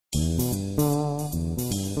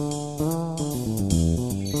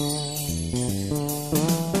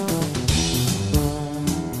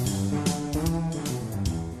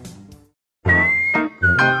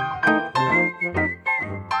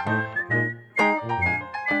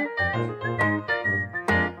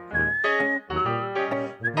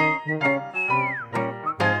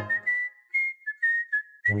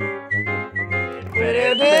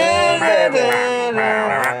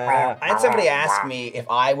had somebody ask me if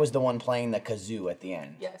I was the one playing the kazoo at the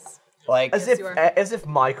end. Yes. Like As if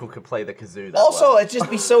Michael could play the kazoo. That also, well. it'd just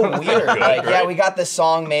be so weird. Like, yeah, we got this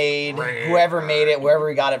song made. Whoever made it, wherever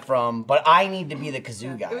we got it from, but I need to be the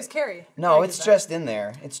kazoo guy. It was Carrie. No, Carrie it's did that. just in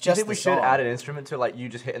there. It's Do you just think we the should song. add an instrument to like you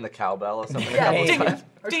just hitting the cowbell or something? Yeah, Maybe. ding, or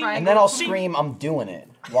And triangle. then I'll scream, "I'm doing it,"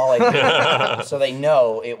 while I do it, so they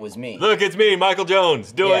know it was me. Look, it's me, Michael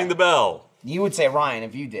Jones, doing Yeah. the bell. You would say Ryan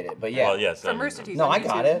if you did it, but yeah. Well, yes. From Rooster Teeth. No, on I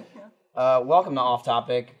got YouTube. it. Welcome to Off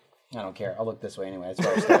Topic. I don't care. I'll look this way anyway. That's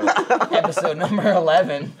where I started. Episode number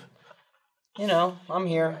 11. You know, I'm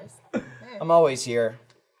here. I'm always here.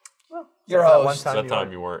 Your host. That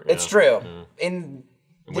time you weren't. It's yeah. true. In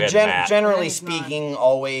We the had Matt. generally It's not. speaking,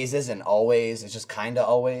 always isn't always. It's just kind of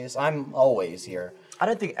always. I'm always here. I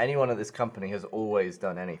don't think anyone at this company has always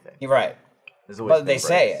done anything. You're right. There's always But they been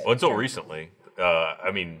say breaks. it. Well, until recently. I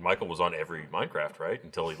mean, Michael was on every Minecraft, right?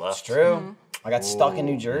 Until he left. It's true. I got stuck in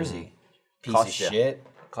New Jersey. Piece Cost of ya. shit.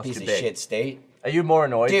 Cost Piece you of big. shit state. Are you more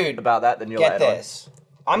annoyed Dude, about that than you're Get let on? this.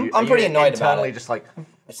 I'm Are pretty you annoyed about internally it. just like,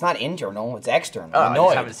 It's not internal, it's external. Oh, I I'm just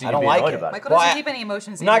annoyed. haven't seen I you don't be like annoyed it. about it. Michael Well, doesn't I- keep any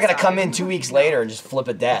emotions I'm not gonna inside. come in 2 weeks later and just flip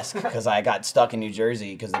a desk because I got stuck in New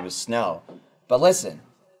Jersey because there was snow. But listen,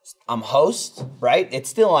 I'm host, right? It's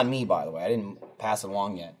still on me, by the way. I didn't pass it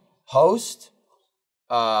along yet. Host,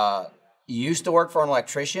 used to work for an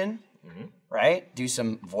electrician, right? Do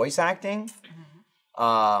some voice acting.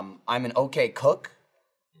 I'm an okay cook.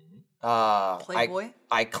 Playboy.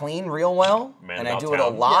 I clean real well, Man and I about do it a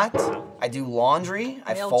town. lot. I do laundry.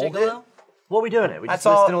 I Male fold gigolo. it. what are we doing? It? We That's just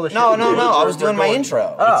all. listing all the shit No, we no, do? no. I was We're doing my going-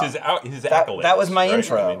 intro. It's his accolades. that was my right?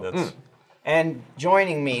 intro. I mean, that's, And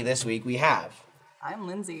joining me this week, we have. I'm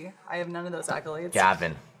Lindsay. I have none of those accolades.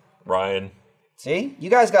 Gavin. Ryan. See, you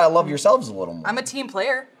guys gotta love yourselves a little more. I'm a team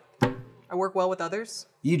player. I work well with others.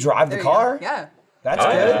 You drive the There you go. car. Yeah. That's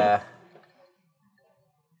Oh, good. yeah.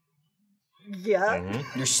 Yeah.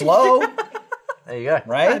 You're slow, There you go.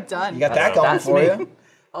 right? I'm done. You got that going That's for me. you.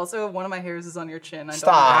 Also, one of my hairs is on your chin. I don't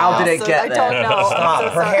Stop. know. How did it So get I don't there? know. I'm Stop. so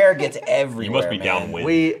Her sorry. hair gets everywhere. You must be man. downwind.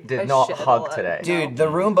 We did I not shit a hug lot. today. Dude, the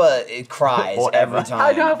Roomba it cries Or every ever. time.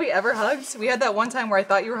 I don't know if we ever hugged. We had that one time where I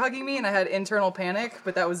thought you were hugging me and I had internal panic,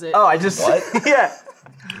 but that was it. Oh, I just What? yeah.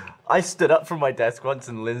 I stood up from my desk once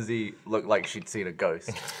and Lindsay looked like she'd seen a ghost.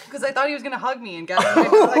 Because I thought he was going to hug me and got like,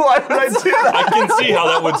 Why would I do that? I can see how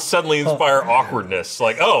that would suddenly inspire awkwardness.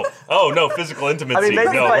 Like, oh, no, physical intimacy. I mean,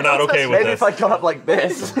 maybe no, if I, we're not okay with maybe this. if I got up like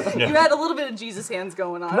this. you had a little bit of Jesus hands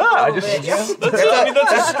going on. No, a I little just- bit. That's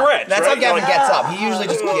a stretch. That's right? how Gavin Like, gets up. He usually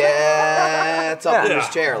just gets up in Yeah.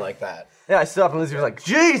 his chair like that. Yeah, I stood up and Lindsay was like,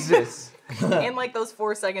 Jesus. In like those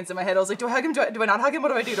 4 seconds in my head, I was like, do I hug him? Do I not hug him? What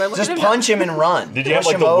do I do? Do I look Just at him? punch him and run. Did you have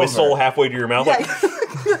Push like him the over. whistle halfway to your mouth? Yeah. Like,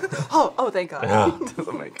 oh, thank God.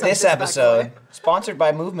 Doesn't make This episode sponsored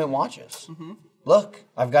by Movement Watches. Look,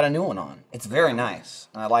 I've got a new one on. It's very nice,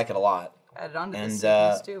 and I like it a lot. Added on to And,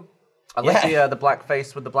 this too. I like Yeah. the black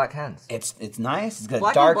face with the black hands. It's nice. It's got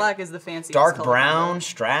Black dark and black is the fanciest dark color brown combo.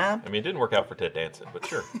 strap. I mean, it didn't work out for Ted Danson, but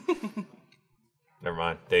sure. Never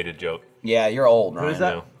mind. Dated joke. Yeah, you're old, Ryan. Who's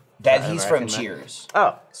that? No. That he's from American man. Cheers.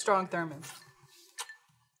 Oh, Strong Thurman.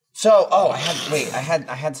 So, I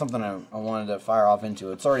had something I wanted to fire off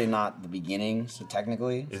into. It's already not the beginning, so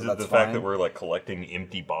technically, Is so it that's the fact fine. that we're like collecting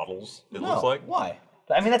empty bottles? It No, looks like. why?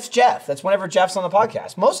 I mean, that's Jeff. That's whenever Jeff's on the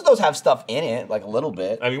podcast. Most of those have stuff in it, like a little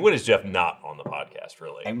bit. I mean, when is Jeff not on the podcast?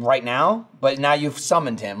 Really? And right now, but now you've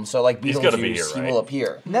summoned him, so like He's Beetlejuice, gonna be here, he right? will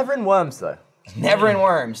appear. never in Worms though. Never in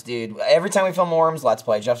Worms, dude. Every time we film a Worms Let's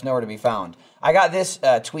Play, Jeff's nowhere to be found. I got this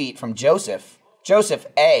tweet from Joseph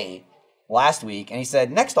A, last week, and he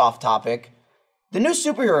said, next off topic, the new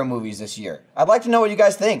superhero movies this year. I'd like to know what you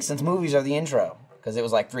guys think, since movies are the intro. Because it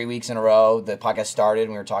was like 3 weeks in a row, the podcast started,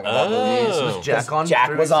 and we were talking about movies. Was Jack on? Jack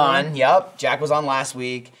 3 was weeks ago? on, yep. Jack was on last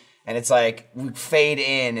week, and it's like, we fade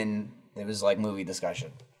in, and it was like movie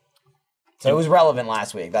discussion. So it was relevant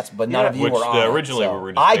last week, but none of you Which were on it, originally so we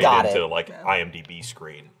were just I made got into it. like IMDb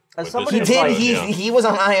screen. As with somebody this who He did. episode, He yeah. he was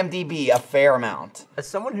on IMDb a fair amount. As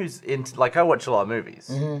someone who's into, like, I watch a lot of movies,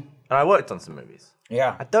 and I worked on some movies. I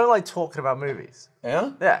Yeah. don't like talking about movies.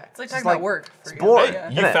 Yeah. Yeah, It's like just talking about work. It's for you. boring. Yeah.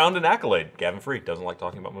 You isn't it? found an accolade. Gavin Free doesn't like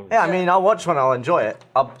talking about movies. Yeah, I mean, I'll watch one, I'll enjoy it.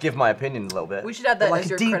 I'll give my opinion a little bit. We should add But, that like as a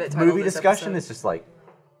your deep credit title movie this discussion episode. is just like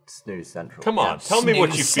snooze central. Come on, tell me what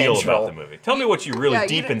you Snooze feel Central. about the movie. Tell me what you really Yeah, you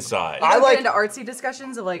deep don't- inside. I like- get into artsy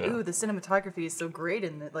discussions of like, ooh, the cinematography is so great,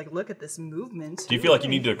 and like, look at this movement. Do you feel like you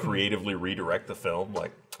need to creatively redirect the film?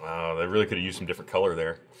 Like, oh, they really could have used some different color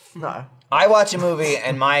there. No. I watch a movie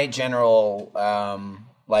and my general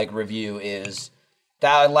like review is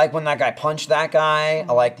I like when that guy punched that guy.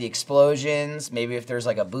 I like the explosions. Maybe if there's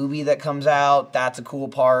like a boobie that comes out, that's a cool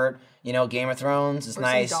part. You know, Game of Thrones is Or some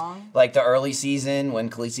nice. dong. Like the early season when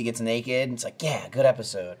Khaleesi gets naked, it's like, yeah, good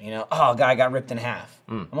episode. You know, oh, guy got ripped in half.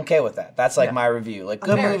 I'm okay with that. That's like my review. Like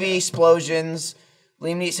good America. movie, explosions.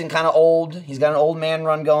 Liam Neeson kind of old. He's got an old man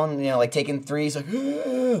run going. You know, like taking threes. Like,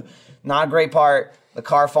 not a great part. The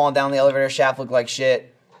car falling down the elevator shaft looked like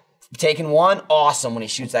shit. Taking one, awesome when he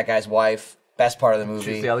shoots that guy's wife. Best part of the movie.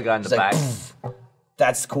 Shoots the other guy in the He's like, back. "Poof."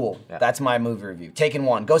 That's cool. That's my movie review. Taken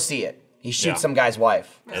one, go see it. He shoots Yeah. some guy's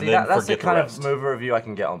wife. And See, then that's the forget the kind rest. of movie review I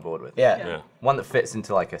can get on board with. Yeah. Yeah. One that fits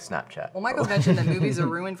into like a Snapchat. Well, Michael's mentioned that movies are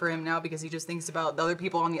ruined for him now because he just thinks about the other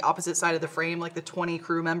people on the opposite side of the frame, like the 20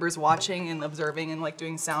 crew members watching and observing and like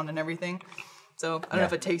doing sound and everything. So I don't know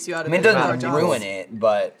if it takes you out I of mean, it his doesn't jobs. ruin it,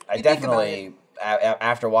 but I You think about definitely,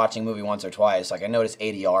 after watching a movie once or twice, like I notice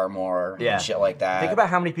ADR more Yeah. and shit like that. Think about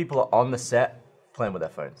how many people are on the set playing with their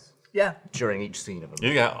phones Yeah. during each scene of a movie.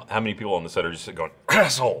 You got how many people on the set are just going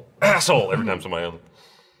asshole, asshole every time somebody else.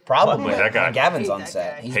 Probably. Like that guy. When Gavin's Hate on that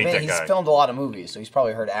set. guy. He's Hate that he's guy. filmed a lot of movies, so he's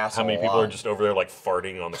probably heard asshole How many a people lot. are just over there like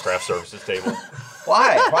farting on the craft services table?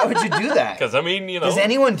 Why? Why would you do that? Because I mean, you know, Does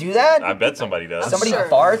anyone do that? I bet somebody does. Somebody Sure.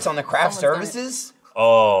 farts on the craft Someone's done it. services?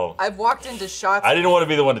 Oh, I've walked into shots. I didn't want to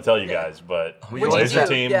be the one to tell you guys, but What'd you laser do?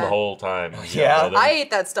 team Yeah. the whole time. Yeah? brother. I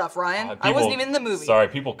ate that stuff, Ryan. I wasn't even in the movie. Sorry,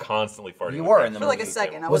 people constantly farting. You on were craft in the For like a movie.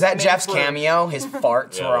 second. I Was that made Jeff's through. cameo? His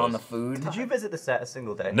farts Yeah, were it on was. the food? Did you visit the set a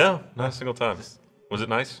single day? No, not a single time. Was it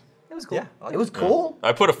nice? It was cool. Yeah. It was cool.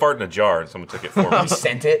 I put a fart in a jar and someone took it for me. You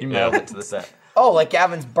sent it? You mailed it to the set. Oh, like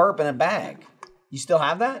Gavin's burp in a bag. You still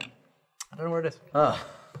have that? I don't know where it is. Oh,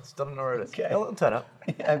 Still don't know where it is. Okay. It'll turn up.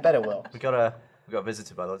 I bet it will. We got a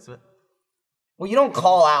visitor by the looks of it. Well, you don't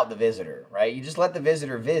call out the visitor, right? You just let the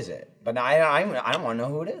visitor visit. But now I don't want to know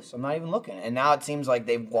who it is. I'm not even looking. And now it seems like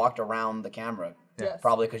they've walked around the camera. Yes.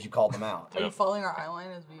 Probably because you called them out. Are you following our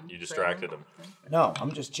eyeline as we? You distracted him. No,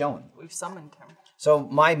 I'm just chilling. We've summoned him. So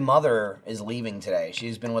my mother is leaving today.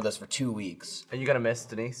 She's been with us for 2 weeks. Are you gonna miss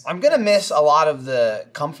Denise? I'm gonna miss a lot of the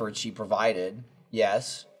comfort she provided.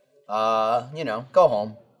 Yes. You know, go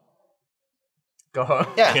home. Go home.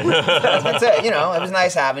 Yeah, that's it. You know, it was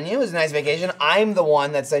nice having you. It was a nice vacation. I'm the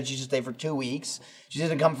one that said she should stay for 2 weeks. She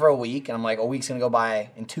didn't come for a week, and I'm like, a week's gonna go by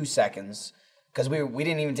in 2 seconds because we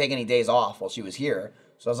didn't even take any days off while she was here.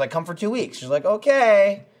 So I was like, come for 2 weeks. She's like,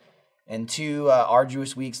 okay. And 2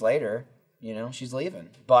 arduous weeks later, you know, she's leaving.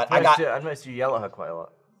 But I noticed you yell at her quite a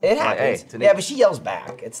lot. it Like, happens. hey, Denise. Yeah, but she yells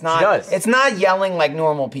back. It's not. does. It's not yelling like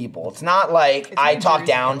normal people. It's not like I mean talk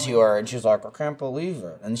Jersey down to yelling. her and she's like, I can't believe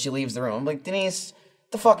it, and she leaves the room. I'm like, Denise,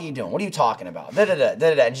 the fuck are you doing? What are you talking about? Da da da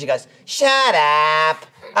da da. And she goes, shut up.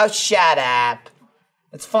 Oh, shut up.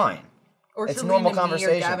 It's fine. Or It's she'll normal lean into me or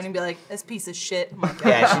conversations. Gavin and be like, "This piece of shit." I'm like,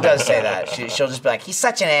 Yeah, she does say that. She'll just be like, he's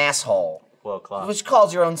such an asshole. World class. Which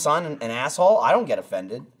calls your own son an asshole? I don't get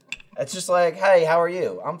offended. It's just like, hey, how are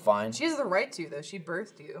you? I'm fine. She has the right to, though. She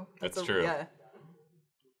birthed you. That's true. Yeah,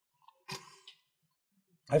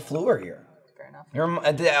 I flew her here. fair enough.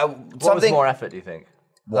 What was Something. more effort, do you think?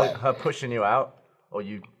 What? Her pushing you out, or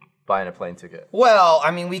you buying a plane ticket? Well,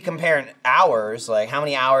 I mean, we compare in hours, like how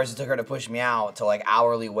many hours it took her to push me out to like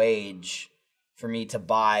hourly wage for me to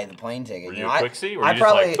buy the plane ticket. Were you you know, a quickie? Were I you just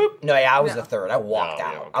probably like, boop? no, yeah, I was No. the third. I walked Oh, yeah,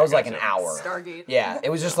 out. okay, I was like an gotcha. hour. Stargate. Yeah, it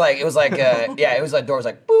was just like it was like yeah, it was like doors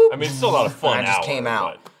like boop. I mean, it's still not a fun And I just hour. came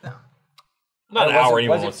out. but Not an Was hour it-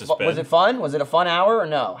 anyone was wants it, to spend. Was it fun? Was it a fun hour or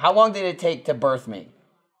no? How long did it take to birth me?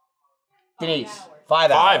 Denise, 5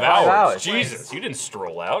 hours. 5 hours. hours. Jesus, you didn't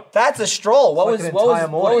stroll out. That's a stroll. What like was an what was entire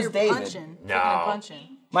what morning. was You're David? punching. No. Taking a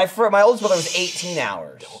punching. My oldest brother was 18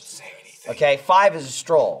 hours. Don't say anything. Okay, 5 is a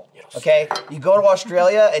stroll. Okay, you go to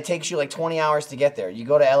Australia, it takes you like 20 hours to get there. You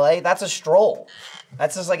go to LA, that's a stroll.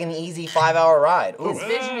 That's just like an easy 5-hour ride. Ooh. His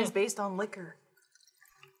vision is based on liquor.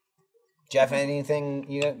 Jeff, anything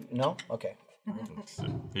you no? Okay.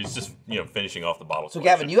 He's just, finishing off the bottle. So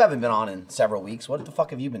Gavin, you haven't been on in several weeks. What the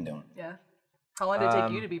fuck have you been doing? Yeah. How long did it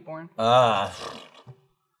take you to be born? I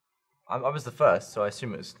was the first, so I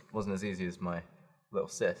assume it wasn't as easy as my little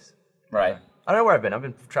sis. Right. I don't know where I've been. I've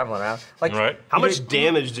been traveling around. Like, Right. How much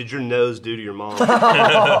damage did your nose do to your mom?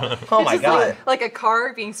 Oh my god. Like a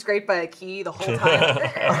car being scraped by a key the whole time.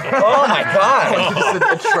 Oh my god.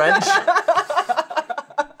 just a trench.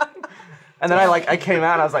 And then I came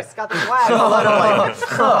out and I was like, It's got the swag.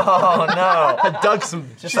 Oh no. I dug some.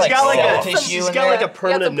 Just She's like got like soft a tissue she's in got there. like a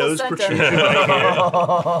permanent the nose placenta. protrusion right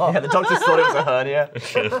here. Yeah, the doctors thought it was a hernia.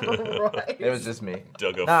 Right. It was just me.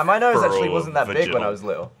 Dug a Nah, my nose actually furrow wasn't that of big when I vaginal. was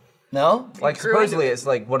little. No? Like grew supposedly into it. it's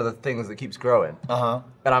like one of the things that keeps growing. And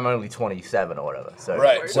I'm only 27 or whatever. So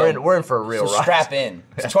Right, we're in for a real So ride. strap in.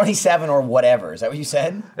 It's 27 or whatever. Is that what you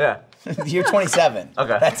said? Yeah. You're 27.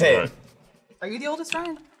 Okay. That's it. Right. Are you the oldest,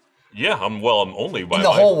 Ryan? Yeah, I'm only by In the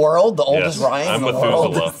my- whole world, the oldest Yes, Ryan I'm in the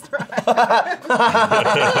world. Methuselah.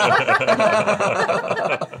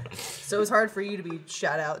 So it was hard for you to be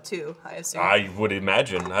shout out too, I assume. I would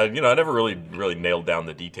imagine. I never really nailed down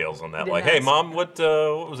the details on that. Didn't Like, hey, ask. Mom, what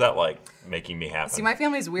was that like? Making me happen. See, my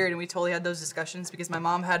family's weird, and we totally had those discussions because my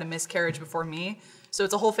mom had a miscarriage before me. So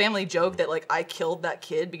it's a whole family joke that like I killed that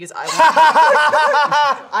kid because I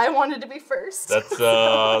wanted to be first. That's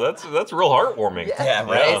real heartwarming. Yeah,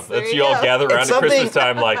 right? That's There you you all go. gather around It's at Christmas something-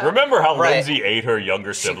 time. Like, remember how Right. Lindsay ate her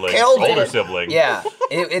younger sibling, killed older it. sibling? Yeah,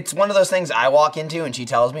 it's one of those things I walk into and she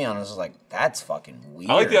tells me, and I was just like, "That's fucking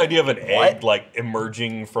weird." I like the idea of an egg What? like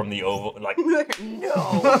emerging from the oval. Like,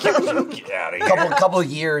 No, get out of here. couple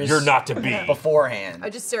years You're not to be. beforehand. I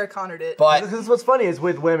just Sarah Connored it. But Because what's funny is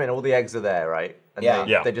with women, all the eggs are there, right? And Yeah.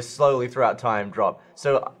 they, Yeah. they just slowly throughout time drop.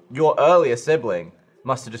 So your earlier sibling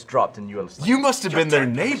must have just dropped and you were just like, You must have been their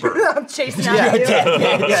neighbor. I'm chasing after you.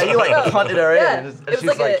 yeah, you like punted her Yeah, in. And it was she's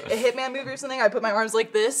like, like, a Hitman movie or something. I put my arms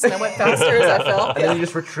like this, and I went faster as I fell. and then you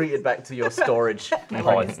just retreated back to your storage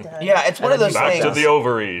pod. yeah, it's one of those Back things. to the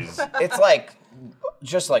ovaries. It's like,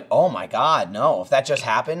 just like, oh my god, no! If that just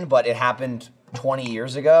happened, but it happened 20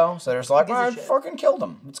 years ago, so they're just like, gives a I shit? fucking killed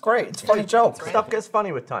him. It's great. It's a funny joke. Stuff gets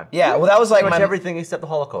funny with time. Yeah, well, that was like Pretty much my everything except the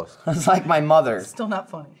Holocaust. it's like my mother. Still not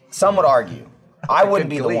funny. Some would argue. I wouldn't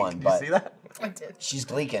be the Gleek. one, Did but you see that? I did. she's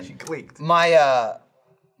gleeking. She gleeked. My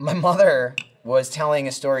mother was telling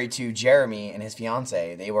a story to Jeremy and his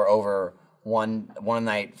fiance. They were over one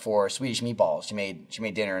night for Swedish meatballs. She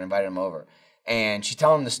made dinner and invited him over. And she's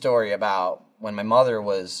telling the story about when my mother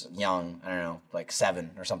was young, I don't know, like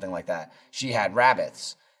 7 or something like that. She had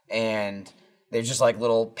rabbits, and they're just like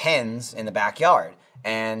little pens in the backyard.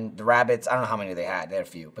 And the rabbits, I don't know how many they had a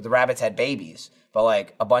few, but the rabbits had babies. But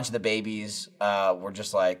like a bunch of the babies were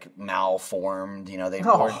just like malformed, you know, they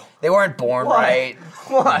weren't born right.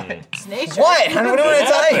 What? It's nature. What? I don't know what to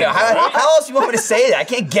tell you. How else do you want me to say that? I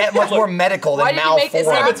can't get much more medical than Why did you make this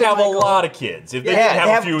malformed. Rabbits have a Michael. lot of kids. If they Yeah, didn't have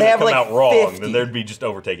they a have- few they that have come like out wrong, 50. then there'd be just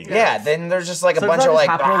overtaking. it. Yeah, then there's just like a So bunch does of that like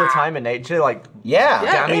happen all the time in nature? Like, Yeah.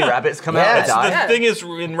 gammy Yeah. rabbits come Yeah. out and It's die? Yeah. The thing is,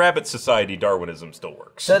 in rabbit society, Darwinism still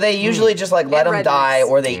works. So they usually just like let And them die rednecks.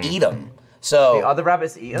 or they eat them. So Are the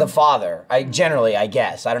rabbits eat the them? father, I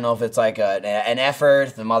guess. I don't know if it's like an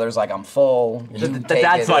effort. The mother's like, I'm full. The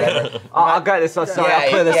dad's like, I'll get this. Sorry, Yeah, I'll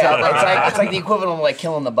clear this yeah, up. it's like the equivalent of like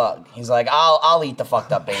killing the bug. He's like, I'll eat the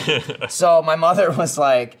fucked up baby. So my mother was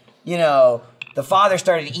like, you know, the father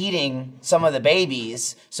started eating some of the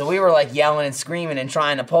babies, so we were like yelling and screaming and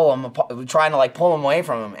trying to pull him away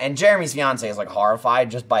from him. And Jeremy's fiance is like horrified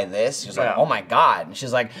just by this. She's like, Yeah. oh my god. And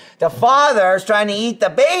she's like, the father's trying to eat the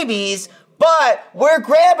babies. But we're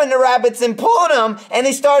grabbing the rabbits and pulling them, and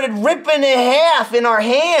they started ripping in half in our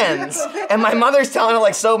hands. And my mother's telling it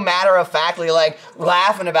like so matter-of-factly, like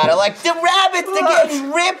laughing about it, like the rabbits are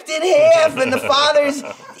getting ripped in half, and the father's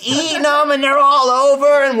eating them, and they're all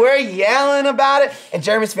over, and we're yelling about it. And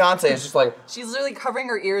Jeremy's fiance is just like, She's literally covering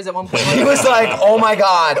her ears at one point. he was like, oh my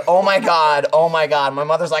god, oh my god, oh my god. My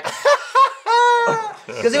mother's like,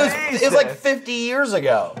 because it was like 50 years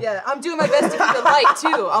ago. Yeah, I'm doing my best to keep it light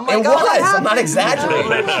too. I'm like, It oh, what was. I'm not happened?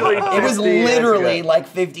 exaggerating. It was 50 years literally ago. like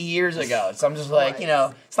 50 years ago. So I'm just like, you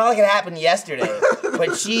know, it's not like it happened yesterday.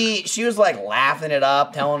 But she was like laughing it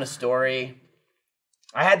up, telling a story.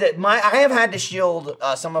 I have had to shield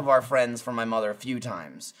some of our friends from my mother a few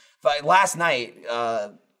times. But last night,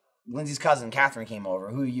 Lindsay's cousin Catherine came over,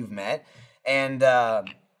 who you've met, and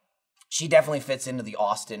she definitely fits into the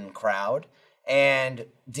Austin crowd. And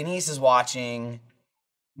Denise is watching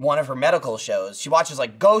one of her medical shows. She watches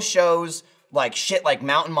like ghost shows, like shit like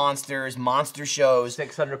Mountain Monsters, monster shows,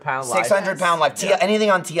 600-pound life. 600-pound life,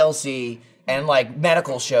 anything on TLC, and like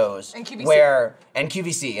medical shows. And QVC. And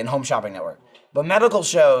QVC and Home Shopping Network. But medical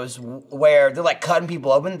shows where they're like cutting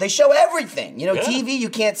people open, they show everything. You know, Yeah. TV, you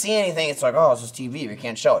can't see anything. It's like, oh, it's just TV, we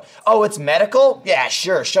can't show it. Oh, it's medical? Yeah,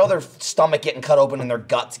 sure. Show their stomach getting cut open and their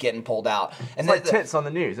guts getting pulled out. And It's like tits on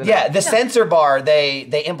the news, isn't yeah, it? the sensor bar they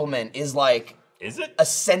implement is like Is it? a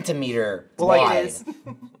centimeter like wide. It is.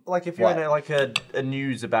 Like if you're What? in like a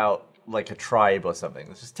news about like a tribe or something,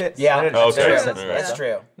 it's just tits. Yeah, They don't that's just true. show sense of it. That's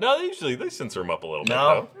true. No, they censor them up a little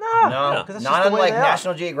No, bit, no, that's just not the way unlike they are.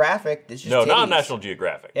 National Geographic. This is though. No, not on titties. National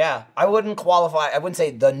Geographic. Yeah, I wouldn't qualify. I wouldn't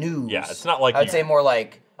say the news. Yeah, it's not like I would you- say more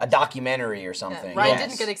like a documentary or something. Ryan Yes.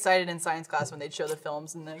 didn't get excited in science class when they'd show the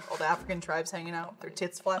films and all the African tribes hanging out, their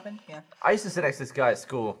tits flapping. Yeah. I used to sit next to this guy at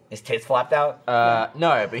school. His tits flapped out.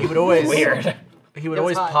 No, but he would always Weird. He would It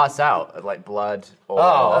always was hot. pass out of like blood or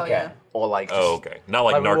Oh, okay. yeah. or like just, Oh, okay. Not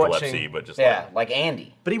like Like, we're narcolepsy, watching- but just Yeah, like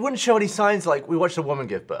Andy. But he wouldn't show any signs. Like we watched a woman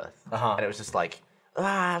give birth, Uh-huh. and it was just like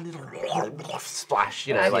splash,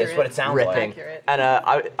 you know, Accurate. like That's what it sounds ripping. like. Accurate. And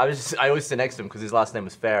I always sit next to him because his last name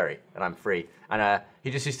was Fairy, and I'm free. And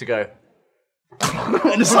he just used to go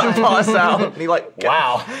and just like pass out, and he like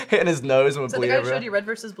Wow. hitting his nose and would So the bleed guy everywhere. showed you Red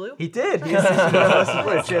versus Blue? He did. He used to go versus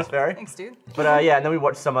Blue. Cheers, Fairy. Thanks, dude. But yeah, and then we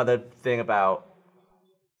watched some other thing about,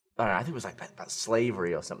 I don't know, I think it was like about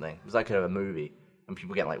slavery or something. It was like a movie, and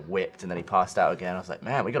people getting like whipped, and then he passed out again. I was like,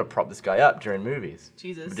 man, we got to prop this guy up during movies.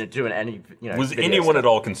 Jesus. We're doing any, you know. Was video anyone stuff. at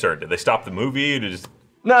all concerned? Did they stop the movie?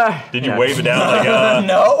 No. Did you wave it down like,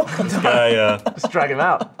 No. this guy, Just drag him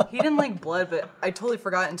out. He didn't like blood, but I totally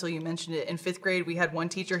forgot until you mentioned it. In 5th grade, we had one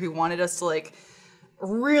teacher who wanted us to like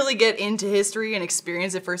really get into history and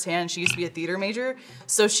experience it firsthand. She used to be a theater major,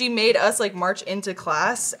 so she made us like march into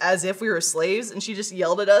class as if we were slaves, and she just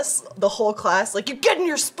yelled at us the whole class like, "You get in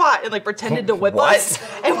your spot," and like pretended to whip What? us.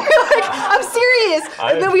 And we're like, "I'm serious."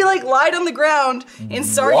 And then we like lied on the ground in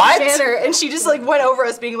sergeant What? manner, and she just like went over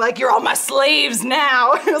us being like, "You're all my slaves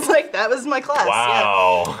now." I was like, that was my class.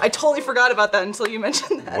 wow. Yeah. I totally forgot about that until you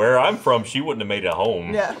mentioned that. Where I'm from, she wouldn't have made it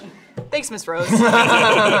home. Yeah. Thanks, Miss Rose.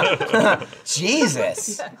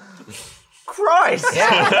 Jesus. Christ.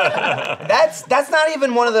 Yeah. That's not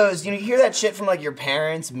even one of those, you hear that shit from like your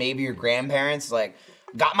parents, maybe your grandparents, like,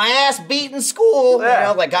 got my ass beat in school,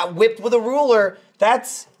 like got whipped with a ruler.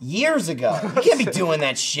 That's years ago. You can't be doing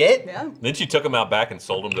that shit. Yeah. Then she took him out back and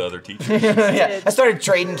sold him to other teachers. Yeah. I started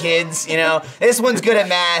trading kids, This one's good at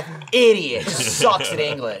math. Idiot. Just sucks at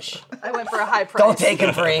English. I went for a high price. Don't take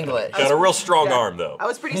him for English. Got a real strong Yeah. arm, though. I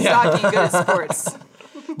was pretty stocky, good at sports.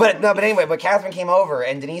 But Catherine came over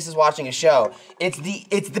and Denise is watching a show. It's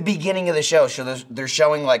the beginning of the show. So they're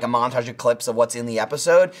showing like a montage of clips of what's in the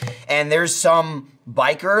episode, and there's some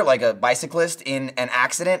biker, like a bicyclist, in an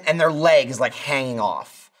accident, and their leg is like hanging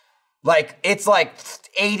off. Like it's like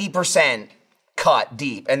 80% cut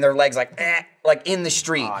deep, and their leg's like in the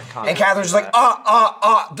street. I can't And Catherine's just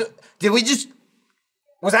like, did we just?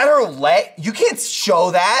 Was that her leg? You can't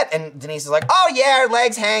show that. And Denise is like, oh yeah, her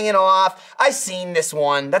leg's hanging off. I seen this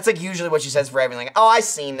one. That's like usually what she says for everything. Like, oh, I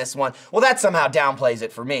seen this one. Well, that somehow downplays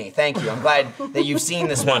it for me. Thank you. I'm glad that you've seen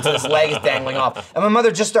this one. So this leg is dangling off. And my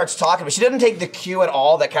mother just starts talking, but she doesn't take the cue at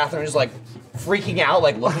all that Catherine is like freaking out,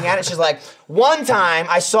 like looking at it. She's like, one time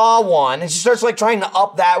I saw one, and she starts like trying to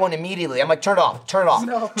up that one immediately. I'm like, turn it off, turn it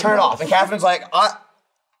off, turn it off. And Catherine's like,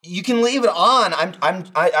 you can leave it on.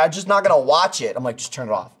 I'm just not gonna watch it. I'm like, just turn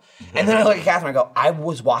it off. And then I look at Catherine and I go, I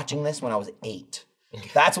was watching this when I was 8.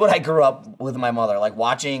 That's what I grew up with my mother, like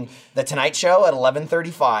watching The Tonight Show at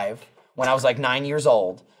 11:35 when I was like 9 years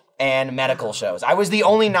old, and medical shows. I was the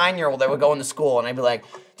only 9-year-old that would go into school and I'd be like,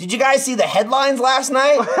 did you guys see the headlines last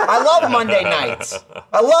night? I love Monday nights.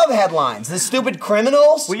 I love headlines. The stupid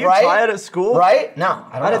criminals, Were you right? tired at school? Right? No,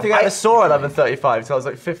 I I don't think I ever saw 11:35 until I was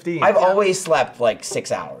like 15. I've always slept like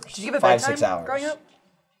 6 hours. Did you give a 5, bedtime 6 hours. growing up?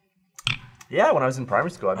 Yeah, when I was in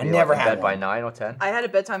primary school, I'd be never like, in had bed by one. 9 or 10. I had a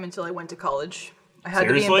bedtime until I went to college. I had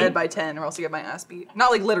to be Seriously? in bed by 10 or else you get my ass beat.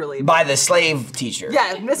 Not like literally. By the slave teacher.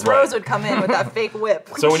 Yeah, Miss Right. Rose would come in with that fake whip.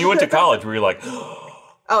 So when you went to college, were you like,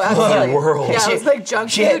 Oh, absolutely. world. Yeah, it was like junk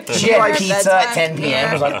She had, food. she had dinner, pizza at bedtime. 10 p.m.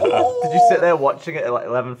 I was like, oh. Did you sit there watching it at like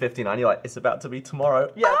 11:59? You're like, it's about to be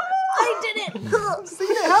tomorrow. Yeah. I did it! Seen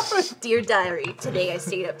it happen. Dear diary, today I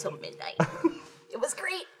stayed up till midnight. It was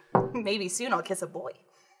great. Maybe soon I'll kiss a boy.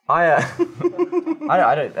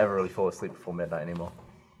 I don't ever really fall asleep before midnight anymore.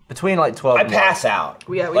 Between like 12 I and 1. pass out.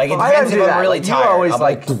 Yeah, we like, it fall- I don't depends do if that. I'm really like, tired.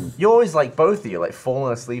 You're always like both of you, like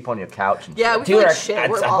falling asleep on your couch and Yeah, shit. we feel dude, like shit. I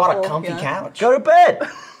We're bought a awful. comfy Yeah. couch. Go to bed.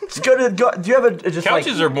 Just do you ever just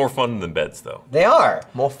couches like are more fun than beds, though. They are.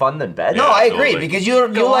 more fun than bed? No, Yeah, I agree absolutely. because you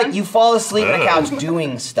Go on. you fall asleep on a couch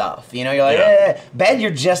doing stuff. You're like, Yeah. bed,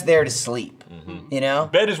 you're just there to sleep.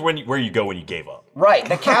 Bed is where you go when you gave up. Right.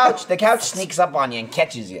 The couch sneaks up on you and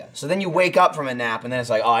catches you. So then you wake up from a nap and then it's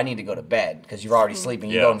like, oh, I need to go to bed because you're already sleeping.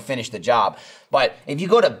 You Yeah. go and finish the job. But if you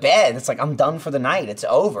go to bed, it's like, I'm done for the night. It's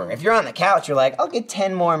over. If you're on the couch, you're like, I'll get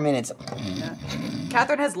 10 more minutes.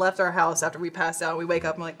 Catherine has left our house after we pass out. We wake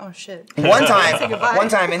up and we're like, oh shit. One goodbye.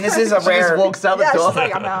 time, and this is a Just rare. walks out the Yeah, door. she's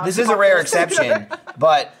like, I'm out. This is a rare exception,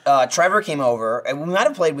 but Trevor came over, and we might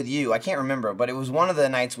have played with you. I can't remember, but it was one of the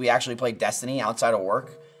nights we actually played Destiny outside of work.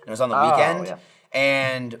 And it was on the Oh, weekend, yeah.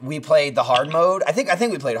 and we played the hard mode. I think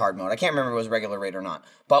we played hard mode. I can't remember if it was regular raid or not.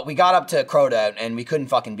 But we got up to Crota and we couldn't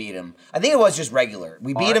fucking beat him. I think it was just regular.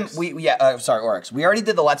 We beat him. Oryx. We already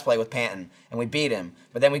did the Let's Play with Panton and we beat him,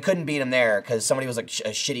 but then we couldn't beat him there because somebody was like a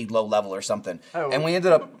shitty low level or something. And we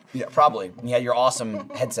ended up probably. You had your awesome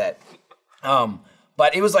headset.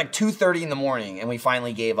 But it was like 2:30 in the morning and we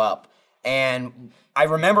finally gave up. And I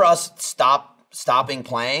remember us stopping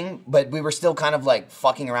playing, but we were still kind of like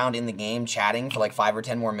fucking around in the game, chatting for like 5 or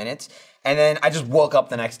 10 more minutes. And then I just woke up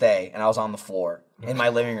the next day and I was on the floor in my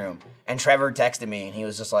living room. And Trevor texted me and he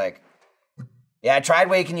was just like, yeah, I tried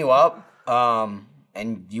waking you up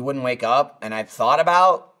and you wouldn't wake up. And I thought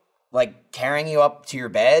about like carrying you up to your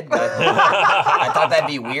bed, but I thought that'd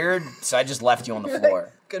be weird. So I just left you on the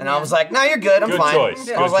floor. And I was like, no, you're good. I'm Good fine. choice.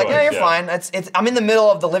 I was Good like, no, choice, you're yeah. fine. I'm in the middle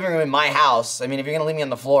of the living room in my house. I mean, if you're gonna leave me on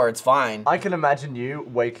the floor, it's fine. I can imagine you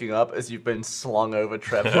waking up as you've been slung over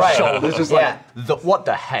Trevor's Right. shoulders, just Yeah. like, what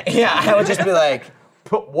the heck? Yeah, I would just be like,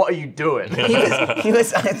 What are you doing? he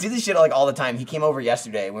was. I do this shit like all the time. He came over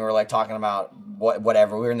yesterday. And we were like talking about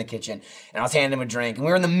whatever. We were in the kitchen, and I was handing him a drink, and we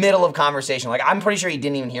were in the middle of conversation. Like I'm pretty sure he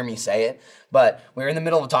didn't even hear me say it, but we were in the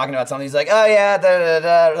middle of talking about something. He's like, "Oh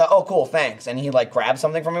yeah, oh cool, thanks," and he like grabbed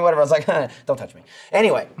something from me, whatever. I was like, "Don't touch me."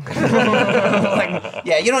 Anyway, like,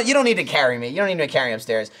 yeah, you don't need to carry me. You don't need to carry me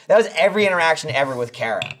upstairs. That was every interaction ever with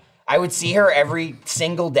Kara. I would see her every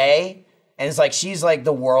single day. And it's like, she's like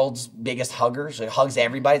the world's biggest hugger. She hugs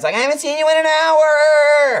everybody. It's like, I haven't seen you in an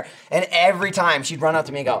hour. And every time she'd run up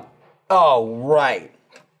to me and go, oh, right.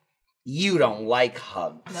 You don't like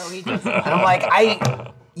hugs. No, he doesn't. And I'm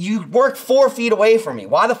like, you work 4 feet away from me.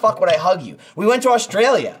 Why the fuck would I hug you? We went to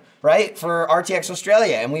Australia, right? For RTX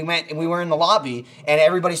Australia. And we went and we were in the lobby and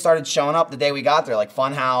everybody started showing up the day we got there, like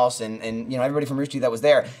Funhouse and you know, everybody from Rooster Teeth that was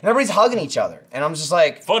there. And everybody's hugging each other. And I'm just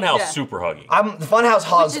like, Funhouse Yeah. super huggy. the Funhouse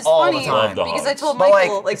hugs Which is all funny the time. Love the because I hugs. told But, like,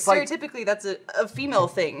 Michael, like it's like- stereotypically, that's a female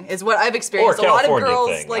thing, is what I've experienced. Or a a lot of California girls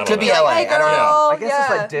thing. like I to don't be know. like, Could "Hey, be LA, I don't know. girl," I guess it's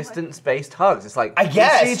yeah. like distance-based hugs. It's like I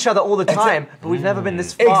guess. we see each other all the time, but we've never been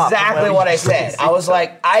this far. from Exactly where what we I said. see I was each other.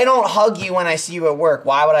 like, I don't hug you when I see you at work.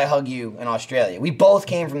 Why would I hug you in Australia? We both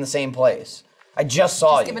came from the same place. I just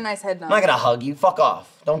saw you. give a nice head nod. I'm not gonna hug you. Fuck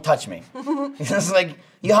off. Don't touch me. It's like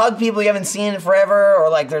you hug people you haven't seen in forever, or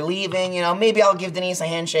like they're leaving. You know, maybe I'll give Denise a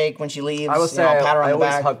handshake when she leaves. I will you say, know, I'll pat her on I the always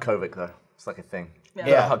back. hug Kovic though. It's like a thing. You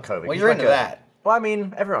Yeah. gotta hug Kovic. Well, He's you're like into a- that. Well, I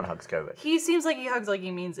mean, everyone hugs Kovic. He seems like he hugs like he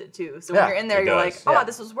means it too. So Yeah, when you're in there, he you're does. like, oh, Yeah.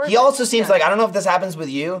 this was worth it. He also seems Yeah. like, I don't know if this happens with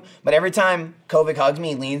you, but every time Kovic hugs me,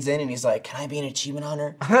 he leans in and he's like, can I be an achievement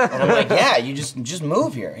hunter? And I'm like, yeah, you just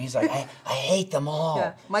move here. And he's like, I hate them all.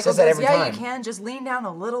 Yeah. Michael Says that goes, every yeah, time. you can. Just lean down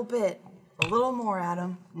a little bit. A little more,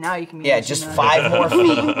 Adam. Now you can be Yeah, an just achievement hunter. 5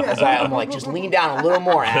 more feet. As I'm like, just lean down a little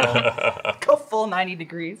more, Adam. Go full 90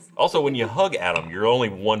 degrees. Also, when you hug Adam, you're only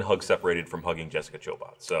one hug separated from hugging Jessica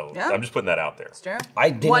Chobot. So Yeah. I'm just putting that out there. Sure. I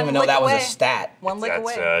didn't One even know lick that was away. a stat. One lick That's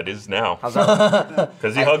away. it is now. How's that?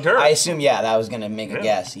 Because he hugged her I assume, yeah, that was gonna make a Yeah.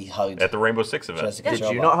 guess. He hugged at the Rainbow Six event. Jessica Did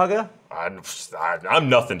Chobot. you not hug her? I'm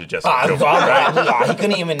nothing to Jessica Ah, Chobot. he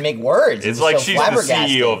couldn't even make words. He It's was like so she's the flabbergasted.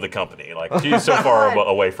 CEO of the company. Like she's so far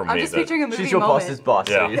away from I'm me just that picturing a movie She's your moment. boss's boss.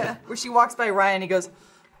 Yeah. So you- Yeah, where she walks by Ryan, he goes,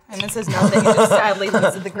 and then says nothing, and just sadly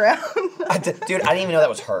looks at the ground. Dude, I didn't even know that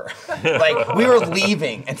was her. Like, we were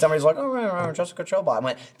leaving, and somebody's like, oh, Jessica Chobot. I'm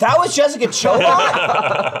like, that was Jessica Chobot?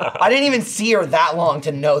 I didn't even see her that long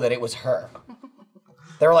to know that it was her.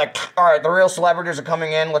 They were like, all right, the real celebrities are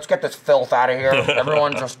coming in. Let's get this filth out of here.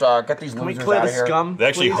 Everyone just get these Can we losers clear out the of here. scum? they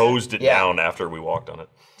actually please? hosed it Yeah. down after we walked on it.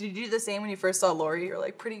 Did you do the same when you first saw Lori? You're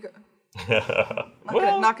like, pretty good.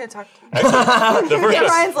 Well, Not gonna talk to you. the first Yeah,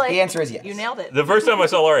 Ryan's like, The answer is yes. you nailed it. The first time I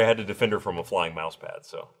saw Laurie, I had to defend her from a flying mouse pad.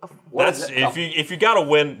 So that's if you gotta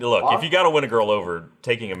win. Look, if you gotta win a girl over,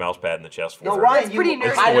 taking a mouse pad in the chest for No, her. Ryan, It's pretty you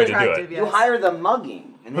nerdy the way and to do attractive, it. You yes. hire the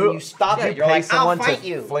mugging, and then you stop You it. You're pay like, I'll someone fight to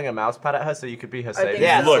you. fling a mouse pad at her so you could be her think savior.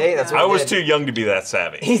 Yeah, Look, see, that's what I he was did. too young to be that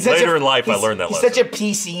savvy. He's such Later a- in life, I he's- learned that he's lesson. such a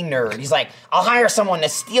PC nerd. He's like, I'll hire someone to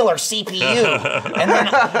steal her CPU, and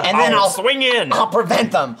then I'll swing in. I'll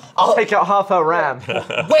prevent them. I'll Take out half her RAM.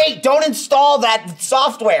 wait. Don't install that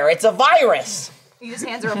software. It's a virus. He just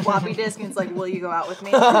hands her a floppy disk and it's like, will you go out with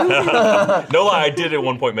me? No lie, I did at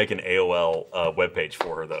one point make an AOL webpage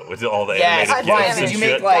for her though, with all the Yes, animated God Brian. gifs damn Did and you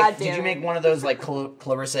shit. make like? God Did damn you it. make one of those like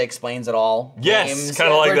Clarissa explains it all? Yes, games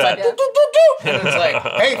kinda like where it's that. Like, "Doo, doo, doo, doo," and it's like,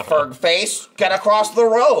 hey, Ferg face, get across the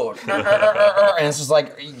road, and it's just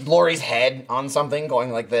like Lori's head on something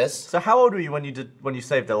going like this. So how old were you when you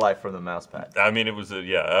saved her life from the mouse pad? I mean, it was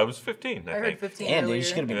I was 15. I I heard think. 15 Damn, earlier. dude,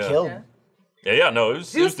 she could have been Yeah. killed. Yeah. Yeah, no, it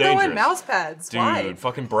was Who's throwing dangerous. mouse pads? Dude, Why?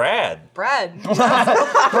 fucking Brad. Brad.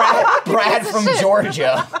 Brad from shit.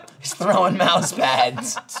 Georgia. He's throwing mouse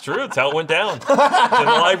pads. It's true. It's how it went down. It's in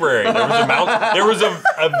the library. There was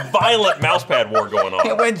a violent mouse pad war going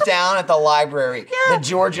It on. went down at the library, the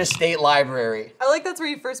Georgia State Library. I like that's where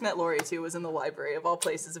you first met Lori too, was in the library of all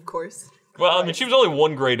places, of course. Well, I mean, she was only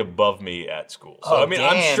 1 grade above me at school. So, Oh, I mean,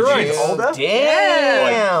 damn, I'm sure dude. I'd... older?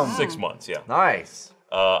 Damn. Like 6 months, yeah. Nice.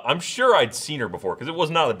 I'm sure I'd seen her before, because it was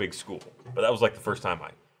not a big school. But that was like the first time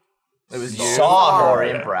It was You you, saw her.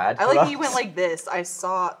 Lori, and Brad. I like that you went like this. I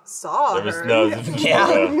saw there was her. no...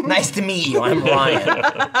 Yeah. Nice to meet you. I'm Ryan.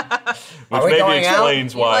 Which we maybe going out?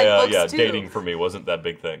 explains You why, like books too. dating for me wasn't that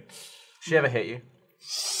big thing. She ever hit you?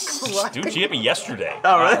 What? Dude, she hit me yesterday.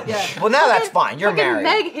 Oh, really? Yeah. Well, now that's fine. You're Fucking married.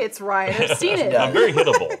 Meg hits Ryan. I've seen it. I'm very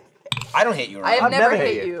hittable. I don't hit you, I Ryan. have I've never never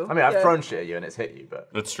hit hit you. I mean, I've Yeah. thrown shit at you and it's hit you, but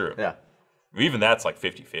That's true. yeah. Even that's like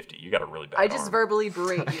 50-50. You got a really bad I just arm. verbally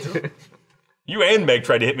berate you. You and Meg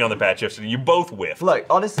tried to hit me on the patch yesterday. You both whiffed. Look,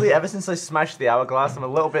 honestly, ever since I smashed the hourglass, I'm a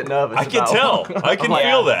little bit nervous. I can about- tell. I can I'm like,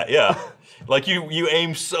 feel that. Yeah. Like you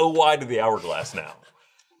aim so wide to the hourglass now.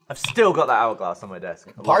 I've still got that hourglass on my desk.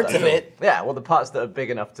 I love Parts that. of it. Yeah, well, the parts that are big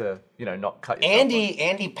enough to, not cut yourself.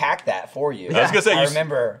 Andy packed that for you. I was gonna say. I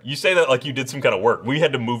remember You say that like you did some kind of work. We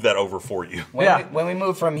had to move that over for you. when we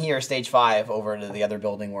moved from here, stage 5, over to the other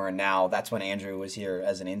building we're in now. That's when Andrew was here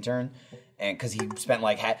as an intern, and because he spent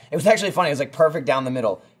like it was actually funny. It was like perfect down the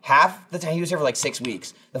middle. Half the time he was here for like 6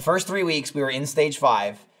 weeks. The first 3 weeks we were in stage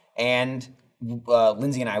 5, and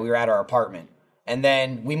Lindsay and I we were at our apartment. And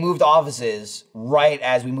then we moved offices right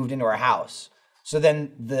as we moved into our house. So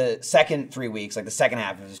then the second 3 weeks, like the second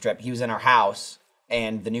half of his trip, he was in our house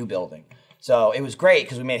and the new building. So it was great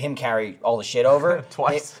because we made him carry all the shit over.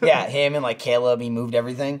 Twice. Yeah, him and like Caleb, he moved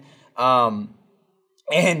everything.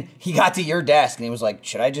 And he got to your desk and he was like,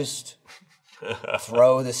 should I just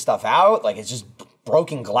throw this stuff out? Like it's just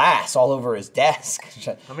broken glass all over his desk.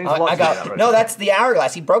 I mean, lots of that, right? No, that's the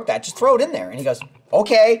hourglass. He broke that. Just throw it in there. And he goes,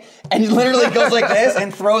 okay. And he literally goes like this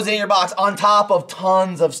and throws it in your box on top of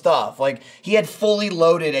tons of stuff. Like he had fully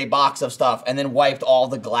loaded a box of stuff and then wiped all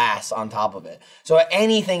the glass on top of it. So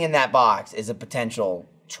anything in that box is a potential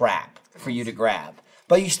trap for you to grab.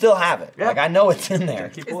 But you still have it. Yeah. Like I know it's in there.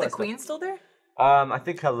 Keep Is all the that stuff. queen still there? I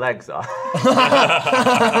think her legs are.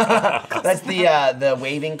 That's the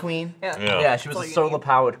waving queen. Yeah. Yeah, she was all a you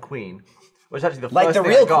solar-powered queen. Which actually the Like first the thing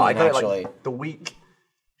real I got. I queen, got it, actually. like the week.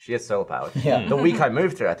 She is solar-powered. Yeah. The week I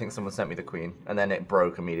moved here, I think someone sent me the queen, and then it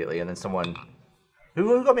broke immediately, and then someone.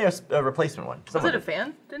 Who got me a replacement one? Was Someone it a did.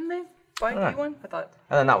 fan? Didn't they buy you one? I thought.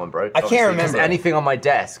 And then that one broke. I can't obviously, 'cause remember. anything on my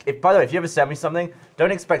desk. By the way, if you ever send me something,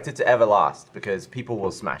 don't expect it to ever last because people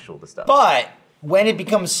will smash all the stuff. But when it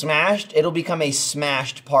becomes smashed, it'll become a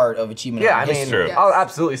smashed part of Achievement yeah, I Hunter mean, history. Yes. I'll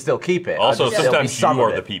absolutely still keep it. Also, I'll just- it'll be sometimes some you of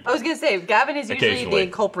are it. the people. I was gonna say Gavin is usually Occasionally.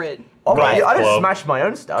 the culprit. Oh, Right. I don't Club. smash my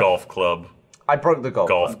own stuff. Golf club. I broke the golf.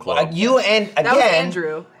 Golf club. club. You and That was again,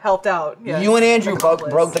 Andrew helped out. Yeah. you and Andrew Accomplice.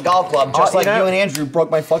 broke the golf club, just you like know- you and Andrew broke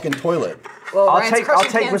my fucking toilet. Well, I'll Ryan's take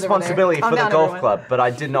crushing cans over there. responsibility Calm for the down, golf everyone. club, but I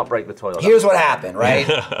did not break the toilet. Here's what happened, right?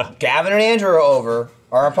 Gavin and Andrew are over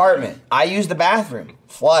our apartment. I use the bathroom.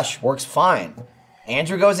 Flush works fine.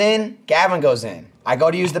 Andrew goes in. Gavin goes in. I go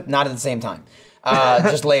to use the not at the same time.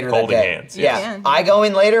 Just later that Holding day. hands, Yeah. yes. I go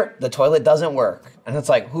in later. The toilet doesn't work, and it's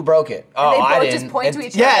like, who broke it? Oh, they I both didn't. just point to And-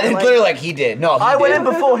 each yeah, other, and like- clearly like he did. No, he I went did.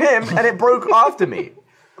 in before him, and it broke after me.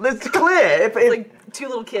 It's clear. If Like two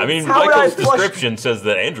little kids. I mean, How would I Michael's flush- description says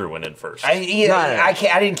that Andrew went in first. I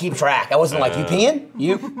didn't keep track. I wasn't like, you peeing?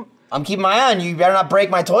 You? I'm keeping my eye on you. You better not break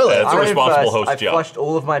my toilet. That's I a went in responsible first, host I job. flushed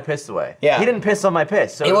all of my piss away. Yeah. He didn't piss on my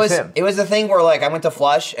piss, so it was him. It was the thing where like I went to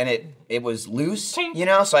flush and it was loose, you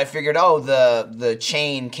know. So I figured, oh, the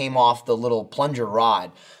chain came off the little plunger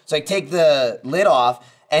rod. So I take the lid off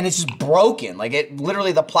and it's just broken. Like it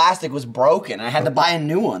literally, the plastic was broken. I had to buy a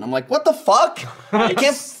new one. I'm like, what the fuck? I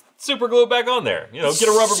can't Super glue it back on there. You know, get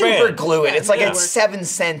a rubber band. super glue it. It's like Yeah. a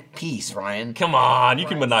 7-cent piece, Ryan. Come on, you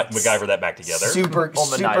can MacGyver that back together. Super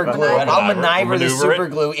maneuver. glue it. I'll Maneuver. maneuver the Maneuver it. super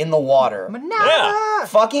glue in the water. Yeah.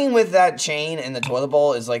 Fucking with that chain in the toilet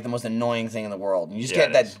bowl is like the most annoying thing in the world. You just Yeah, get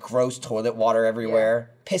it that is. gross toilet water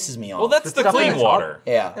everywhere. Pisses me off. Well, that's the stuff clean in the top. water.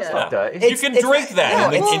 yeah. It's not dirty. You It's- can it's drink not- that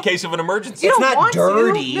no, in, it's- case of an emergency. It's don't not want to.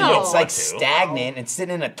 dirty. No. It's like Want to. stagnant. It's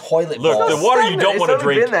sitting in a toilet Look, bowl. the water you stagnant. don't It's want to only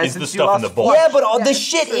drink been there is the since you stuff in last the bowl. flushed. Yeah, but all the Yeah,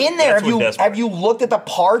 shit true. in there. That's Have you what desperate. have you looked at the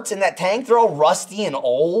parts in that tank? They're all rusty and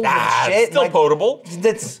old Ah, and it's shit. still Like, potable.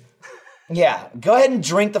 That's yeah. Go ahead and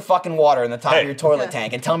drink the fucking water in the top Hey. of your toilet Yeah.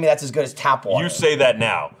 tank and tell me that's as good as tap water. You say that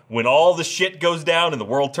now. When all the shit goes down and the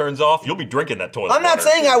world turns off, you'll be drinking that toilet I'm not water.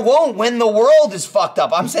 saying I won't when the world is fucked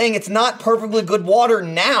up. I'm saying it's not perfectly good water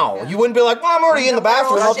now. You wouldn't be like, well, I'm already in the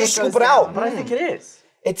bathroom. I'll just Shit scoop goes it out. But I think it is.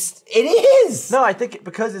 It is. No, I think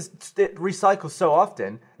because it recycles so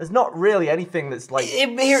often, there's not really anything that's like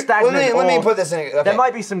stagnant. Let me or- put this in. Okay. There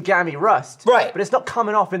might be some gammy rust, Right. But it's not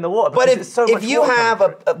coming off in the water. But because if, it's so much if you water have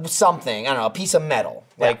coming through. something, I don't know, a piece of metal,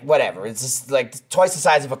 like whatever, it's just like twice the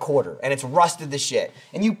size of a quarter, and it's rusted to shit,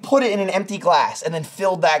 and you put it in an empty glass and then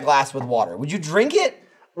filled that glass with water, would you drink it?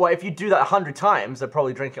 Well, if you do that 100 times, they'll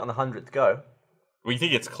probably drink it on the 100th go. Well, you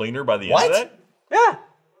think it's cleaner by the end What? of that? Yeah.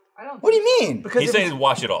 I don't. What do you mean? Because He's saying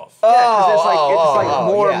wash it off. because it's like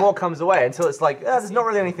more yeah. and more comes away until it's like there's not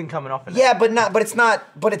really anything coming off in it. Yeah, but it's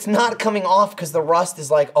not coming off because the rust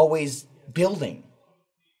is like always building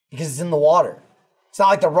because it's in the water. It's not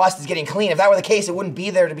like the rust is getting clean. If that were the case, it wouldn't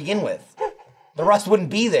be there to begin with. The rust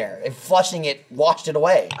wouldn't be there if flushing it washed it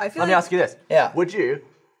away. I feel Let me like ask you this. Yeah. Would you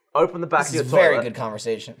open the back This of your is a toilet, very good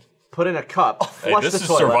conversation. put in a cup, Hey, flush this the is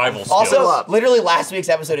toilet, survival and skills. fill Also, up? literally last week's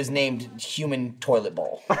episode is named Human Toilet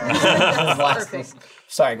Bowl. perfect.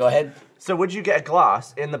 Sorry, go ahead. So would you get a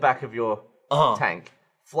glass in the back of your Uh-huh. tank,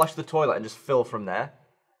 flush the toilet, and just fill from there,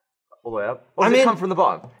 all the way up? Or I does it mean- come from the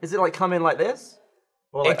bottom? Is it like come in like this?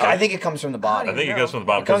 Or like I think it comes from the bottom. I think it goes from the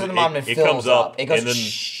bottom. It comes 'cause from the bottom and it fills comes up. up. It goes and then,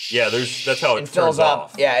 shh, yeah, that's how it and turns fills up.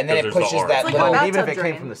 off. Yeah, and then it 'cause there's the pushes that arm. Like a little. Well, even if bathtub it came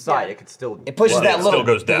drain. from the side, Yeah. it could still. It pushes Well, that it little still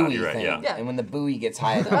goes down, buoy you're right, thing. yeah. Yeah. And when the buoy gets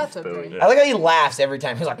high enough. Bathtub drain. I like how he laughs every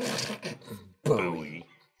time. He's like, buoy, Buoy.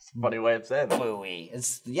 Funny way of saying that. buoy.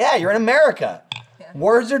 Yeah, you're in America.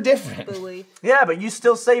 Words are different. Buoy. Yeah, but you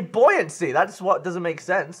still say buoyancy. That's what doesn't make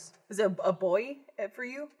sense. Is it a boy for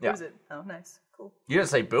you? Yeah. Or is it? Oh, nice. Cool. You didn't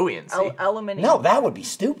say buoyancy. Aluminium. No, that would be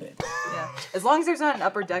stupid. Yeah. As long as there's not an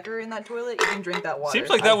upper decker in that toilet, you can drink that water. Seems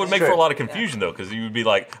like that would make Sure. for a lot of confusion though, because you would be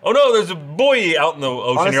like, "Oh no, there's a buoy out in the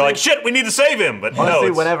ocean." Honestly- You're like, "Shit, we need to save him." But Honestly, no,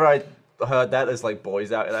 it's, whenever I heard that there's like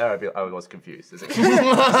boys out there, I was confused. Is it? you call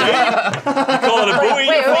it a buoy.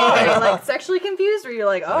 Wait, you're fine. like sexually confused, or you're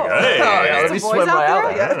like, oh, Hey. yeah, let some me boys swim out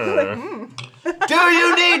right out there? there. Yeah. Do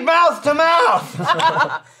you need mouth to mouth?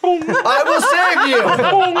 I will save you.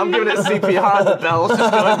 I'm giving it CPR. The bell's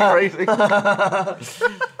just going crazy.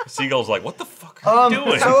 Seagull's like, "What the fuck are you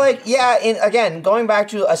doing?" So like, yeah, again, going back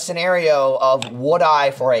to a scenario of would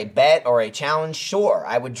I, for a bet or a challenge, sure,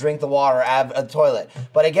 I would drink the water out of the toilet.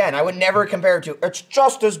 But again, I would never compare it to, it's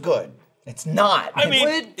just as good. It's not. I mean,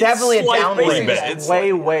 It's it's definitely a slightly downgrade. better. It's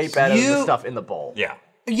way, way better than the You- stuff in the bowl. yeah.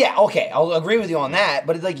 Yeah, okay, I'll agree with you on that.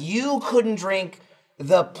 But like, you couldn't drink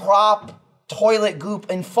the prop toilet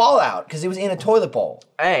goop in Fallout because it was in a toilet bowl.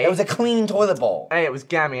 Hey. It was a clean toilet bowl. A, it was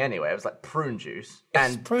gammy anyway. It was like prune juice.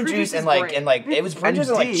 And prune juice juice and is like great. it was prune and juice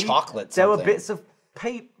and like D, chocolate. There were something. bits of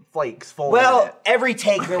paint flakes falling in Well, it. every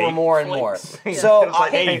take there were Paint more and more. flakes. So It was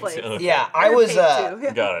like I- paint flakes. Okay. yeah, I Or was paint too.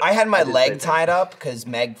 Yeah. Got it. I had my did leg say that. tied up because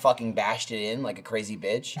Meg fucking bashed it in like a crazy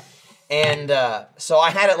bitch. And so I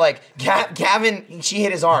had it like, Gavin, she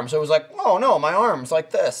hit his arm. So it was like, oh no, my arm's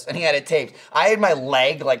like this. And he had it taped. I had my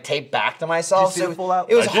leg like taped back to myself. Did you see So the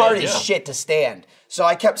fallout? it was I did, hard as yeah. shit to stand. So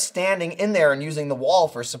I kept standing in there and using the wall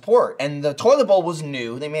for support. And the toilet bowl was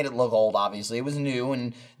new. They made it look old, obviously. It was new.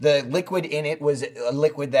 And the liquid in it was a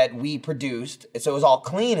liquid that we produced. So it was all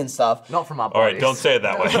clean and stuff. Not from our All right, bodies. don't say it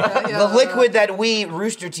that way. The liquid that we,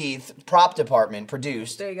 Rooster Teeth prop department,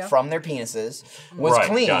 produced There you go. from their penises was Right,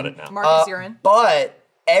 clean. got it now. Marcus urine. But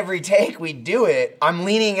every take we do it, I'm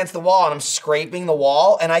leaning against the wall and I'm scraping the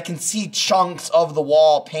wall, and I can see chunks of the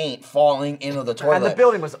wall paint falling into the toilet. And the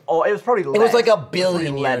building was, it was probably lead. It was like a Probably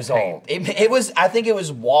billion lead years paint. old. It was, I think it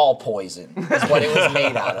was wall poison, is what it was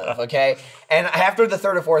made out of, okay? And after the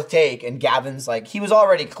third or fourth take, and Gavin's like, he was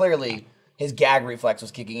already clearly, his gag reflex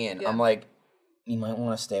was kicking in. Yeah. I'm like, you might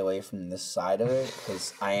want to stay away from this side of it,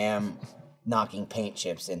 because I am knocking paint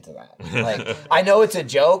chips into that. Like, I know it's a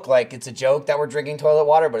joke that we're drinking toilet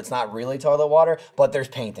water, but it's not really toilet water, but there's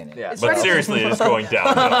paint in it. Yeah. It's But part of- seriously, it's going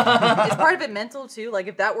downhill. Is part of it mental too? Like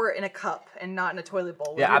if that were in a cup and not in a toilet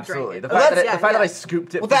bowl, Yeah, would you absolutely. drink The it? fact, that's- that, the fact that I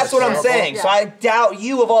scooped it. Well, from that's the what I'm toilet bowl- saying. So Yeah. I doubt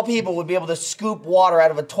you, of all people, would be able to scoop water out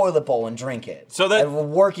of a toilet bowl and drink it. So that- out of a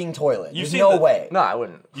working toilet. You've There's seen no the- way. No, I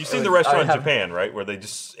wouldn't. You've seen I the would- restaurant I in have- Japan, right? Where they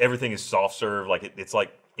just everything is soft serve, like it's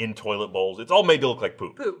like in toilet bowls. It's all made to look like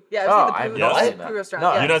poop. Poo. Yeah, Oh, I've I've seen the not poo, seen that. poo restaurant.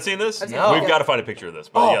 No. yeah. You've not seen this? I've seen No. it, We've yeah. got to find a picture of this.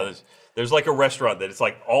 But Oh. yeah, there's like a restaurant that it's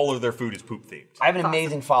like all of their food is poop themed. I have an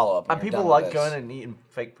amazing follow up. And people like going and eating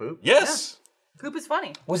fake poop. Yes. Poop is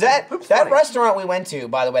funny. Was that Poop's that funny. restaurant we went to,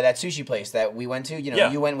 by the way, that sushi place that we went to? You know,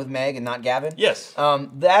 Yeah. you went with Meg and not Gavin. Yes.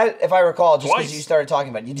 That, if I recall, just because Twice. you started talking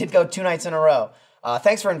about it, you did go 2 nights in a row.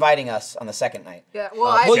 Thanks for inviting us on the second night. Yeah. Well,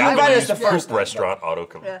 well, you I invited us was- the yeah. first Poop restaurant auto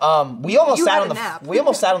come. Yeah. We almost You sat had on a the nap. we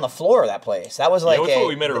almost sat on the floor of that place. That was like that's what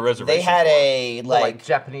we made a reservation They had for. a Like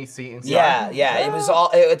Japanese seating. Yeah, yeah. It was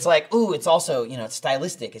all. It's like, ooh, it's also, it's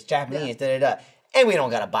stylistic. It's Japanese. Da da da. And we don't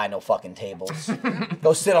gotta buy no fucking tables.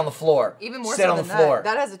 Go sit on the floor. Even more sit so on than the floor.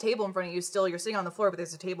 that has a table in front of you. Still, you're sitting on the floor, but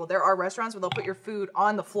there's a table. There are restaurants where they'll put your food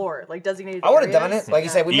on the floor, like designated. I would have done areas. it. Like you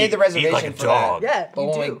said, we made the reservation eat like a for dog. that. Yeah, But you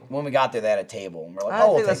when do. when we got there, they had a table, and we're like, I oh, don't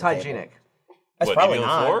we'll think that's take the table. hygienic. That's What, probably eating on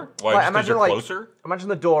not. the floor? Why? Like, Just because you're closer? Imagine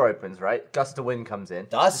the door opens, right? Gust of wind comes in.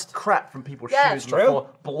 Dust? Just crap from people's Yeah, shoes. it's on the true. floor,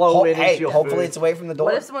 blow in Hey, into your hopefully food. it's away from the door.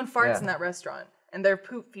 What if someone farts Yeah. in that restaurant and their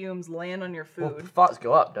poop fumes land on your Well, food? farts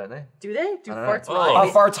go up, don't they? Do they? Do don't farts know.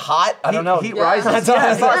 rise? Oh, farts hot? I don't know. Heat Yeah. rises.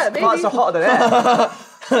 Yeah, farts, maybe. farts are hotter than air.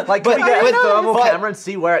 Like, can we get a thermal But- camera and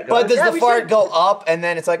see where it goes? But does Yeah, the we fart should. go up and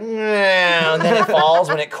then it's like, and then it falls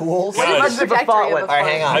when it cools? Guys, Imagine if a Trajectory fart of went. a All right,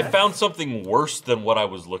 hang fart. on. I found something worse than what I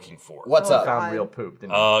was looking for. What's Oh, up? God. Found real poop,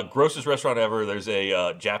 didn't you? Grossest restaurant ever. There's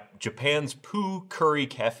a Japan's Poo Curry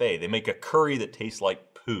Cafe. They make a curry that tastes like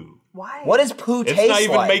poo. Why? What does poo It's taste not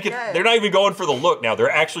even like? making. Yeah. They're not even going for the look now. They're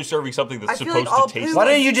actually serving something that's I feel supposed like all to taste poo Why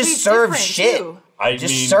like. don't you just tastes serve different, shit? too. I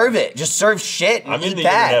Just mean, serve it. Just serve shit and I'm in eat the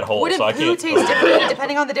that. internet hole, Wouldn't so I poo can't. taste different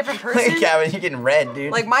depending on the different person? Kevin, you're getting red,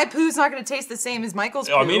 dude. Like my poo's not going to taste the same as Michael's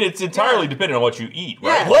poo. I mean, it's entirely Yeah. dependent on what you eat,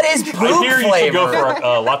 right? Yeah. what is poo I hear you should flavor? go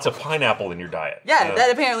for lots of pineapple in your diet. Yeah,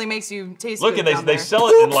 that apparently makes you taste Look, good and they down there. sell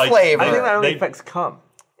it in Poop like. flavor. I think that only they- affects cum.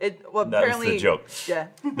 Well, That was apparently, the joke. Yeah.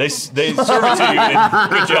 They serve it to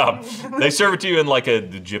you. Good job. They serve it to you in like a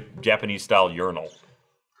Japanese style urinal,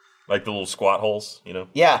 like the little squat holes. You know,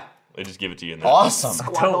 Yeah. they just give it to you in there. Awesome.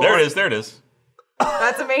 There it is. There it is.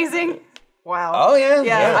 That's amazing. Wow. Oh yeah,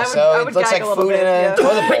 Yeah, I would, so I it would looks gag like a little food bit, in a yeah.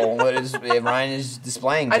 toilet bowl. What Ryan is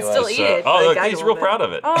displaying to I'd us. still eat it. but Oh, I'd look, gag a he's little real bit. proud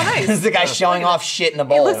of it. Oh, This is nice. the guy showing off shit in a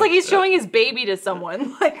bowl. It looks like he's showing his baby to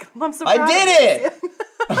someone. Like, I'm so proud I did it.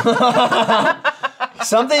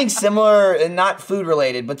 Something similar, not food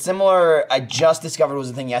related, but similar. I just discovered was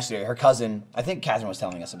a thing yesterday. Her cousin, I think Catherine was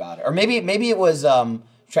telling us about it, or maybe it was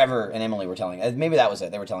Trevor and Emily were telling. Maybe that was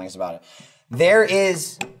it. They were telling us about it. There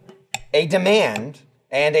is a demand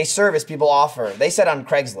and a service people offer. They said on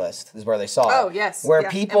Craigslist is where they saw it. Oh, yes. Where Yeah,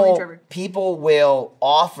 Emily and Trevor. people will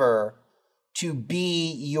offer to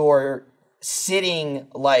be your sitting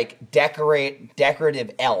like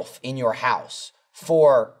decorative elf in your house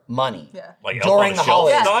for money. Yeah. Like Elf During on a the Shelf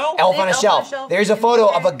holidays. style? Elf on a Elf on a shelf. Shelf There's a in photo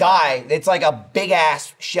of a America. guy. It's like a big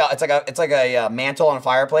ass shelf. It's like a mantle on a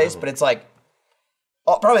fireplace, but it's like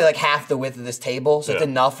probably like half the width of this table, so it's Yeah.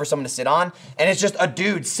 enough for someone to sit on. And it's just a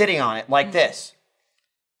dude sitting on it like this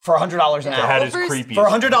for $100 an That hour. is First- creepy. For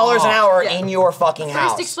 $100 an hour Yeah. in your fucking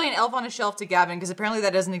house. First, explain Elf on a Shelf to Gavin, because apparently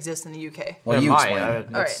that doesn't exist in the UK. Well, you Mine, explain.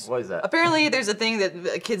 it's- All right. What is that? Apparently, there's a thing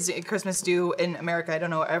that kids at Christmas do in America. I don't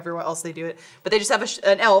know everywhere else they do it, but they just have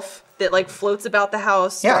an elf that like floats about the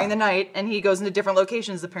house Yeah. during the night, and he goes into different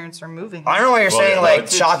locations. The parents are moving. I don't know why you're Well, saying yeah, like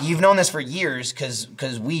it's- shock. You've known this for years because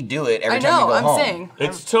we do it every I time we know. go I'm home. saying.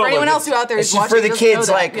 It's For totally- anyone else who out there It's is just watching for the doesn't know kids,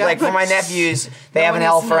 that. like Yeah. like for my nephews, they No have an one needs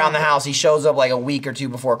elf to know. around the house. He shows up like a week or two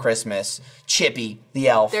before Christmas. Chippy, the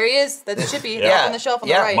elf. There he is. That's Chippy. Yeah. Elf on the shelf on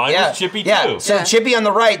the right. Mine was Chippy too. So Yeah. Chippy on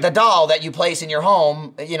the right, the doll that you place in your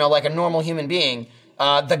home, you know, like a normal human being.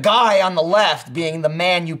 The guy on the left being the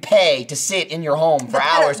man you pay to sit in your home for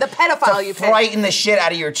hours. the pedophile to you pay. frighten the shit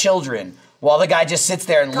out of your children. While the guy just sits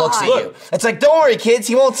there and looks at God. you. It's like, don't worry, kids,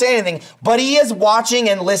 he won't say anything, but he is watching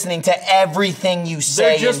and listening to everything you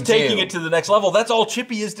say. They're just and taking do. it to the next level. That's all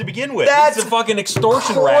Chippy is to begin with. That's It's a fucking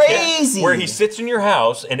extortion crazy. racket where he sits in your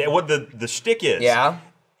house, and what the shtick is. Yeah.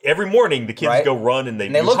 Every morning, the kids Right. go run and they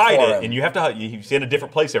they look hide for it, him. and you have to he's in a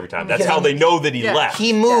different place every time. That's Because how they know that he Yeah. left.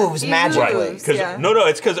 He moves He magically. moves. Because Yeah. no,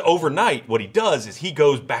 it's because overnight what he does is he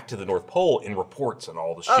goes back to the North Pole and reports on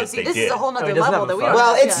all the shit Oh, see, they this did. is a whole nother he doesn't level have that a we phone. don't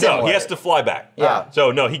Well, have. it's Yeah. No, similar. he has to fly back. Yeah. So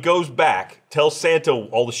no, he goes back, tells Santa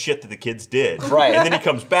all the shit that the kids did, Right. and then he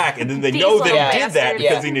comes back, and then they These know that little he did that bastards.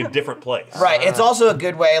 because Yeah. he's in a different place. Right. It's also a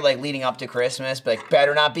good way, like leading up to Christmas, but like,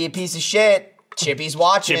 better not be a piece of shit. Chippy's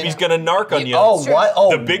watching. Chippy's gonna narc on you. Oh, what?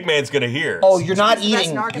 Oh, The big man's gonna hear. oh, you're not Chippy's the best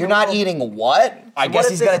eating. narc in You're the not world. eating what? I What guess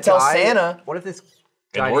if he's this gonna tell guy- Santa. What if this And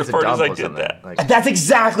guy the worst needs a part is dump I or did something? that. Like, That's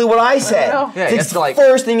exactly what I said. know. Yeah, It's it's the like-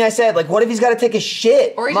 first thing I said. Like, what if he's got to take a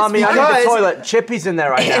shit? Or he just Mommy, I need because- the toilet. Chippy's in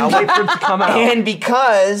there right now. Wait for him to come out. And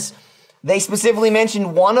because they specifically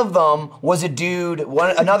mentioned one of them was a dude.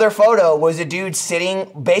 Another photo was a dude sitting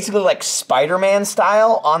basically like Spider-Man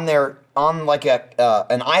style on like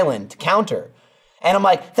an island counter. And I'm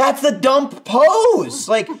like, that's the dump pose.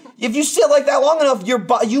 Like, if you sit like that long enough,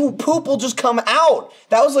 you poop will just come out.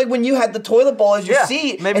 That was like when you had the toilet bowl as your Yeah,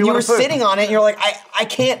 seat, maybe and you you were wanna poop. sitting on it, and you're like, I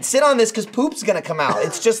can't sit on this because poop's gonna come out.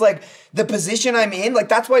 It's just like the position I'm in. Like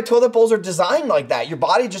that's why toilet bowls are designed like that. Your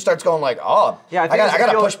body just starts going like, oh, Yeah, I I think gotta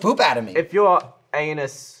if you're- push poop out of me. If your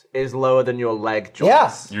anus is lower than your leg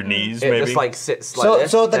joints, Yeah. Your knees, it maybe. just like sits like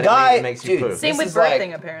this. So the then guy, it makes you dude, poop. Same this with is like-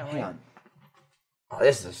 birthing, apparently. hang on. Oh,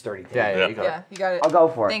 this is a sturdy tape. Yeah, you got Yeah, it. you got it. I'll go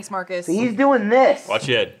for it. Thanks, Marcus. So he's doing this Watch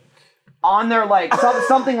your head. on their like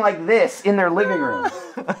something like this in their living room.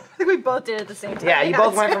 I think we both did it at the same time. Yeah, you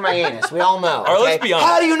both went for my anus. We all know. All right, let's okay? be honest.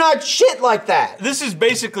 How do you not shit like that? This is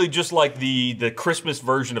basically just like the Christmas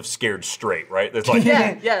version of Scared Straight, right? It's like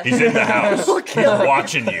Yeah. he's in the house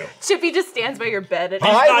watching you. Chippy just stands by your bed and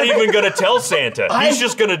He's not even gonna tell Santa. He's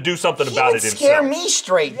just gonna do something He about would it scare himself. me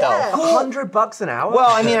straight though. $100 an hour? Well,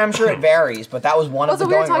 I mean, I'm sure it varies, but that was one of That's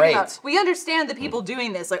the what we were going talking rates. about. We understand the people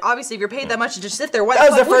doing this. Like, obviously, if you're paid that much to just sit there, why That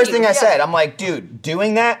was the fuck would first you? thing I Yeah. said. I'm like, dude,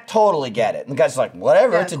 doing that, totally get it. And the guy's like,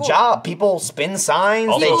 whatever, Yeah, it's a cool. job. People spin signs,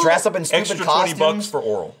 Also, they dress up in stupid extra costumes. $20 for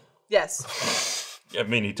oral. Yes. I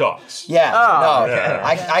mean, he talks. Yeah, Oh, no,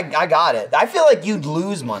 okay. I got it. I feel like you'd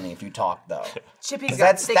lose money if you talked though. Chippy's got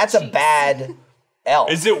That's thick that's a cheeks. bad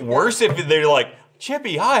elf. Is it worse if they're like,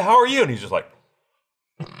 Chippy, hi, how are you? And he's just like,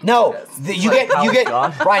 No, you get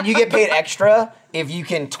God. Brian, you get paid extra if you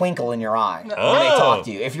can twinkle in your eye when they talk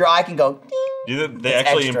to you. If your eye can go, ding. they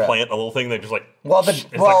actually extra. implant a little thing. They're just like, Well, like-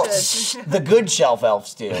 the good shelf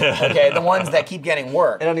elves do. Okay, the ones that keep getting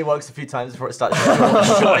work. It only works a few times before it starts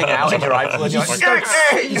shooting out in your eye fluid. You're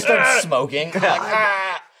like, You start smoking.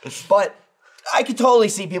 But I could totally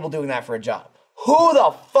see people doing that for a job. Who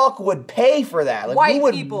the fuck would pay for that? Like, White who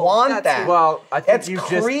would people, want that's that? who. well, I think That's you've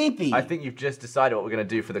creepy. I think you've just decided what we're gonna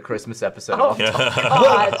do for the Christmas episode.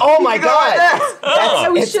 Oh my god!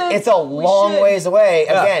 It's a long should. ways away.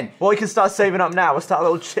 Again, Well, we can start saving up now. We'll start a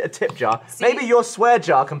little tip jar. Maybe your swear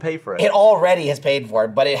jar can pay for it. it already has paid for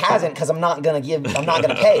it, but it hasn't because I'm not gonna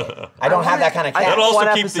pay. I don't have that kind of cash. that'll also One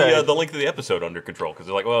keep episode. the length of the episode under control because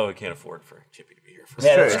they're like, well, we can't afford for Chippy to be here. For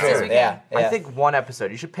Yeah, that's true. true. we Yeah, can. yeah. I think one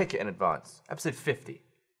episode. You should pick it in advance. Episode 50.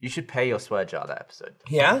 You should pay your swear jar that episode.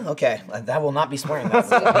 Yeah. Okay. That will not be swearing.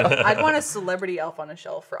 That. I'd want a celebrity elf on a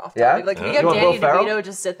shelf for off Yeah? topic. Like, we You have want Danny Will Ferrell? DeVito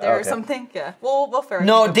just sit there or Okay. something. Yeah. Will Ferrell.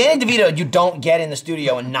 No, can go Danny for it. DeVito, you don't get in the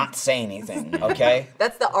studio and not say anything. Okay.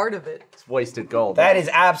 That's the art of it. It's wasted gold. That is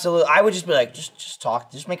absolute. I would just be like, just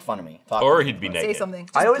talk, just make fun of me. Talk Or to me. he'd be Say naked. something.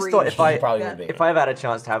 Just I always breathe. thought if He probably would be. if I ever had a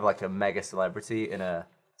chance to have like a mega celebrity in a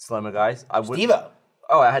Slow-Mo Guys, I would. Steve-O.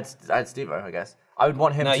 Oh, I had Steve-O, I guess. I would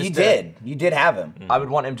want him. No, just you to- did. You did have him. I would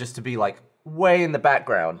want him just to be like way in the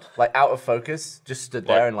background, like out of focus, just stood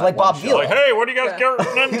there and Like one Bob shot. Vila. Like, hey, what are you guys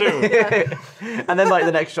getting into? And then like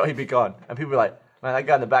the next shot he'd be gone, and people were like, "Man, that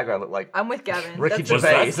guy in the background looked like I'm with Gavin. Ricky That's Was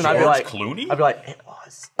Gervais," that and I'd be George like, Clooney? I'd be like, "It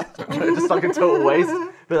was," just like a total waste.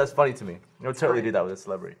 But that's funny to me. I would totally do that with a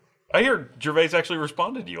celebrity. I hear Gervais actually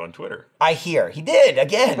responded to you on Twitter. I hear he did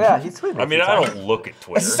again. Yeah, he's tweeted. I mean, I don't look at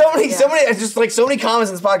Twitter. So many, it's just like so many comments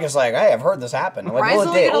in this podcast. Like, hey, I've heard this happen. I'm like, Ryan's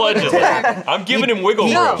well, it only did. gonna Allegedly. I'm giving him wiggle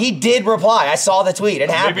room. He did reply. I saw the tweet. It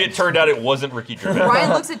happened. Maybe it turned out it wasn't Ricky Gervais. Ryan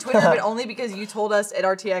looks at Twitter, but only because you told us at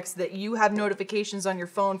RTX that you have notifications on your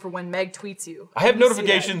phone for when Meg tweets you. I have You see that?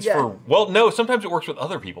 notifications Yeah. for, well, no, sometimes it works with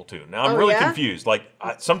other people too. Now I'm Oh, really yeah? confused. Like,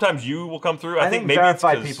 sometimes you will come through. I, I think maybe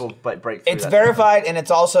verified it's 'cause- people like break through. It's that. verified, and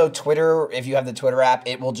it's also Twitter. If you have the Twitter app,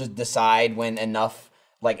 it will just decide when enough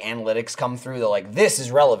like analytics come through. They're like, this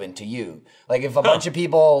is relevant to you. Like if a bunch of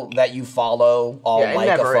people that you follow all Yeah, it like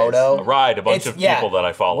a never photo, is. Right, a bunch it's- of people that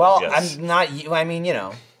I follow, Well, yes. I'm not. I mean, you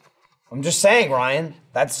know, I'm just saying, Ryan.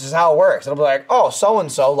 That's just how it works. It'll be like, oh, so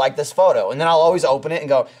and so liked this photo, and then I'll always open it and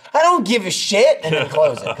go, I don't give a shit, and then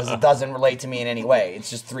close it because it doesn't relate to me in any way.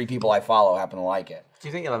 It's just 3 people I follow happen to like it. Do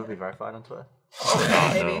you think you'll ever be verified on Twitter?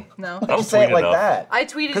 Maybe. No. I don't Just say it tweet like enough. that. I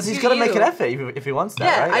tweeted Because he's to got to you. make an effort if he wants that,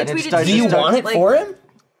 Yeah, right? I And it tweeted just to don't- Do you just don't- want it like- for him?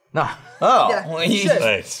 No. Oh, Yeah, well, you should.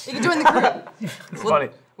 Nice. You can join the group. It's funny.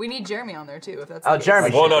 We need Jeremy on there too, if that's Oh, the case. Jeremy.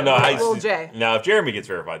 Well, no. Lil J. Now, if Jeremy gets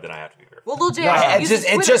verified, then I have to be verified. Well, Lil J. No, actually it uses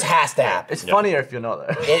just Twitter. has to happen. It's funnier if you're not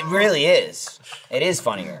there. It really is. It is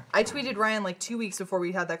funnier. I tweeted Ryan like 2 weeks before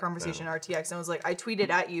we had that conversation in RTX, and I was like, I tweeted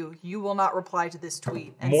at you. You will not reply to this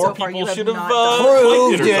tweet. And More so far, people you have should have not done it.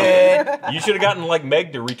 Proved liked it or it. something. You should have gotten like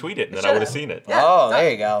Meg to retweet it, and then I would have seen it. Oh, there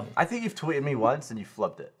you go. I think you've tweeted me once and you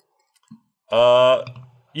flubbed it.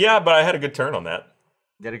 Yeah, but I had a good turn on that.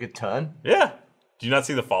 You had a good turn. Yeah. Do you not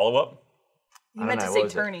see the follow up? You meant know, to what say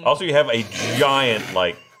was it? Turney. Also, you have a giant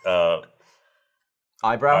like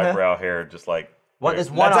Eyebrow hair? eyebrow hair, just like. What,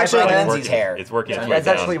 there's one That's actually eyebrow hair. Lindsay's hair. It's working. Its way There's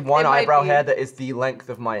down. actually one It might eyebrow be. hair that is the length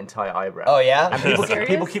of my entire eyebrow. Oh, yeah? And people, Serious?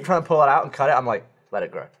 people keep trying to pull it out and cut it. I'm like, let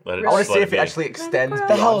it grow. Let it- I want just to see let if it be. actually extends. What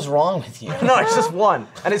the hell is wrong with you? No, it's just one,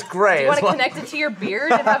 and it's gray. You want as to well. connect it to your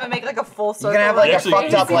beard and have it make like a full circle? gonna have, He like, a actually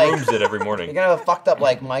fucked up, like- grooms it every You're morning. gonna have a fucked up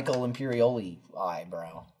like Michael Imperioli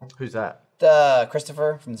eyebrow. Who's that?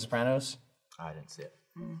 Christopher from The Sopranos. I didn't see it.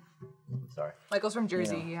 Sorry. Michael's from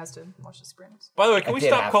Jersey. He has to watch The Sopranos. By the way, can I we did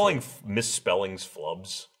stop have calling to. misspellings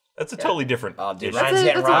flubs? That's a totally different Oh, dude, issue. Ryan's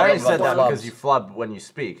getting that's a I right only said that about because you flub when you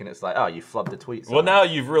speak, and it's like, oh, you flubbed the tweet. Well, now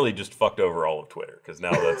you've really just fucked over all of Twitter because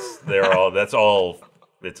now it's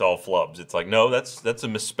all flubs. It's like, no, that's a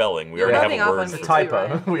misspelling. We You're already rubbing have a off word on for me typo.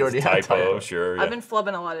 Right? We already have typo. Sure, yeah. I've been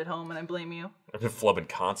flubbing a lot at home, and I blame you. I've been flubbing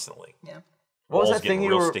constantly. Yeah. What was Walls that thing getting you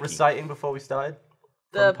real were sticky. reciting before we started?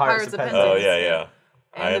 The From Pirates Pirates of of Penzance. Oh Penzance. yeah.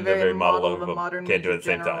 And I am the very model of a modern can't do it at the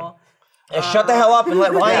same Major time. General. shut the hell up and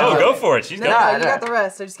let Ryan. No, do go it. for it. She's No, got. you got the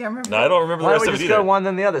rest. I just can't remember. No, I don't remember the Why rest don't we of it just either. go one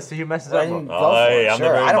then the other so who messes up Ryan, more? go for it. I'm Sure,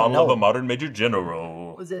 the very I don't model of know. a modern major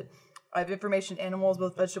general. Was it? I have information animals,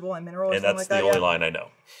 both vegetable and mineral, or And something that's like the that. only yeah. line I know.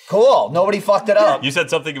 Cool. Nobody fucked it up. You said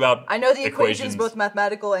something about I know the equations, both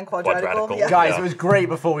mathematical and quadratical. Quadratical. Yeah. Guys, Yeah. it was great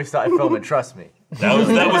before we started filming, trust me. That was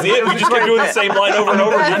it. We just kept doing the same line over and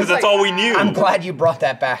over because that's all we knew. I'm glad you brought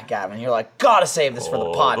that back, Gavin. You're like, gotta save this for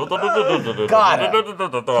the pod. I Gotta.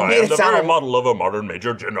 am made it the sound very like- model of a modern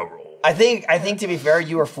major general. I think to be fair,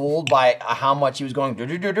 you were fooled by how much he was going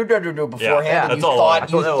beforehand, Yeah, and that's you all thought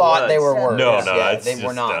I- you thought they were words. No, no, yeah, it's they just,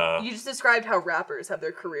 were not. You just described how rappers have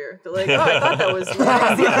their career. They're like, oh, I thought that was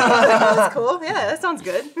that was cool. Yeah, that sounds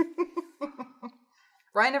good.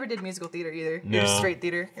 Ryan never did musical theater either. You're just No. straight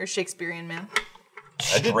theater. You're a Shakespearean man.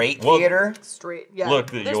 Straight well, theater. Straight. Yeah. Look,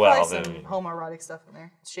 there's you probably out some then. homoerotic stuff in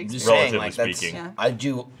there. It's I'm just Shakespeare. saying, Relatively like that's. speaking. Yeah. I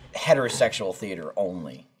do heterosexual theater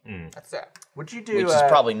only, That's it. Would you do? which is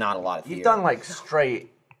probably not a lot of theater. You've done like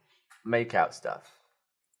straight make-out stuff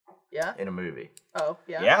Yeah. in a movie. Oh,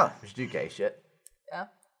 yeah. Yeah. Would you do gay shit? Yeah.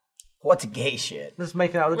 What's gay shit? Just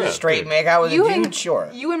making out with a dude. Straight make out with a dude? Sure.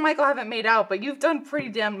 You and Michael haven't made out, but you've done pretty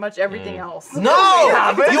damn much everything else. No,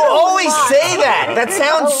 you always say that. That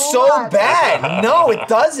sounds so bad. No, it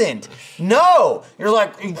doesn't. No, you're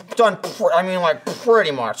like you've done. Like pretty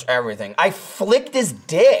much everything. I flicked his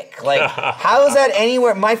dick. Like, how is that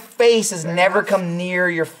anywhere? My face has never come near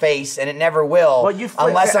your face, and it never will, Well, you flicked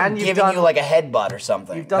unless it I'm and you've giving done- you like a headbutt or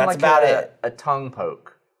something. You've done That's like about it. a tongue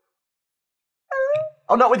poke.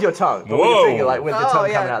 Oh, not with your tongue, but with Whoa. your finger, like with the Oh, tongue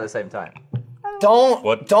yeah. coming out at the same time.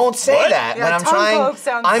 What? Don't say What? that Yeah, when I'm tongue trying. poke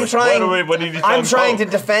sounds- I'm trying. What did you I'm tongue trying poke?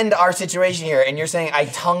 to defend our situation here, and you're saying I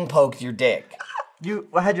tongue poked your dick. You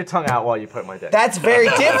had your tongue out while you poked my dick. That's very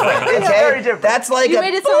different. Okay, very different. That's like You a.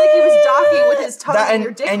 made it sound like he was docking with his tongue in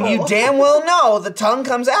your dick and you hole. damn well know the tongue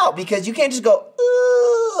comes out because you can't just go.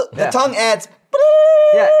 The Yeah. tongue adds.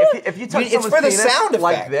 Yeah, if you touch It's someone's for the penis sound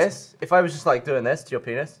like effect. this, if I was just like doing this to your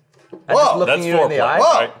penis, and Whoa, just looking that's you in the foreplay, eye,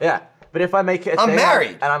 right? yeah. But if I make it, a I'm thing,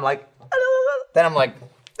 married. and I'm like, Then I'm like,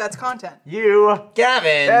 That's content. you,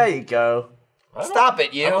 Gavin, there you go. stop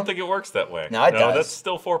it, you. I don't think it works that way. No, it does. That's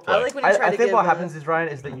still foreplay. I like when you try I to think give what a- happens is, Ryan,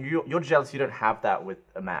 is that you're jealous you don't have that with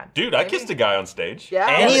a man. Dude, I kissed a guy on stage. Yeah.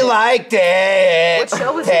 And he liked it. What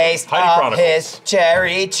show was it? Taste Heidi of Chronicles. his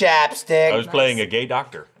cherry chapstick. I was playing a gay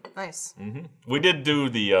doctor. Nice. We did do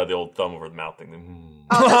the old thumb over the mouth thing.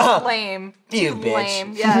 Oh, that's lame. You Too bitch.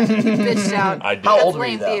 Lame. Yeah, you bitched out. I did. How That's old were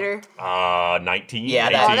you, lame though? theater. 19. Yeah,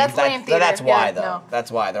 18. that's lame theater. That's why Yeah, though. no.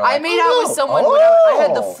 That's why they're I like, made out with "Oh, someone when I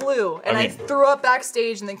had the oh." flu, and I I, mean- threw up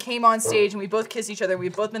backstage, and then came on stage, and we both kissed each other.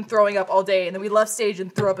 We've both been throwing up all day, and then we left stage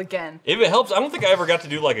and threw up again. If it helps, I don't think I ever got to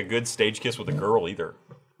do like a good stage kiss with a girl either.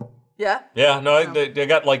 Yeah. Yeah, no, I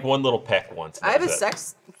got like one little peck once. and I have that a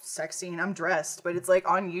was it. sex scene. I'm dressed, but it's like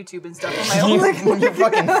on YouTube and stuff. On my own. Like, Your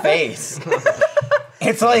fucking face.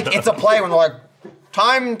 It's like it's a play when they're like,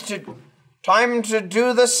 time to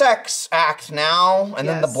do the sex act now, and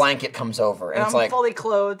then the Yes. blanket comes over, and and it's I'm like, fully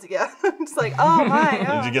clothed. Yeah. It's like, oh my. Did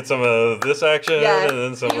Oh. you get some of this action? Yeah. And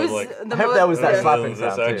then some He of was like the I hope mo- that was that yeah. slapping this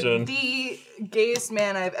sound too. action. The gayest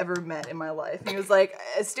man I've ever met in my life. He was like,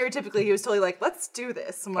 stereotypically, he was totally like, let's do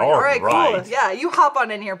this. I'm like, all right, Alright. cool. Yeah, you hop on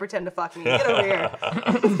in here and pretend to fuck me. Get over here.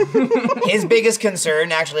 his biggest concern.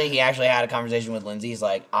 He actually had a conversation with Lindsay. He's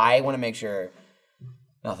like, I want to make sure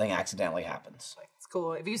nothing accidentally happens. It's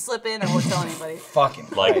cool. If you slip in, I won't tell anybody. Fucking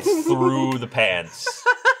like Christ. through the pants.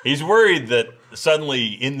 He's worried that suddenly,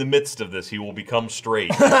 in the midst of this, he will become straight,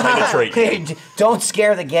 and penetrate you. Don't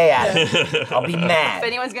scare the gay out of me. I'll be If mad.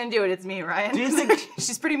 anyone's gonna do it, it's me, Ryan. Do you think-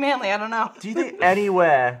 She's pretty manly? I don't know. Do you think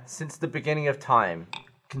anywhere since the beginning of time,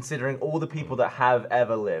 considering all the people that have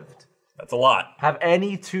ever lived, That's a lot. have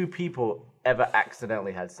any two people ever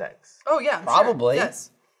accidentally had sex? Oh yeah, I'm Probably. Sure. Yes.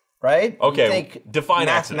 Right? Okay, You think define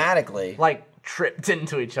accident. mathematically. Like tripped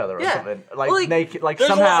into each other or Yeah. something? Like, Well, like, naked, like There's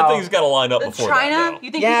somehow. a lot of things got to line up before China? that. Now.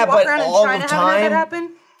 You think Yeah, people walk but around in all China the haven't had that time-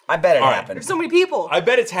 happen? I bet it All right. happened. There's so many people. I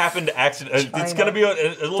bet it's happened to accident. It's going to be a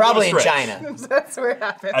little Probably bit in of a stretch. China. That's where it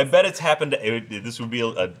happens. I bet it's happened. This would be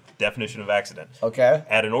a definition of accident. Okay.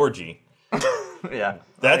 At an orgy, Yeah.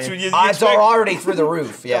 That's what you Odds are expect. already through the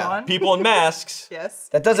roof. Go Yeah. on. People in masks. Yes.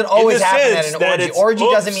 That doesn't always the happen at sense an that orgy. it's, Orgy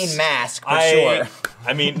doesn't oops, mean mask, for sure.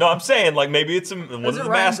 I mean, no, I'm saying like maybe it's one of are the Ryan's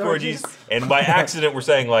mask orgies, orgies. and by accident we're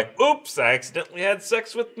saying like, "Oops, I accidentally had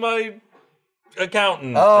sex with my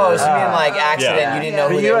accountant." Oh, or- so you mean like accident? Yeah. You didn't Yeah. know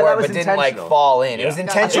who But they you- that were, was but didn't like intentional. fall in. It Yeah. was I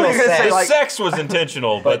intentional thought you were gonna sex. say, the like- sex was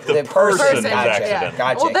intentional, but the person, person was gotcha, accidental.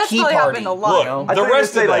 gotcha. Well, that's Key probably party. happened a lot. Look, You know? I the thought you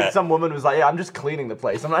rest say of like that. some woman was like, "Yeah, I'm just cleaning the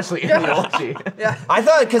place. I'm actually in the orgy." Yeah. I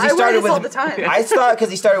thought because he I wear started this with all the time. I thought because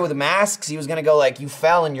he started with masks, he was gonna go like you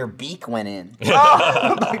fell and your beak went in.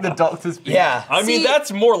 Like the doctor's. beak. Yeah. I mean, See-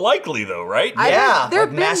 that's more likely though, right? Yeah, There have like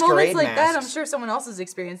been moments masquerade like that. I'm masks. sure someone else has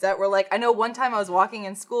experienced that. Where like I know one time I was walking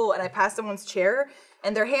in school and I passed someone's chair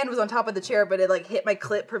and their hand was on top of the chair, but it like hit my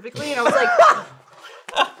clit perfectly, and I was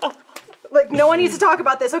like, like no one needs to talk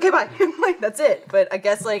about this. Okay, bye. Like that's it. But I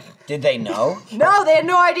guess like Did they know? no, they had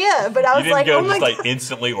no idea. But I You was didn't like, go oh my just God. like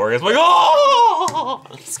instantly orgasm, like, oh!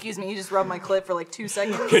 Excuse me, you just rubbed my clit for like 2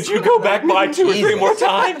 seconds. Could you go back by 2 or 3 more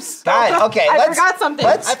times? God, okay, I let's, forgot something.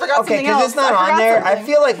 Let's, I forgot okay, something because it's else. not I on forgot there. I something.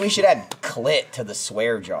 feel like we should add clit to the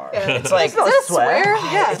swear jar. It's like Is that a swear?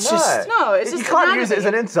 Yeah. It's just- no, it's You just can't use it as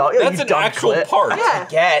an insult. Yeah, That's you an dumb actual clit. part. Yeah.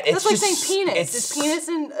 get. It's That's like just, saying penis. It's, Is penis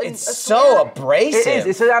in a it's swear? so abrasive. It is.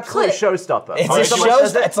 It's an absolute Clit. showstopper. It's When a someone show.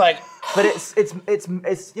 says it, It's like but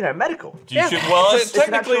it's you know medical. You should, well, It's an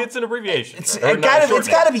technically actual- it's an abbreviation. it's or not a it's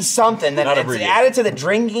got to be something that Not it's abbreviation. added to the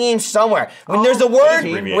drinking game somewhere. When there's a word,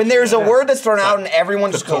 abbreviation, when there's a yeah. word that's thrown out and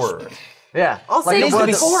everyone just goes. Clitoris. Yeah. I'll say it the needs to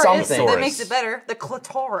be clitoris. something. That makes it better. The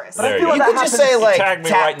clitoris. There feel you like You go. that could just happens- say like tag me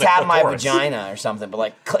right in the tap my clitoris. vagina or something, but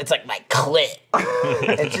like it's like my clit.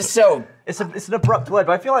 It's just so It's an abrupt word,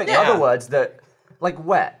 but I feel like Yeah. other words that like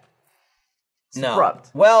wet. no.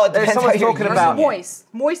 abrupt. Well, it There's depends someone how you're talking using about- it. Moist.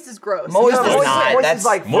 Moist is gross. Moist No, is moist- not. moist That's is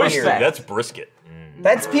like Moist, weird. weird. that's brisket.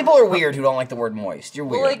 That's people are weird who don't like the word moist. You're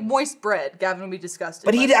weird. Well, like moist bread. Gavin would be disgusted.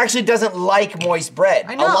 but he by it. actually doesn't like moist bread.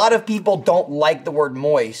 I know. A lot of people don't like the word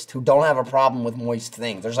moist who don't have a problem with moist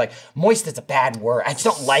things. There's like moist is a bad word. I just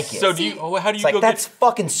don't like it. So do you? How do it's you like go that's get?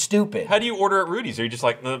 fucking stupid. How do you order at Rudy's? Are you just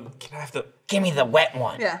like, can I have the? Give me the wet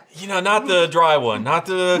one. Yeah. You know, not the dry one, not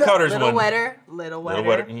the Cutter's Little one. wetter. Little wetter. Little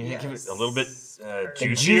wetter. Can you Yes. give it a little bit The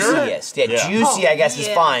juicier? juiciest. Yeah, Yeah. juicy I guess is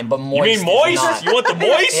yeah. fine, but moist. You mean moist? Is not. You want the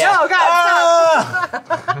moist? Yeah. Oh, God,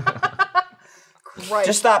 Ah! Right.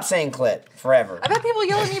 Just stop saying clit forever. I've had people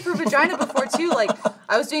yell at me for vagina before too. Like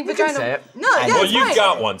I was doing vagina. say it. No, yeah, Well, it's you've fine.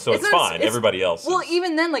 got one, so it's not- fine. Everybody else Well, is.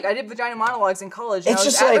 even then, like I did vagina monologues in college. And It's I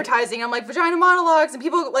was just like- advertising. I'm like vagina monologues, and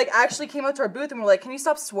people like actually came up to our booth and were like, "Can you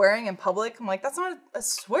stop swearing in public?" I'm like, "That's not a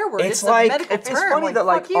swear word. It's It's, like- a medical It's term." funny that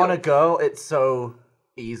like fuck you. on a girl, it's so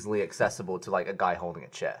easily accessible to like a guy holding a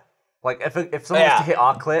chair. Like if someone was Yeah. to hit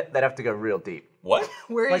our clit, they'd have to go real deep. What?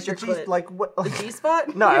 Where is Like your the clit? like what? the G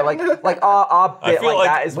spot? No, like our I bit feel like, like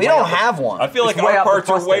that is. We way don't up the- have one. I feel like It's way our up the parts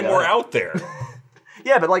are way prostate, more though. out there.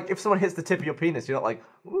 Yeah, but like if someone hits the tip of your penis, you're not like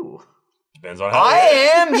ooh. Depends on how. I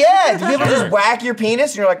am, yeah. Do people Sure. just whack your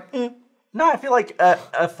penis and you're like, No, I feel like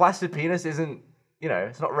a flaccid penis isn't. You know,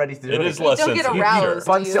 it's not ready to do It anything. is less Don't get sensitive. aroused.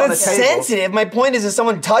 Bunch do it you? on the that's table. sensitive. My point is, if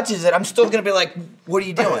someone touches it, I'm still gonna be like, what are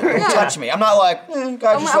you doing? Don't touch me. I'm not like, God, I'm, just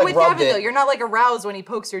I'm like with rubbed Gavin though. it. You're not like aroused when he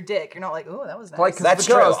pokes your dick. You're not like, "Oh, that was nice." Like 'cause That's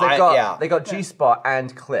the girls, true. they Yeah. got G spot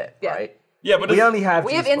and clit, Yeah. right? Yeah, but We it's- only have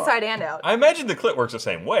we have G-spot. inside and out. I imagine the clit works the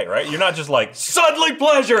same way, right? You're not just like suddenly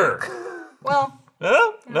pleasure. Well,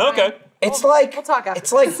 No, no, okay. It's like, we'll talk after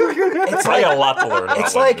it's like, this. it's I got a like, lot to learn. About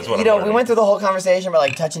it's women, like, is what you I'm know, we learning. went through the whole conversation about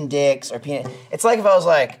like touching dicks or penis. It's like if I was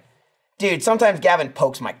like, dude, sometimes Gavin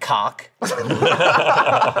pokes my cock.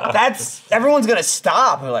 That's everyone's gonna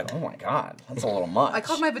stop. We're like, oh my god, that's a little much. I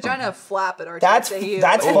called my vagina a flap at our That's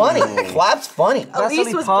TXAU. funny. Flap's funny. That's Elise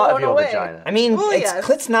only was part of blown your away. vagina. I mean, Well, it's yeah.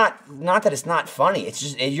 clit's not that it's not funny. It's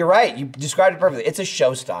just you're right. You described it perfectly. It's a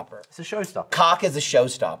showstopper. It's a showstopper. Cock is a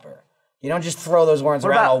showstopper. You don't just throw those words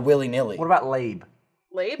What around about- all willy nilly. What about labe?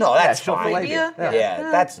 Labe? No, that's short for fine. labia. Labia?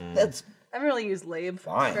 Yeah, that's I haven't really used labe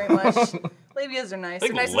Fine. very much. Labias are nice. I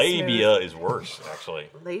think They're nice labia And is worse, actually.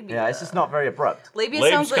 smooth. Labia. Yeah, it's just not very abrupt. Labia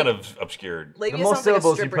Labe's sounds like kind of obscured. labia The more sounds like a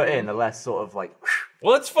syllables you stripper put name. in, the less sort of like.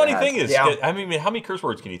 Well, that's funny Yeah. thing is, Yeah. I mean, how many curse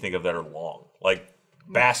words can you think of that are long? Like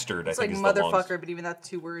bastard, It's I like think is the longest. motherfucker, but even that's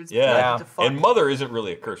 2 words. Yeah. Yeah. To fuck. And mother isn't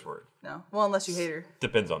really a curse word. No. Well, unless you hate her.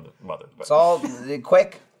 Depends on the mother. But. it's all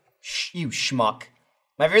quick. You schmuck.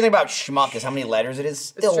 My favorite thing about schmuck is how many letters it is.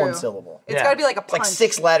 Still true. one syllable. It's Yeah. gotta be like a It's like punch.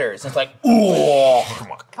 6 letters. It's like ooh.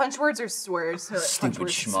 Punch words or swears? Or like punch Stupid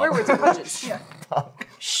words. schmuck. Swear words or punches. Yeah.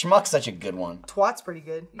 Schmuck's such a good one. Twat's pretty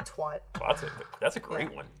good. You twat. That's a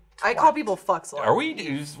great one. I call people fucks a lot. Are we?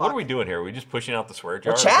 What are we doing here? Are we just pushing out the swear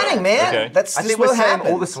jar? We're chatting, man. Okay. That's I just think we're what saying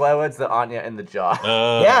happens. all the swear words that aren't yet in the jar.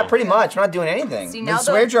 Yeah, pretty much. We're not doing anything. See, the now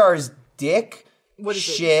swear the- jar is dick, What is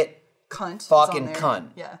it? shit, Cunt. is fucking on there. cunt.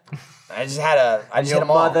 Yeah. I just hit Your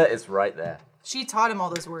them all. mother is right there. She taught him all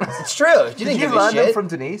those words. It's true. She didn't Did you give a learn them shit. from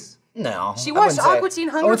Denise? No. She I watched wouldn't say- Aqua Teen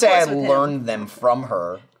I Hunger wouldn't say I Force with him. learned them from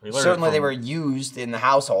her. You learned it Certainly, they from- were used in the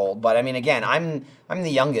household. But I mean, again, I'm the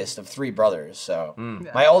youngest of 3 brothers. So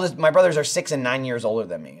my brothers are 6 and 9 years older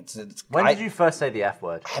than me. It's When I, did you first say the F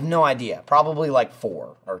word? I have no idea. Probably like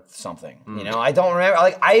 4 or something. You know, I don't remember.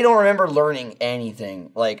 Like, I don't remember learning anything.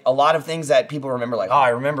 Like a lot of things that people remember. Like, oh, I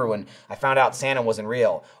remember when I found out Santa wasn't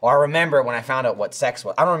real, or I remember when I found out what sex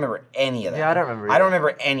was. I don't remember any of that. Yeah, I don't remember I don't either.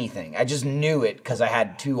 remember anything. I just knew it because I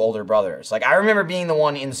had 2 older brothers. Like I remember being the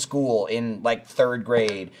one in school in like 3rd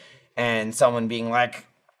grade, and someone being like,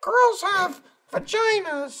 "Girls have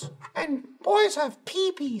vaginas and boys have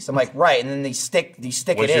pee-pees." I'm like, right, and then they stick Was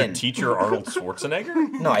it your in. teacher Arnold Schwarzenegger?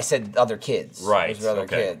 No, I said other kids. Right, Those were other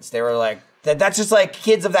okay. kids. They were like, that's just like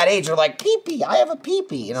kids of that age are like, pee-pee, I have a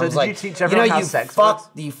pee-pee. And So I was did like, you teach everyone how sex works?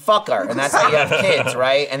 you fucker. And that's how you have kids,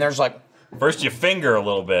 right? And there's like, First you finger a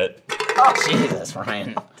little bit. Jesus,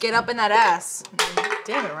 Ryan. Get up in that ass.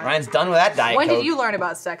 Damn it, Ryan. Ryan's done with that Diet When Coke. did you learn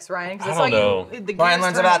about sex, Ryan? 'Cause I I don't saw know. you. The Ryan gears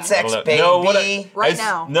learns turning. about sex, I don't baby. know. No, Right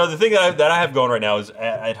now. No, the thing that I have going right now is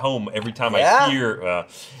at home. Every time Yeah?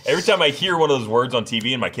 every time I hear one of those words on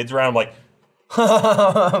TV and my kids are around, I'm like,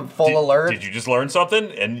 Full alert. Did you just learn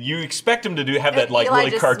something? And you expect them to have that And like Eli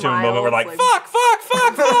really just cartoon moment where smiles, like, like-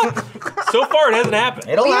 fuck. So far it hasn't happened.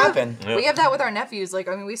 It'll We have- happen. We have that with our nephews. Like,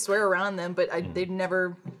 I mean, we swear around them, but they've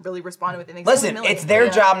never really responded with anything. Listen, Millie. it's their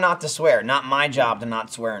Yeah. job not to swear, not my job to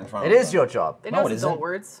not swear in front It of is them. your job. They No, know it it's adult isn't.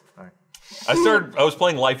 words. I was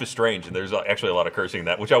playing Life is Strange, and there's actually a lot of cursing in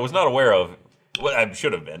that, which I was not aware of. Well, I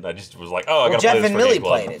should have been. I just was like, oh, I Well, gotta Jeff play this and for Millie Game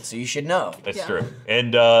Club. played it, so you should know. That's Yeah. true.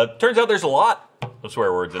 And turns out there's a lot of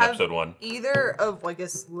swear words in Have episode 1. Either of, well, I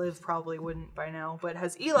guess Liv probably wouldn't by now, but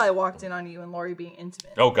has Eli walked in on you and Lori being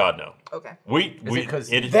intimate? Oh God, no. Okay. We 'cause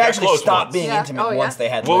it They got actually close stopped once. being Yeah. intimate Oh, yeah? once they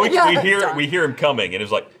had Well, Liv. Yeah. we hear him coming, and it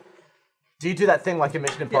was like, Do you do that thing like in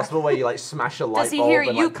Mission Impossible where you like smash a light he bulb hear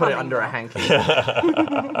and you like put it coming, under a though?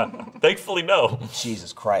 hanky? thankfully, no.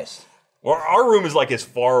 Jesus Christ. Well, our room is like as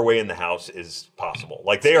far away in the house as possible.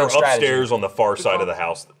 Like they are Good strategy. upstairs on the far side call. of the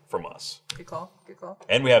house from us, Good call. Good call.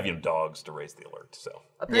 and we have dogs to raise the alert. So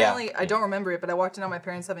Apparently, I don't remember it, but I walked in on my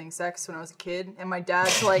parents having sex when I was a kid, and my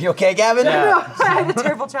dad, like, You okay, Gavin? No, I had a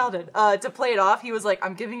terrible childhood. To play it off, he was like,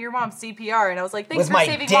 "I'm giving your mom CPR," and I was like, "Thanks With for my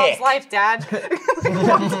saving dick. mom's life, Dad."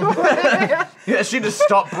 Yeah, she just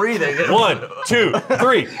stopped breathing. 1, 2,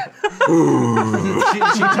 3.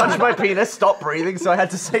 she touched my penis, stopped breathing, so I had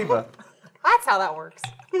to save her. That's how that works.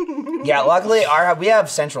 Yeah, luckily we have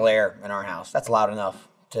central air in our house. That's loud enough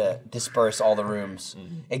to disperse all the rooms.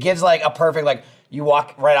 It gives like a perfect like you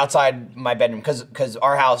walk right outside my bedroom because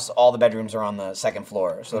our house all the bedrooms are on the 2nd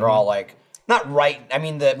floor, so they're all like not right. I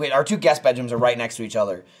mean our 2 guest bedrooms are right next to each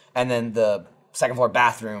other, and then the 2nd floor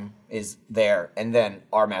bathroom is there, and then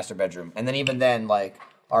our master bedroom, and then even then like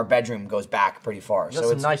our bedroom goes back pretty far. You got So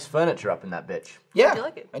some it's nice furniture up in that bitch. yeah, you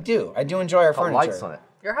like it? I do. I do enjoy our Got furniture. lights on it.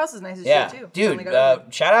 Your house is nice as Yeah, shit too. dude. Finally got rid of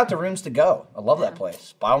it. Shout out to Rooms to Go. I love that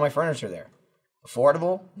place. Buy all my furniture there.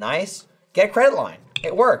 Affordable, nice. Get a credit line.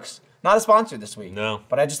 It works. Not a sponsor this week. No.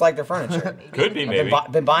 But I just like their furniture. Could be I've maybe.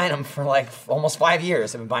 been buying them for like almost 5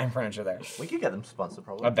 years. I've been buying furniture there. We could get them sponsored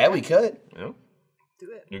probably. I bet we could. Yeah.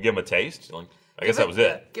 Do it. You give them a taste. Like, I guess that was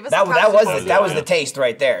it. Give us That a was couch that to was sit that was on. the taste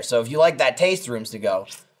right there. So if you like that taste, Rooms to Go,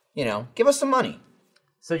 give us some money.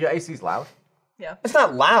 So your AC's loud? Yeah. It's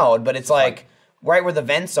not loud, but it's like right where the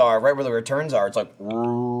vents are, right where the returns are. It's like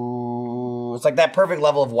it's like that perfect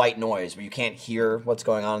level of white noise where you can't hear what's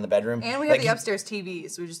going on in the bedroom. And we have Like, the upstairs TV,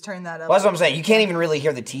 so we just turn that up. Well, that's what I'm saying. You can't even really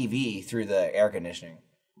hear the TV through the air conditioning.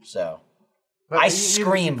 So I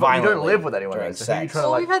scream You violently. don't live with anyone, during right? So who are you sex. trying to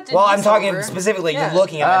Well, like? we've had Well, I'm Denise talking over. specifically. Yeah. You're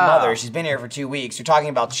looking at my Ah. mother. She's been here for 2 weeks. You're talking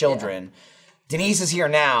about children. Denise is here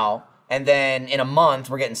now, and then in a month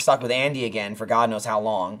we're getting stuck with Andy again for God knows how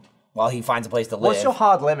long while he finds a place to live. What's your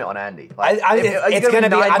hard limit on Andy? I, Are you it's gonna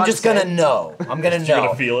be. 9 I'm months just gonna in? know. I'm gonna know.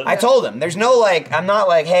 gonna feel it? I told him. There's no like. I'm not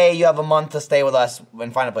like, hey, you have a month to stay with us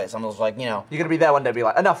and find a place. I'm just like, You're gonna be there one day and be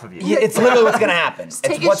like, enough of you. yeah, it's literally what's gonna happen. It's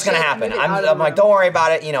take his what's gonna shit and happen. move it out of I'm the like, room. don't worry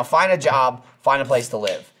about it. Find a job, find a place to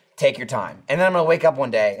live. Take your time. And then I'm gonna wake up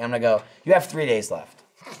one day and I'm gonna go, you have 3 days left.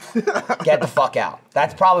 Get the fuck out.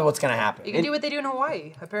 That's probably what's gonna happen. You can do what they do in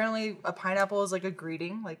Hawaii. Apparently, a pineapple is like a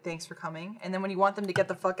greeting, like thanks for coming. And then when you want them to get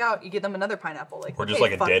the fuck out, you give them another pineapple, like Or just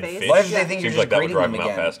okay, like a dead fuckface. fish. What if they think Seems you're like just that would greeting drive them them out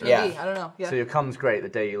again? faster. Yeah. Maybe, I don't know. Yeah, So your cum's great the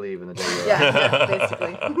day you leave and the day you arrive. yeah,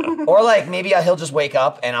 basically. Or like maybe he'll just wake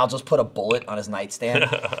up and I'll just put a bullet on his nightstand.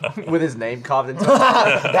 With his name carved into it.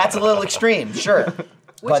 That's a little extreme, sure. Which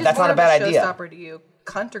But is that's more not a of bad idea. Showstopper to you,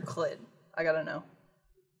 cunt or clit? I gotta know.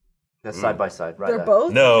 They're side by side, right They're there.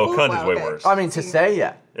 both. No, equal? cunt Wow, is way okay. worse. I mean, to say,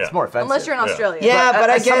 Yeah. it's more offensive. Unless you're in Australia. Yeah, but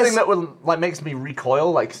I as guess. something that will like makes me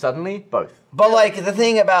recoil like suddenly. Both. But like the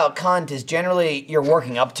thing about cunt is generally you're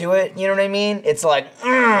working up to it. You know what I mean? It's like,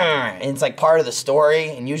 and it's like part of the story,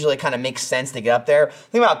 and usually it kind of makes sense to get up there. The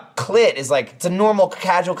thing about clit is like it's a normal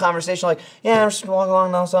casual conversation. Like, yeah, I'm just walking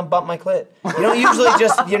along now, so I bumped my clit. You don't usually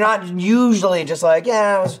just you're not usually just like,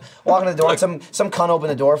 yeah, I was walking to the door, and some cunt opened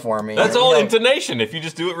the door for me. That's You all know? intonation. If you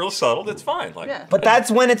just do it real subtle, that's fine. Like, Yeah. But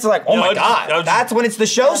that's when it's like, oh No, my I god, was that's when it's the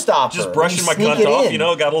showstopper. just when brushing you my sneak cunt it off, in. you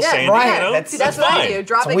know, got a little Yeah, sandy, right. you know? That's- See, that's what fine. I do.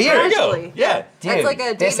 Drop It's it weird. There you go. casually. Yeah. Dude, That's like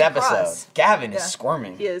a this David episode, Cross. Gavin is Yeah.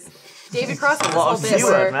 squirming. He is. David Cross with this Well, whole I'm bit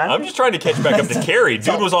seaward, where man. I'm just trying to catch back up to Carrie.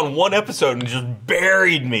 Dude was on one episode and just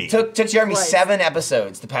buried me. Took Jeremy Twice. 7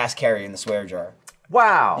 episodes to pass Carrie in the swear jar.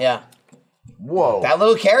 Wow. Yeah. Whoa. That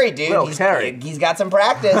little Carrie, dude. Little Carrie. He's got some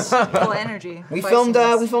practice. full energy. we filmed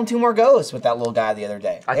 2 more ghosts with that little guy the other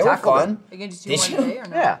day. I They were tackled fun. him. Are you gonna just do Did one you? today or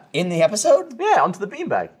not? Yeah. In the episode? Yeah. Onto the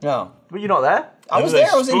beanbag. No. Were you not there? I was They there.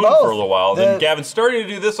 I was in spooned both. for a little while. The- Then Gavin started to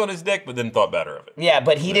do this on his dick, but then thought better of it. Yeah,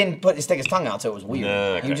 but he didn't stick his tongue out, so it was weird.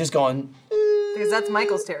 Nah, He okay. was just going. Because that's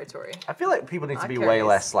Michael's territory. I feel like people need to I'm be way curious.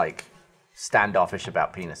 less like standoffish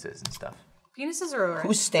about penises and stuff. Penises are alright.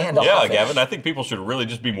 Who's standoffish? Yeah, Gavin, I think people should really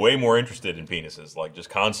just be way more interested in penises. Like, just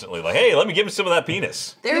constantly, like, hey, let me give him some of that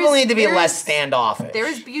penis. People need to be less standoffish. There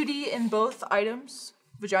is beauty in both items,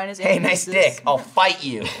 vaginas and Hey, nice penises. dick. I'll fight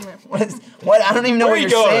you. What? I don't even know Where what are you you're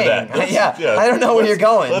going with saying. that? Let's- Yeah, I don't know where you're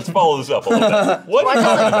going. Let's follow this up a little bit. What? Watch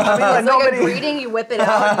out, like, it's like nobody- a greeting, you whip it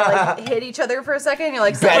out and you like hit each other for a second and you're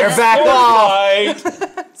like, Better "Sup, back off.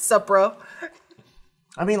 Right. Sup, bro?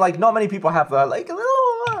 I mean, like, not many people have like a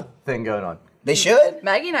little thing going on. They should.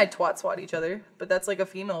 Maggie and I twat swat each other, but that's like a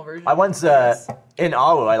female version. I once in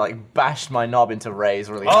Arlo, I like bashed my knob into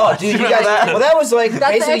Ray's really Oh, hard. dude, you guys. Well, that was like That's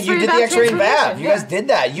the basically you X-ray did the valve X-ray and valve. transformation, You guys yeah. did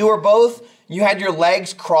that. You were both. You had your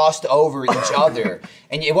legs crossed over each other,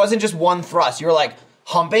 and it wasn't just one thrust. You were like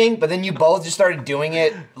humping, but then you both just started doing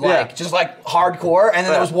it like Yeah. just like hardcore, and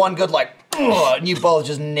then there Yeah. was one good like, and you both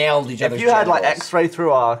just nailed each other. If you had like X-ray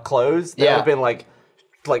through our clothes, there Yeah. would have been like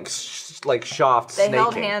shafts. They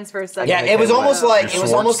held snaking. hands for a second. Yeah, it was almost like Your it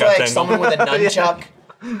was Schwartz almost got like tangled. someone with a nunchuck.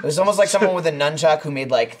 It was almost like someone with a nunchuck who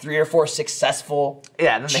made like 3 or 4 successful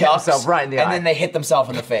Yeah, and then they hit chucks, themselves right in the and eye. then they hit themselves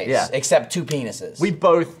in the face. Yeah. Except 2 penises. We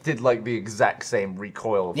both did like the exact same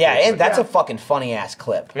recoil. Yeah, force, and that's yeah. a fucking funny ass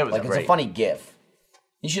clip. It was like it's a great. funny GIF.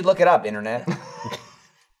 You should look it up, internet.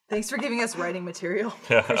 Thanks for giving us writing material.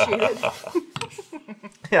 Appreciate it.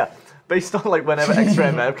 Yeah, based on like whenever X-ray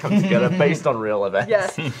and Mev come together, based on real events.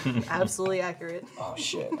 Yes, absolutely accurate. Oh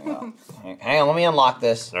shit! Hang on, let me unlock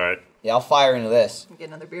this. All right. Yeah, I'll fire into this. Get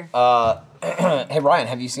another beer. Hey Ryan,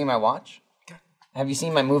 have you seen my watch? Have you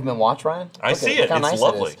seen my movement watch, Ryan? I see it. Look how It's nice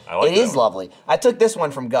lovely. It is, I like it that is one. lovely. I took this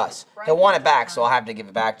one from Gus. He'll want it back, so I'll have to give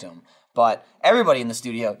it back to him. But everybody in the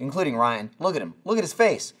studio, including Ryan, look at him. Look at his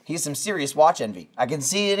face. He has some serious watch envy. I can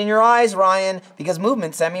see it in your eyes, Ryan, because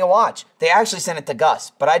Movement sent me a watch. They actually sent it to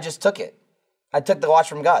Gus, but I just took it. I took the watch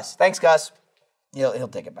from Gus. Thanks, Gus. He'll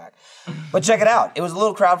take it back. But check it out. It was a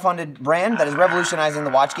little crowdfunded brand that is revolutionizing the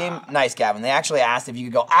watch game. Nice, Gavin. They actually asked if you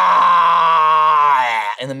could go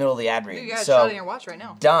in the middle of the ad read. You got a So shot in your watch right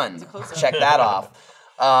now. done. It's a close-up. Check that off.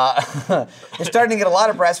 They're starting to get a lot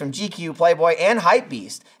of press from GQ, Playboy, and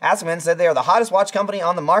Hypebeast. Askmen said they are the hottest watch company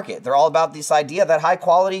on the market. They're all about this idea that high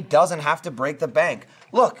quality doesn't have to break the bank.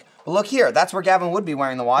 Look here. That's where Gavin would be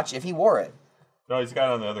wearing the watch if he wore it. No, he's got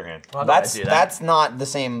it on the other hand. Well, That's I do that. that's not the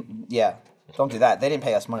same. Yeah, don't do that. They didn't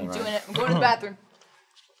pay us money, right? Doing it. I'm going to the bathroom.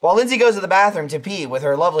 While Lindsay goes to the bathroom to pee with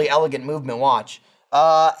her lovely, elegant Movement watch,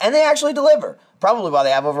 and they actually deliver. Probably why they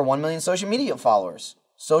have over 1 million social media followers.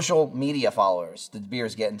 The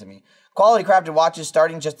beer's getting to me. Quality crafted watches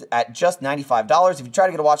starting at just $95. If you try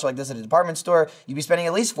to get a watch like this at a department store, you'd be spending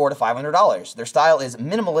at least $400 to $500. Their style is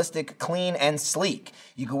minimalistic, clean, and sleek.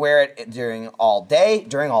 You can wear it during all day,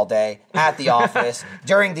 at the office,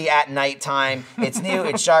 during the at night time. It's new,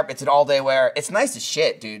 it's sharp, it's an all day wear. It's nice as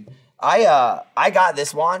shit, dude. I got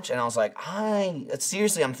this watch and I was like,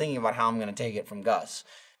 seriously, I'm thinking about how I'm gonna take it from Gus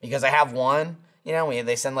because I have one. You know,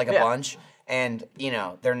 they send like a bunch. And, you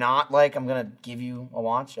know, they're not like, I'm going to give you a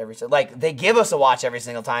watch like, they give us a watch every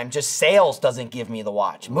single time. Just sales doesn't give me the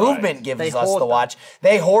watch. Movement gives us the watch.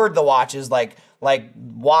 They hoard the watches like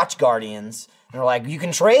watch guardians. And they're like, you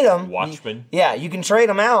can trade them. Watchmen. Yeah, you can trade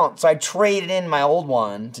them out. So I traded in my old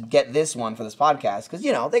one to get this one for this podcast. Because,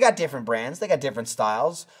 you know, they got different brands. They got different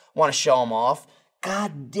styles. Want to show them off.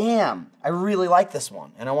 God damn. I really like this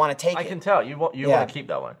one. And I want to take it. I can tell you want Yeah. to keep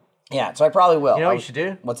that one. Yeah, so I probably will. You know what you should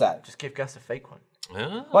do? What's that? Just give Gus a fake one.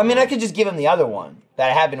 Well, I mean, I could just give him the other one that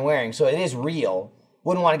I have been wearing, so it is real.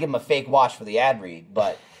 Wouldn't want to give him a fake watch for the ad read,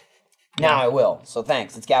 but now I will. So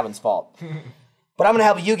thanks. It's Gavin's fault. But I'm going to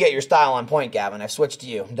help you get your style on point, Gavin. I've switched to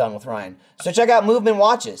you. I'm done with Ryan. So check out Movement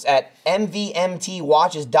Watches at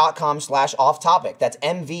mvmtwatches.com/off-topic. That's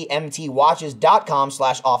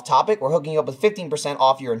mvmtwatches.com/off-topic. We're hooking you up with 15%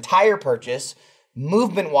 off your entire purchase.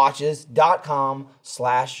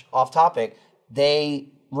 Movementwatches.com/off-topic. They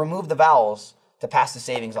remove the vowels to pass the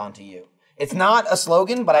savings on to you. It's not a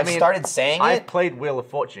slogan, but I've started saying it. I've played Wheel of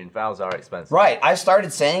Fortune. Vowels are expensive. Right. I've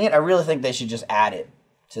started saying it. I really think they should just add it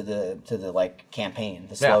to the like campaign,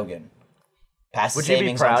 the slogan. Pass the Would you be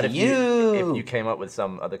savings proud on to if you came up with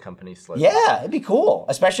some other company's slogan? Yeah, it'd be cool,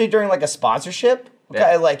 especially during like a sponsorship.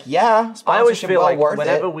 Okay, Yeah. sponsorship I always feel well like worth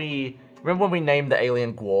whenever it. we remember when we named the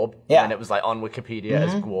alien Gworb, Yeah. and it was like on Wikipedia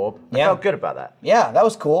as Gworb. I Yeah. felt good about that. Yeah, that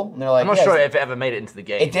was cool. And they're like, I'm not yeah, sure if it ever made it into the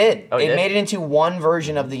game. it did. Oh, it did? made it into one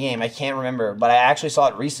version of the game. I can't remember, but I actually saw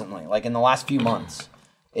it recently, like in the last few months.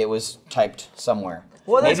 It was typed somewhere.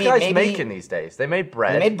 What are those guys maybe- making these days? They made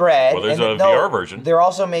bread. They made bread. Well, there's and a they'll- VR version. They're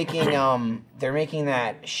also making they're making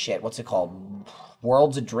that shit. What's it called?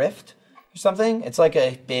 Worlds Adrift or something. It's like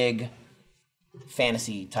a big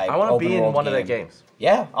fantasy type. I want to open be in world one of their game. games.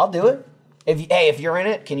 Yeah, I'll do it. If you're in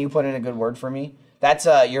it, can you put in a good word for me? That's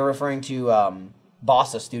you're referring to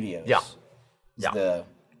Bossa Studios. Yeah. Is Yeah. the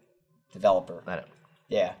developer. I know.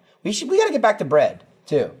 Yeah. We got to get back to bread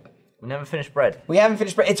too. We never finished bread. We haven't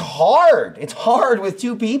finished bread. It's hard. It's hard with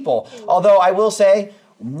two people. Although I will say,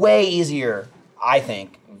 way easier, I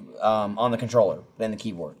think, on the controller than the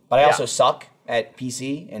keyboard. But I also suck at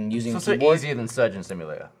PC and using It's the also keyboard. easier than Surgeon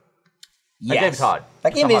Simulator. Yes. game's hard. That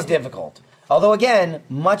It's a game hard is game. difficult. Although again,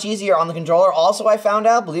 much easier on the controller. Also, I found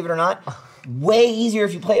out, believe it or not, way easier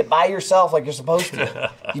if you play it by yourself like you're supposed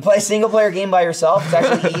to. You play a single player game by yourself, it's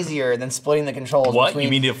actually easier than splitting the controls What? between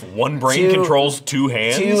You mean if one brain two- controls two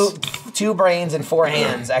hands? two brains and four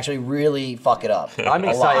hands actually really fuck it up. I'm A lot.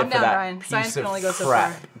 excited Calm for down, that Ryan. Science piece can only go of so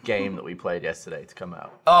crap far. game that we played yesterday to come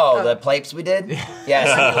out. Oh, the plapes we did?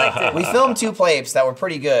 Yes. We filmed 2 plapes that were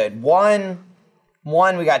pretty good. One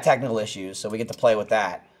we got technical issues, so we get to play with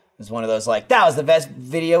that. It was one of those like, that was the best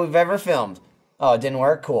video we've ever filmed. Oh, it didn't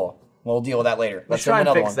work? Cool. We'll deal with that later. Let's try film and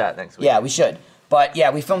another fix one. that next week. Yeah, we should. But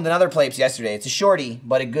yeah, we filmed another plapes yesterday. It's a shorty,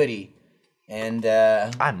 but a goodie. And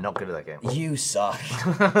I'm not good at that game. you suck.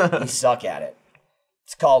 You suck at it.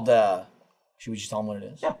 It's called, should we just tell them what it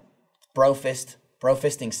is? Yeah.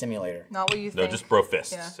 Brofisting Simulator. Not what you No, think. just Bro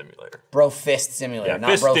Fist Yeah. Simulator. Brofist Simulator, Yeah,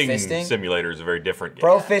 not bro fisting fisting. simulator is a very different game.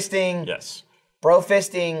 Brofisting. Yes.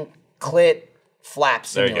 Brofisting clit flap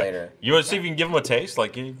There you simulator. go. You want to see if you can give them a taste?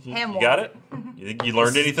 Like you Ham got it? You think you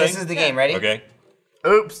learned anything? This is the game. Ready? Okay.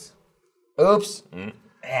 Oops. Oops. Mm.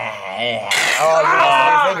 Oh, you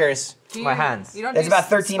lost your fingers. Do you- My hands. You don't There's do about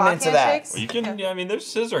 13 Spock minutes of that. handshakes? Well, you can. Yeah, I mean, there's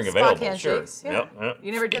scissoring Spock available. Sure. handshakes. Yeah. Yep.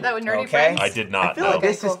 You never did that with nerdy Okay. friends? I did not. I feel no. like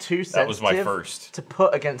this cool. is too sensitive That was my first. to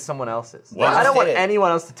put against someone else's. Well, I don't just want did it.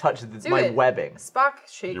 anyone else to touch Do my it. webbing. Spock,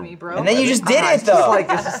 shake me, bro. And then you just did It's it just though. like-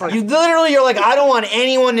 it's just like- You literally, you're like, I don't want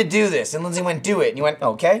anyone to do this. And Lindsay went, do it. And you went,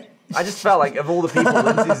 okay. I just felt like of all the people,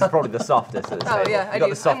 Lindsay's is probably the softest at the Oh table. yeah, You I got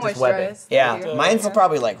do. the softest webbing. moisturized. Yeah, Here. mine's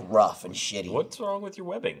probably like rough and shitty. What's wrong with your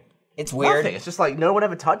webbing? It's weird. Nothing. It's just like no one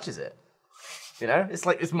ever touches it. You know, it's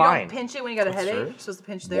like it's You mine. don't pinch it when you got a headache. sure. You're supposed to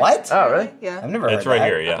pinch there. What? Oh, really? Yeah. I've never heard It's right that.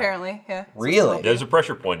 here. Yeah. Apparently, yeah. Really? There's a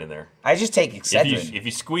pressure point in there. I just take If Excedrin. Oh,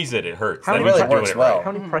 you squeeze it, it hurts. How That many means really you're doing works it well. right.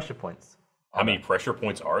 How many pressure points? How many pressure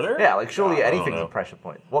points are there? Yeah, like surely I don't anything's know. a pressure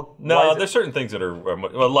point. What? why No, is there's it? certain things that are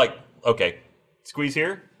well, like okay, squeeze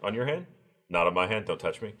here on your hand, not on my hand. Don't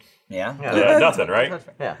touch me. Yeah. Yeah, nothing, right?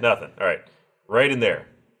 Yeah. Nothing. All right, right in there.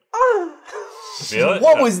 Feel it?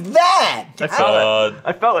 What was that? I felt it.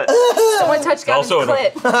 I felt it. Someone touched Gavin's also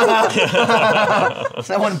an- clit.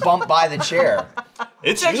 Someone bumped by the chair.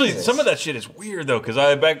 It's usually Jesus. some of that shit is weird though, because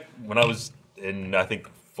I back when I was in I think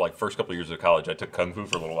like first couple of years of college, I took kung fu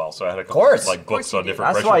for a little while, so I had a couple course. like books on you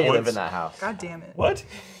different That's pressure why you points. live in that house. God damn it. What?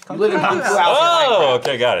 You live in Kung Fu House. Oh,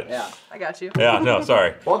 okay, got it. Yeah. I got you. Yeah, no,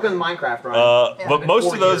 sorry. Welcome to Minecraft, Ryan. But most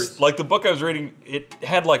 4 of those, years. like the book I was reading, it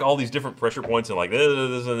had like all these different pressure points and like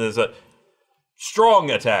this and this. Strong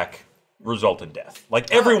attack result in death.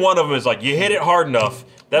 Like every one of them is like you hit it hard enough.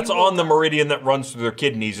 That's on the meridian that runs through their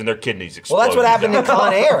kidneys, and their kidneys explode. Well, that's what happened in and die.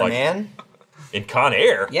 Con Air, Like, man. In Con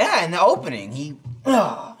Air, Yeah, in the opening, he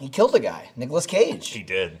killed a guy, Nicolas Cage. he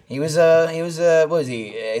did. He was what was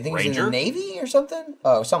he? I think he was in Ranger? the Navy or something.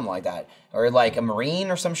 Oh, something like that, or like a Marine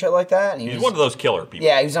or some shit like that. And he He's was, one of those killer people.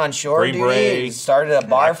 Yeah, he was on shore Green duty. Beret, He started a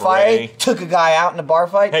bar Black fight, Beret. took a guy out in a bar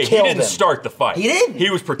fight, Hey, he killed didn't him. start the fight. He didn't. He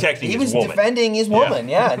was protecting He his was woman. defending his woman.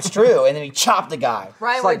 Yeah, it's true. And then he chopped the guy.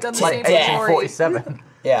 Ryan It's would like, have done the like same death. story. 1847.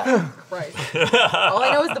 Yeah, Right. All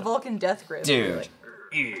I know is the Vulcan death grip. dude.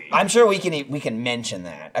 I'm sure we can mention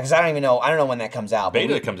that because I don't know when that comes out.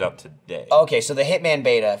 Beta comes out today. Okay, so the Hitman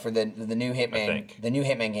beta for the new think.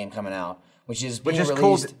 Hitman game coming out, which is Which being is released.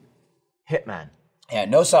 called Hitman. Yeah,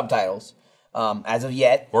 no subtitles as of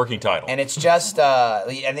yet, Working title. and it's just.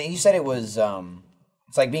 And then you said it was.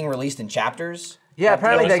 It's like being released in chapters. Yeah,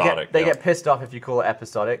 apparently Episodic, they yeah. get pissed off if you call it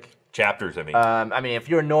episodic. Chapters, I mean. I mean, if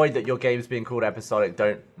you're annoyed that your game's being called episodic,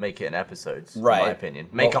 don't make it in episodes. Right. In my opinion,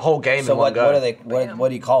 make Well, a whole game So in one go. what are they? What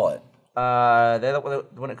do you call it? They're the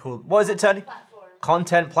one it called. What is it, Tony?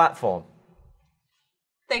 Content platform.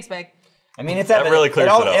 Thanks, Meg. I mean, it's That really clears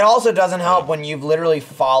it up. It also doesn't help when you've literally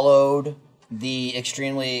followed the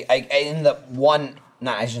extremely in the one.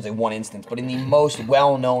 Not I shouldn't say one instance, but in the most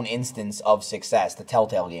well-known instance of success, the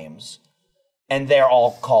Telltale games, and they're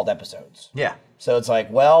all called episodes. Yeah. So it's like,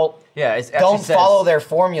 well, Yeah. It actually don't says- follow their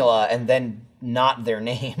formula and then not their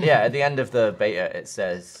name. Yeah. At the end of the beta, it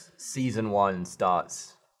says season 1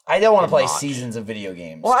 starts. I don't want to play March. seasons of video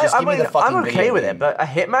games. Well, Just give me the fucking I'm okay video with game. it, but a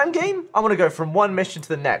Hitman game, I want to go from one mission to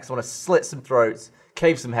the next. I want to slit some throats,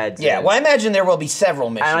 cave some heads. Yeah, in. well, I imagine there will be several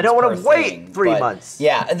missions. And I don't wanna per wait thing, 3 but- months.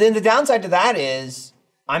 Yeah, and then the downside to that is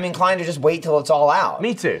I'm inclined to just wait till it's all out.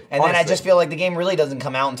 Me too, And then I honestly. just feel like the game really doesn't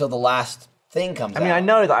come out until the last thing comes out. I mean, I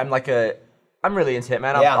know that I'm really into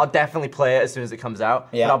Hitman. Yeah. I'll definitely play it as soon as it comes out.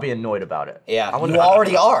 Yeah. But I'll be annoyed about it. Yeah, I wanna, you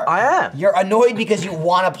already are. I am. You're annoyed because you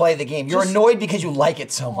want to play the game. You're Just- annoyed because you like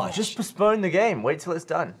it so much. Just postpone the game. Wait till it's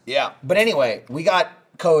done. Yeah, but anyway, we got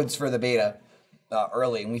codes for the beta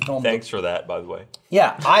early, and we filmed. Thanks for that, by the way.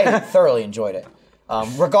 Yeah, I thoroughly enjoyed it.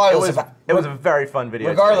 Regardless of It was a very fun video.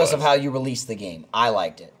 regardless of how you release the game, I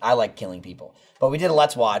liked it. I like killing people. But we did a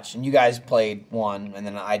Let's Watch, and you guys played one, and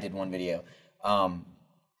then I did one video.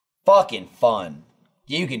 Fucking fun.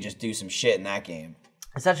 You can just do some shit in that game.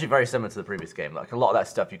 It's actually very similar to the previous game. Like a lot of that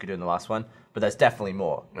stuff you could do in the last one, but there's definitely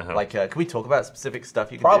more. Like, can we talk about specific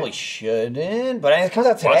stuff you can Probably do? shouldn't, but it comes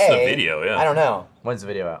out today. Watch the video, yeah. I don't know. When's the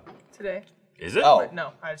video out? Today. Is it? Oh,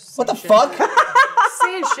 No, I was just what the saying shit. fuck?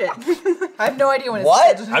 Saying shit. I have no idea when it's What?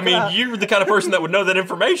 scheduled to I come mean, out. you're the kind of person that would know that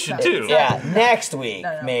information, too. Yeah, next week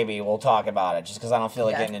No. maybe we'll talk about it, just because I don't feel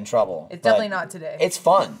like Yeah. getting in trouble. It's But definitely not today. It's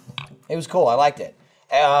fun. It was cool. I liked it.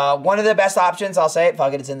 One of the best options, I'll say it.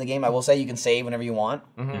 Fuck it, it's in the game. I will say you can save whenever you want,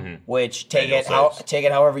 which Manual saves. take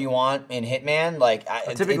it however you want in Hitman. Like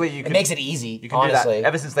Typically, it, you it can- makes it easy. You can honestly. do that.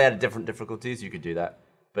 Ever since they added different difficulties, you could do that.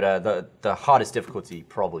 But the hardest difficulty,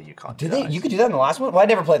 probably you can't do Did they? that. You could do that in the last one. Well, I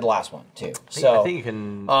never played the last one too. So I think you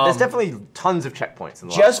can. There's definitely tons of checkpoints in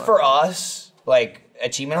the just last for one. us, like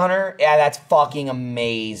Achievement Hunter, yeah, that's fucking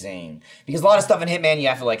amazing. Because a lot of stuff in Hitman, you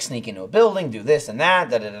have to like sneak into a building, do this and that,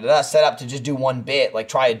 set up to just do one bit, like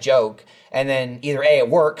try a joke, and then either A, it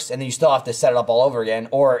works, and then you still have to set it up all over again,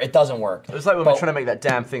 or it doesn't work. It was like when But- we're trying to make that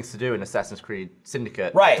damn things to do in Assassin's Creed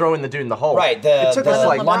Syndicate. Right. Throwing the dude in the hole. Right, it took us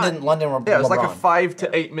like London yeah, it was like a LeBron. 5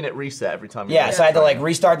 to 8 minute reset every time. we Yeah, went so I had to through. like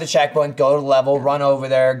restart the checkpoint, go to the level, run over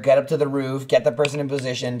there, get up to the roof, get the person in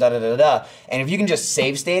position, da da da da. And if you can just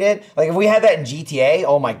save state it, like if we had that in GTA,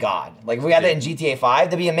 oh my god. Like if we had that in GTA 5,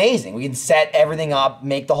 that'd be amazing. We can set everything up,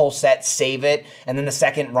 make the whole set, save it, and then the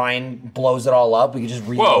second Ryan blows it all up, we could just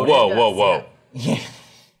Whoa, reload it. whoa. Yeah.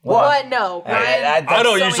 What? No, Ryan. I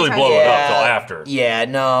don't so usually many blow times. it up till after. Yeah,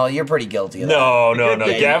 no, you're pretty guilty of that. No.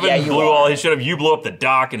 Yeah, Gavin yeah, you blew are. all his shit up. You blew up the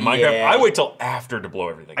dock in Minecraft. Yeah. I wait till after to blow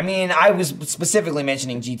everything. I mean, I was specifically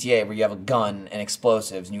mentioning GTA where you have a gun and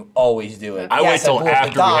explosives and you always do it. I wait till blew up the after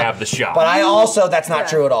we dock, have the shop. But I also, that's not Yeah.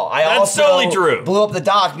 true at all. I That's also totally true. blew up the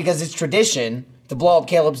dock because it's tradition to blow up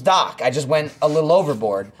Caleb's dock. I just went a little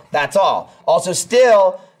overboard. That's all. Also,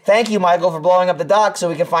 still, thank you, Michael, for blowing up the dock so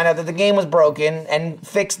we can find out that the game was broken and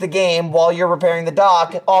fix the game while you're repairing the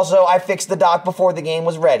dock. Also, I fixed the dock before the game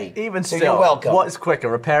was ready. Even so still, you're welcome. what's quicker,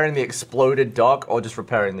 repairing the exploded dock or just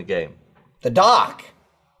repairing the game? The dock.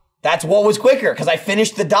 That's what was quicker because I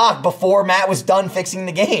finished the dock before Matt was done fixing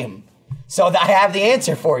the game. So I have the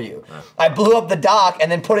answer for you. I blew up the dock and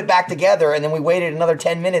then put it back together, and then we waited another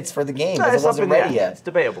 10 minutes for the game No, because it's it up in wasn't the ready air. yet. It's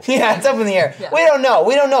debatable. Yeah, it's up in the air. Yeah. We don't know.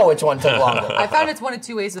 We don't know which one took longer. I found it's one of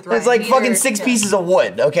two ways with Ryan. It's like Either- fucking six yeah. pieces of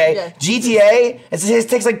wood, okay? Yeah. GTA, it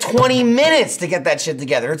takes like 20 minutes to get that shit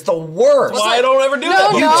together. It's the worst. Why I don't ever do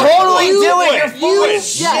that. You No, totally you- do it. Wait, You're full of wait,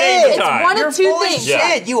 shit. Yeah, it's time. one You're of two full of things. shit.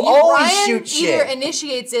 Yeah. You always Ryan shoot either shit.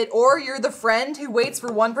 initiates it, or you're the friend who waits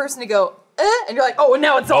for one person to go, and you're like, oh,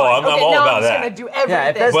 now it's on. I'm okay, all now about I'm just that. gonna do everything. Yeah,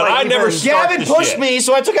 if there's But like I never even- start Gavin the pushed shit. me,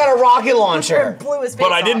 so I took out a rocket launcher. blew his face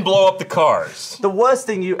But I didn't off. blow up the cars. The worst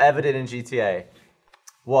thing you ever did in GTA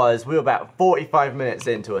was we were about 45 minutes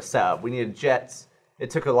into a setup. We needed jets. It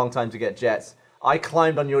took a long time to get jets. I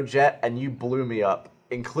climbed on your jet and you blew me up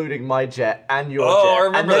including my jet and your Oh, jet. I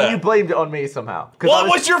remember and then that. you blamed it on me somehow. 'Cause What I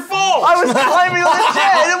was your fault? I was climbing on the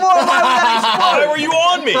jet. And why would that Why explode? were you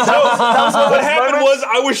on me? So what happened was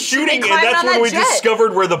I was shooting, and climbing that's on when that we jet.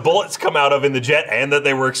 discovered where the bullets come out of in the jet, and that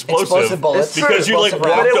they were explosive. Explosive bullets. Because you like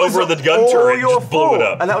Explosive walked But it was over the gun all turret and your just blew it fault.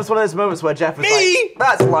 up. And that was one of those moments where Jeff was Me? like,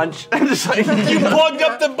 "That's lunch." And just like, You plugged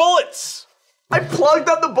up the bullets. I plugged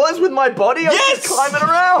up the bullets with my body. I was Yes! just climbing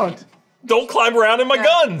around. Don't climb around in my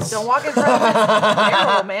guns. Don't walk in front of his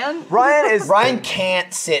barrel, man. Ryan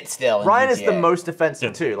can't sit still. In Ryan is the GTA. most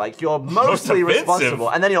offensive too. Like you're mostly offensive? responsible,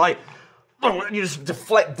 and then you're like, you just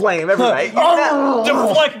deflect blame everywhere.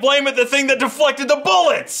 Deflect blame at the thing that deflected the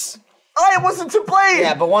bullets. I wasn't to blame.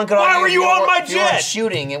 Yeah, but one could Why argue were if you on my if you weren't jet?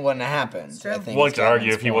 shooting, it wouldn't have happened. I think One is could argue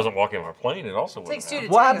Gavin's if he point. wasn't walking on my plane, it also wouldn't Takes two happen.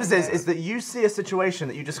 to What tango, happens guys. is that you see a situation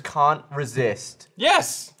that you just can't resist.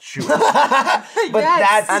 Yes. Shoot. But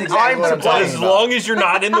that's And exactly I'm what I'm to blame. talking As about. long as you're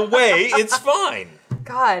not in the way, it's fine.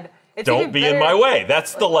 God. It's Don't even be in better- my way.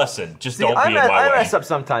 That's the lesson. Just See, don't I be in my way. mess up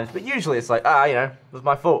sometimes, but usually it's like, it was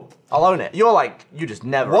my fault. I'll own it. You're like, you just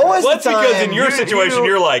never. What was Well, that's the because time in your situation,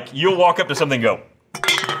 you're like, you'll walk up to something and go.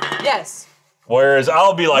 Yes. Whereas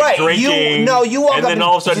I'll be like Right, drinking, you walk and up then and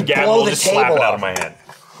all of a sudden just Gavin blow will the just slap table it out off. of my hand.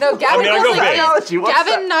 No, Gavin I goes go like big. Analogy, this. what's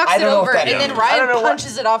Gavin that? knocks I it don't know over, what that and then is. I don't Ryan know what-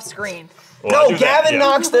 punches it off screen. Well, I No, do that, Gavin yeah.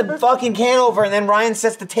 knocks the fucking can over, and then Ryan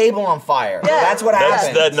sets the table on fire. That's what That's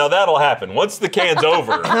happens. that. No, that'll happen once the can's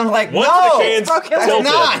over. And I'm like, once no, the can's fucking that's tilted,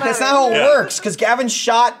 not. That's not how it Yeah. works. Because Gavin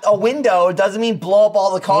shot a window doesn't mean blow up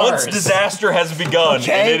all the cars. Once disaster has begun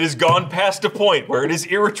Okay. and it has gone past a point where it is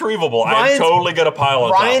irretrievable, I'm Ryan's- totally gonna pile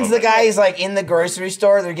on top Ryan's of the it. guy who's like in the grocery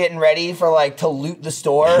store. They're getting ready for like to loot the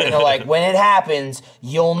store, and they're like, when it happens,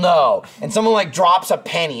 you'll know. And someone like drops a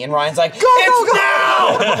penny, and Ryan's like, it's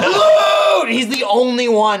now! Loot! He's the only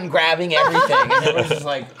one grabbing everything, and everyone's just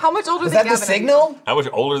like, How much older is than that the Gavin are you? signal? How much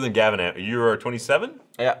older than Gavin? You are 27?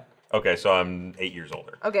 Yeah. Okay, so I'm 8 years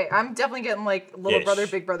older. Okay, I'm definitely getting like little Ish. brother,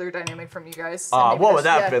 big brother dynamic from you guys. Ah, Maybe what this- would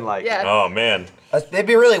that yeah, have been like? Yeah. Oh man. It'd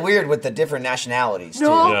be really weird with the different nationalities too.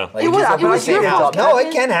 No, Yeah. Like, it was, just it was your everything fault. else. No, it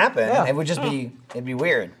Gavin. can happen. Yeah. It would just be, it'd be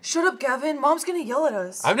weird. Shut up, Gavin. Mom's gonna yell at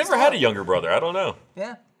us. I've never had a younger brother. I don't know.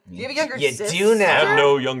 Yeah. Do you have a younger You sister? do now. I have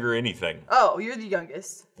no younger anything. Oh, you're the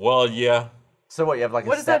youngest. Well, yeah. So what? You have like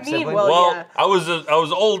What a does that step mean? sibling? Well, Well, yeah. I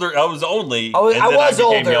was older. I was only. I was, and I then was became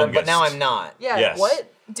older, youngest. but now I'm not. Yeah. Yes.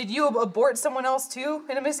 What? Did you abort someone else too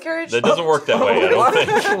in a miscarriage? That doesn't work that way. I don't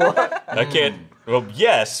think. I can't. Well,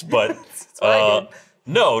 yes, but what I did.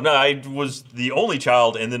 no. I was the only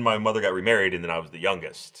child, and then my mother got remarried, and then I was the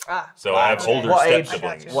youngest. Ah. So I have Gotcha. older What step age?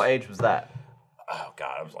 siblings. What age was that? Oh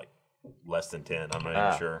God, I was like less than 10. I'm not Ah.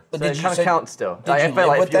 even sure. But So it kind of counts still. Did you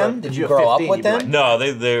live with them? Did you grow up with them? No,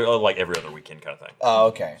 they're like every other weekend kind of thing. Oh,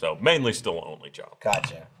 okay. So mainly still an only child.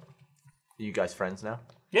 Gotcha. Are you guys friends now?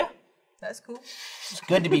 Yeah, That's cool. It's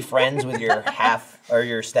good to be friends with your half or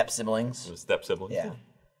your step siblings. step siblings. Yeah.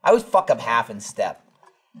 I always fuck up half and step.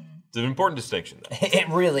 It's an important distinction, though. It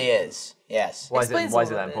really is. Yes. Why is it? Explains a Why is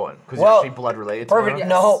it little that bit. important? Because Well, you're actually blood related. To Perfect. one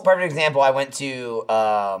No, perfect example. I went to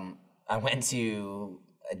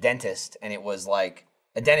a dentist, and it was like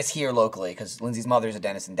a dentist here locally because Lindsay's mother's a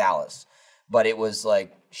dentist in Dallas. But it was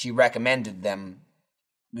like she recommended them.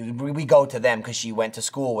 We go to them because she went to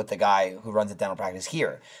school with the guy who runs a dental practice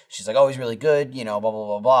here. She's like, oh, he's really good, you know, blah blah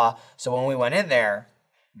blah blah. So when we went in there,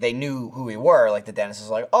 they knew who we were. Like the dentist was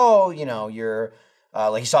like, oh, you know, you're.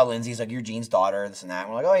 Like he saw Lindsay, he's like, you're Gene's daughter, this and that. And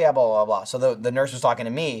we're like, oh yeah, blah, blah, blah. So the nurse was talking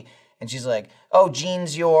to me, and she's like, oh,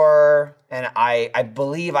 Gene's your, and I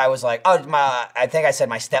believe I was like, oh, I think I said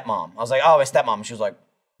my stepmom. I was like, oh, my stepmom. And she was like,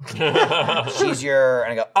 she's your,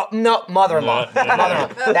 and I go, oh, no, mother-in-law.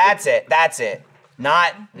 Mother-in-law. That's it.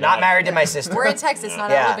 Not married to my sister. We're in Texas, not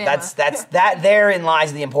yeah, Alabama. that therein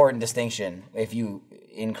lies the important distinction if you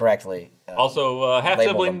incorrectly. Also, half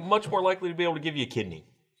Label sibling them. much more likely to be able to give you a kidney.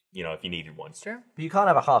 You know, if you needed one. True. But you can't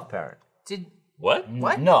have a half parent. Did What?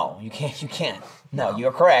 No, you can't. No,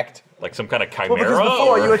 you're correct. Like some kind of chimera? Well, because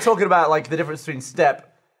before or- you were talking about like the difference between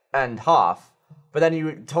step and half, but then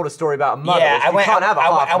you told a story about a mother. Yeah, You can't have a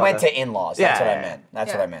half I went mother. to in-laws. That's Yeah, what I yeah, meant. That's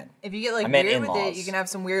yeah. what I meant. If you get like I meant weird with it, in-laws. you can have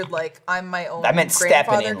some weird like I'm my own I meant step and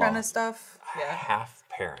grandfather in-law. kind of stuff. Yeah. half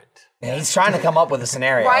parent. Yeah, he's trying to come up with a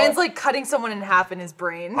scenario. Ryan's like cutting someone in half in his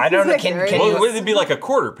brain. I don't know, Like, can very- you- Well, would it be like a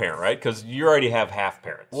quarter parent, right? Because you already have half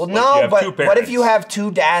parents. well, Like, no, you have but two what if you parents. have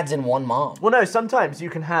two dads and one mom? Well, no. Sometimes you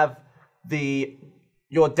can have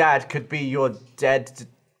your dad could be your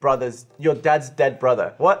your dad's dead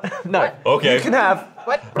brother. What? No. Okay. You can have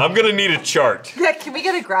What? I'm gonna need a chart. Yeah, can we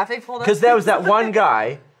get a graphic pulled up? because there was that one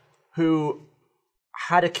guy who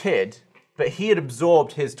had a kid, but he had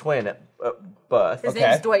absorbed his twin birth. His Okay.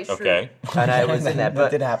 name's Dwight Schrute. Okay. And it was in there, That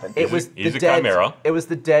but did happen. It was He's the a dead. chimera. It was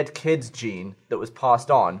the dead kid's gene that was passed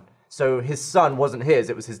on. So his son wasn't his;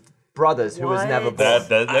 it was his brother's, who was What? never born.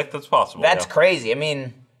 That's possible. That's yeah. crazy. I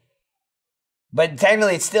mean, but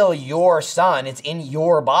technically, it's still your son. It's in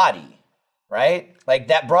your body, right? Like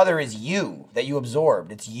that brother is you that you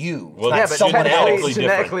absorbed. It's you. It's Well, not Yeah, but someone genetically, else. different,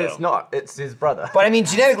 genetically it's though. not. It's his brother. But I mean,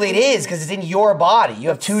 genetically, it is because it's in your body. You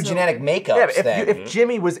have two so genetic weird. makeups. yeah, but then. if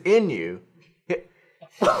Jimmy was in you,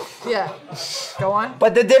 Yeah. Go on.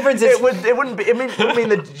 But the difference is, it wouldn't be. It wouldn't mean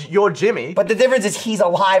that you're Jimmy. but the difference is, he's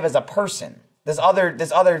alive as a person. This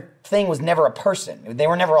other thing was never a person. They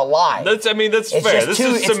were never alive. That's fair. This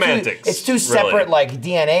is semantics. It's two separate really. like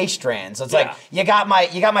DNA strands. So it's like you got my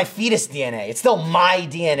fetus DNA. It's still my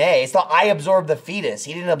DNA. It's still I absorbed the fetus.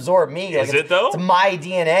 He didn't absorb me. Like, Is it, though? It's my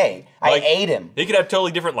DNA. Like, I ate him. He could have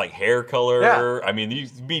totally different like hair color. Yeah. I mean,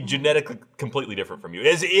 he'd be genetically completely different from you.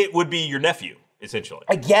 As it would be your nephew, essentially.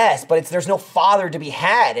 I guess, but there's no father to be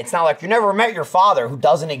had. It's not like you never met your father who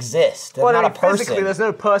doesn't exist. They're well, not I a mean, person. physically, there's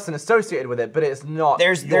no person associated with it, but it's not.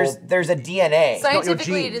 There's a DNA.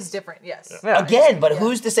 Scientifically, it genes. is different. Yes. Yeah. Again, but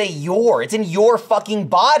who's to say your? It's in your fucking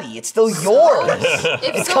body. It's still yours.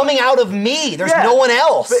 It's coming out of me. There's Yeah. no one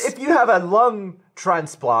else. But if you have a lung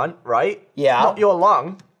transplant, right? Yeah. Not your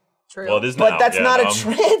lung. True. Well, it is But now. that's yeah, not a now.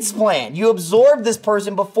 transplant. You absorbed this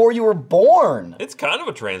person before you were born. It's kind of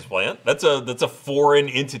a transplant. That's a foreign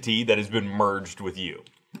entity that has been merged with you.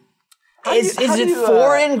 Is how do it you,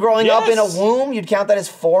 foreign growing up in a yes. womb? You'd count that as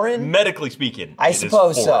foreign? Medically speaking, I it is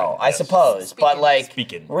suppose so. foreign, I yes. suppose. But like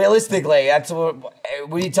Speaking. realistically, that's what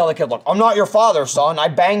you tell the kid, look, I'm not your father, son. I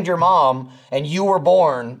banged your mom and you were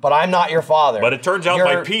born, but I'm not your father. But it turns out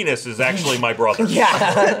my You're- penis is actually my brother.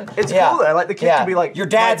 Yeah. It's Yeah. cool though. Like the kid Yeah. can be like, Your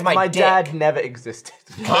dad's my dick." dad never existed.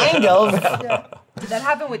 Kind of. Did that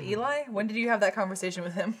happen with Eli? When did you have that conversation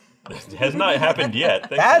with him? It has not happened yet,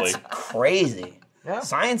 thankfully. That's crazy. Yeah.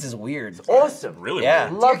 Science is weird. Awesome. Really Yeah.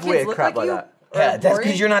 weird. Love kids weird look crap like like you? that. Yeah, that's Boring?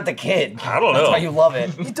 because you're not the kid. I don't That's know. why you love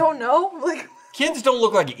it. You don't know? Like, Kids don't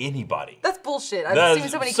look like anybody. that's bullshit. I've That's- seen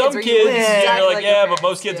so many some kids. kids, where you look you're exactly like, like yeah, your but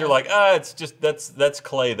most parents, kids yeah. are like, it's just that's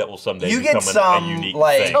clay that will someday You become get some, a unique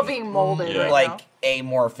like- thing. Still being molded Yeah. right Like now.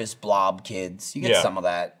 amorphous blob kids. You get Yeah. some of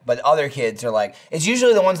that. But other kids are like, it's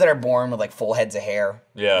usually the ones that are born with like full heads of hair.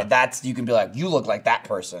 Yeah. And that's, you can be like, you look like that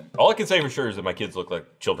person. All I can say for sure is that my kids look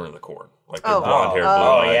like children of the corn. Like they're Oh. blonde haired, Oh,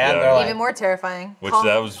 blue-eyed. yeah? They're like- Even more terrifying. Which Call-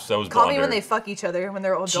 that was Call blonde me when hair. they fuck each other when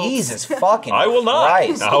they're adults. Jesus fucking I will not.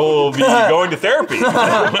 Christ. I will be going to therapy.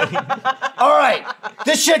 All right,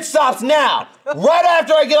 this shit stops now. Right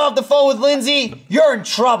after I get off the phone with Lindsay, you're in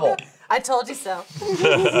trouble. I told you so.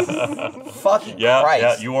 Fucking yeah, Christ.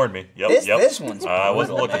 yeah, you warned me. Yep, This yep. this one's brutal, I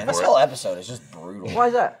wasn't looking man. for This it. whole episode is just brutal. Why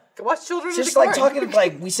is that? Watch Children It's of just the like Corn. talking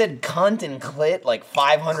like we said cunt and clit like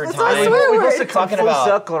 500 That's not a times. swear We've word. also come Talking full about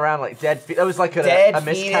circle around like dead. That was like Dead a fetus,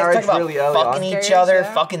 miscarriage talking about really early fucking on. each Miscarriage, other,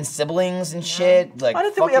 yeah. fucking siblings and shit. Like I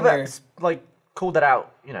don't think we fucking ever your- like called that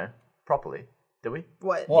out, properly. Did we?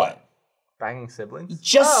 What? What? Banging siblings?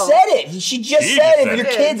 Just Oh. said it. She just She said just if said your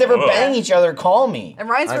it. kids ever Oh. bang each other, call me. And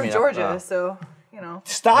Ryan's I from mean, Georgia, so, you know.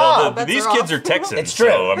 Stop. Well, bets these are kids off. are Texans, It's true.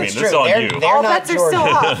 so I mean, it's this is true. on they're, you. They're All not bets are Georgia. still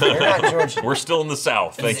off. They're not Georgia. We're still in the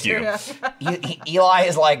South. Thank you. Eli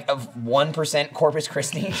is like a 1% Corpus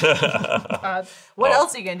Christi. What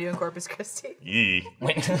else are you going to do in Corpus Christi? Yee.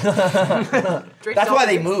 Drink That's why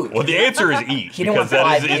they Dr. moved. Well, the answer is eat He didn't because want that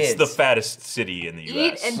five is it's kids. the fattest city in the Eat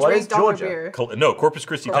U.S. and What drink is Dr. Georgia? Beer. No, Corpus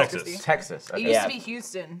Christi, Corpus Texas. Christi. Texas. It Okay. used Yeah. to be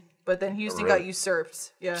Houston, but then Houston Really? got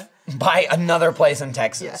usurped. Yeah. By another place in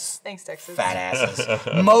Texas. Yes. Thanks, Texas. Fat asses.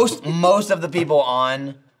 most of the people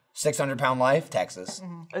on 600-pound life, Texas.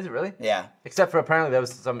 Is it really? Yeah. Except for apparently there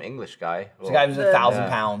was some English guy. The guy was 1,000 Yeah.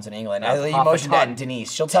 pounds in England. That's I half a motioned that ton. to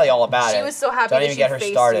Denise. She'll tell you all about it. She was so happy Don't that even she get her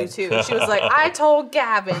faced started. you, too. She was like, I told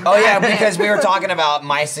Gavin. Oh yeah, because we were talking about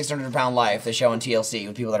My 600-Pound Life, the show on TLC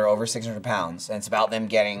with people that are over 600 pounds, and it's about them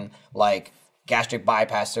getting like gastric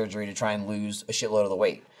bypass surgery to try and lose a shitload of the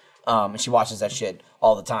weight. And she watches that shit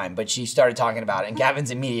all the time. But she started talking about it, and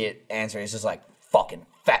Gavin's immediate answer is just like fucking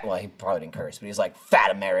fat. Well, he probably didn't curse, but he's like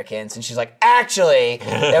fat Americans, and she's like, actually,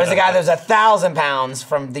 there was a guy that was 1,000 pounds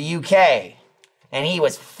from the UK, and he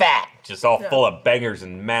was fat. Just all full of bangers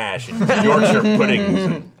and mash and Yorkshire puddings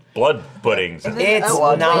and blood puddings. It's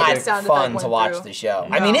Oh, not wait, sound effect fun went to watch through. the show.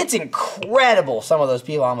 I mean, it's incredible, some of those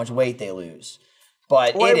people, how much weight they lose.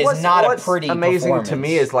 But it is not a what's pretty amazing to performance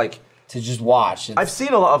me is like to just watch. It's- I've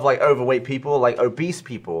seen a lot of like overweight people, like obese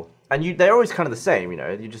people, and they're always kind of the same,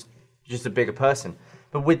 you're just a bigger person.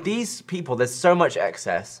 But with these people, there's so much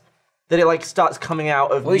excess that it like starts coming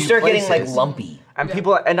out of well, you new start getting like places. lumpy. And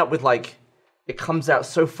people end up with like it comes out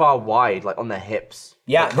so far wide, like on their hips.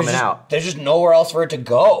 Yeah, like, coming out. There's just nowhere else for it to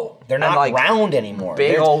go. They're not like, round anymore.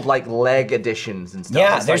 Big There's- old like leg additions and stuff.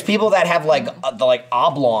 Yeah, It's there's like, people that have like the like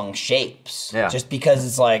oblong shapes. Yeah. Just because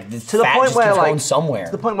it's like the to the fat point just where keeps like going somewhere.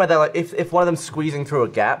 to the point where they're like, if one of them's squeezing through a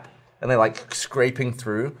gap and they're like scraping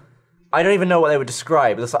through, I don't even know what they would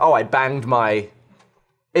describe. It's like, oh, I banged my.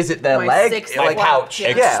 Is it their My leg? sixth My leg. pouch.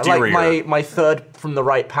 Yeah. Yeah, Exterior. like my third from the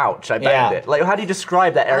right pouch. I banged Yeah. it. Like, how do you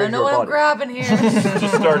describe that I area don't of know your what I'm body? grabbing here.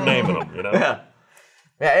 Just start naming them, you know? Yeah,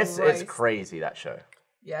 it's Christ. crazy, that show.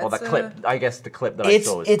 Yeah, Well, the it's, clip. I guess the clip that I it's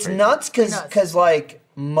saw was it's crazy. nuts Nuts. because like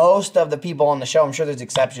most of the people on the show, I'm sure there's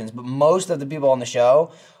exceptions, but most of the people on the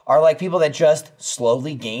show are like people that just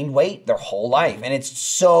slowly gained weight their whole life, and it's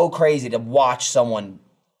so crazy to watch someone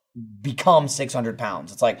become 600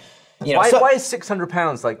 pounds. It's like, you know, Why is 600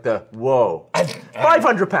 pounds like the whoa?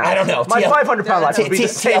 500 pounds. I don't know. My TL 500 pound life would be the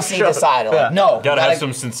same TLC show. decided, like, Yeah. no, Gotta have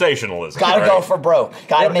some sensationalism. gotta right? go for broke.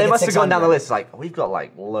 Gotta make They it must have gone down the 600. list like we've got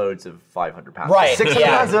like loads of 500 pounds. Right, 600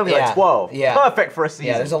 yeah, pounds is only yeah, like 12. yeah. Perfect for a season.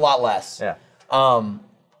 Yeah, there's a lot less. Yeah.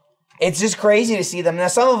 It's just crazy to see them. Now,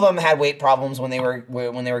 some of them had weight problems when they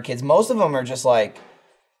were kids. Most of them are just like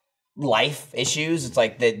life issues. It's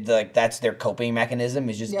like that's their coping mechanism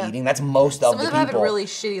is just Yeah. eating. That's most Some of of the them people. have really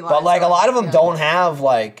shitty lives. But like a lot of them Yeah. don't have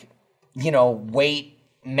like, you know, weight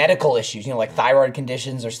medical issues, you know, like thyroid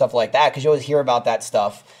conditions or stuff like that, because you always hear about that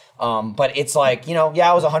stuff. But it's like, you know,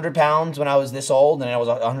 yeah, I was 100 pounds when I was this old, and I was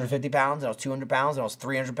 150 pounds, and I was 200 pounds, and I was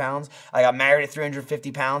 300 pounds. I got married at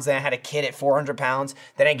 350 pounds, then I had a kid at 400 pounds,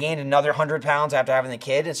 then I gained another 100 pounds after having the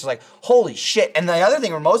kid. It's just like, holy shit. And the other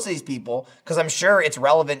thing for most of these people, because I'm sure it's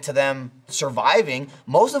relevant to them surviving,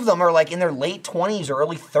 most of them are like in their late 20s or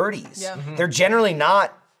early 30s. Yeah. They're generally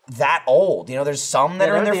not that old. You know, there's some that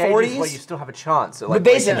are in their 40s. Where you still have a chance. At, like, But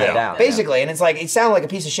basically, breaking it down. basically, and it's like it sounded like a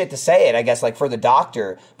piece of shit to say it, I guess, like for the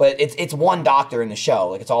doctor, but it's one doctor in the show.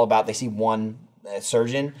 Like it's all about they see one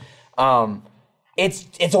surgeon.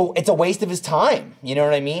 It's a waste of his time. You know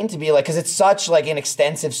what I mean? To be like, because it's such like an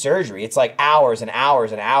extensive surgery. It's like hours and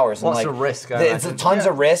hours and hours. Lots and of like, risk, I It's imagine. tons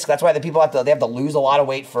of risk. That's why the people have to lose a lot of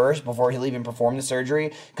weight first before he'll even perform the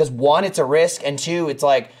surgery. Because one, it's a risk, and two, it's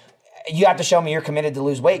like, you have to show me you're committed to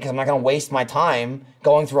lose weight, because I'm not going to waste my time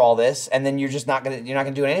going through all this, and then you're not going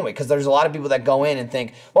to do it anyway. Because there's a lot of people that go in and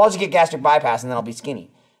think, well, I'll just get gastric bypass and then I'll be skinny. And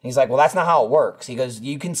he's like, well, that's not how it works. He goes,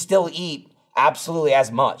 you can still eat absolutely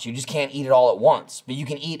as much. You just can't eat it all at once, but you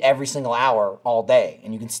can eat every single hour all day,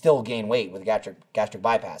 and you can still gain weight with a gastric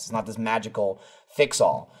bypass. It's not this magical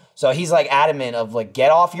fix-all. So he's like adamant of like, get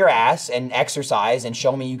off your ass and exercise and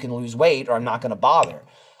show me you can lose weight, or I'm not going to bother.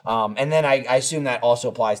 And then I assume that also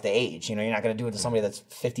applies to age. You know, you're not going to do it to somebody that's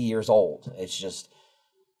 50 years old. It's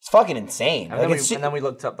fucking insane. And, Like, then we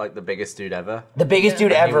looked up like the biggest dude ever. the biggest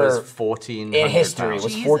dude And he was ever 1,400 in history pounds,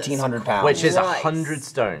 was Jesus 1,400 pounds. which is Christ. 100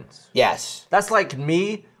 stones. yes, That's like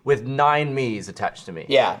me with 9 me's attached to me.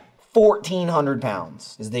 yeah, 1,400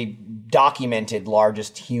 pounds is the documented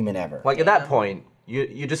largest human ever. Like at that point,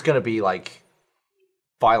 you're just gonna be like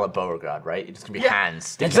Violet Beauregard, right? You're just gonna be hands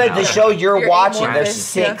sticking It's like out. the show you're You're watching.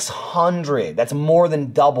 amorphous, There's yeah. 600. That's more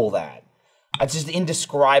than double that. That's just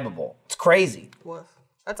indescribable. It's crazy. Woof.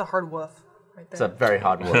 That's a hard woof right It's a there. very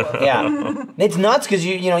hard one. Yeah, it's nuts because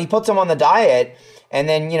you know he puts them on the diet, and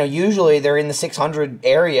then you know usually they're in the 600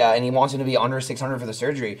 area, and he wants them to be under 600 for the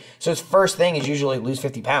surgery. So his first thing is usually lose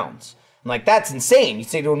 50 pounds. I'm like, that's insane. You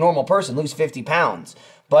say to a normal person, lose 50 pounds,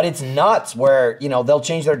 but it's nuts where you know they'll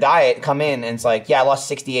change their diet, come in, and it's like, yeah, I lost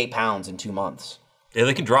 68 pounds in 2 months. Yeah,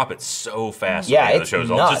 they can drop it so fast. Yeah, at the end of it's the shows.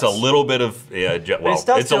 nuts. Just a little bit of well,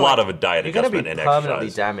 starts it's a to, lot like, of a diet You're gonna be adjustment and permanently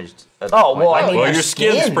exercise. damaged. At Oh that well, point. I mean, Well, your your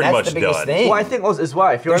skin's skin, pretty that's much the biggest done. thing. Well, I think as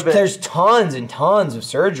well, if you're there's tons and tons of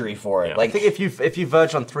surgery for it. Yeah. I Like think if you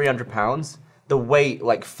verge on 300 pounds, the weight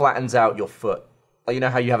like flattens out your foot. Like you know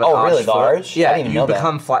how you have an Oh, arch really? The foot? arch? I Yeah, didn't even you know that.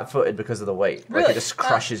 become flat-footed because of the weight. Like Really? it just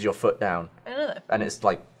crushes your foot down. I know that. And it's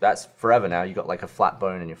like that's forever now. You got like a flat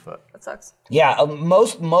bone in your foot. That sucks. yeah,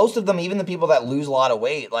 most of them, even the people that lose a lot of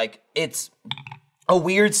weight, like it's a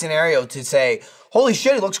weird scenario to say, holy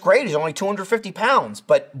shit, he looks great. He's only 250 pounds.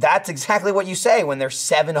 But that's exactly what you say when they're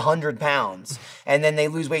 700 pounds and then they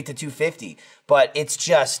lose weight to 250. But it's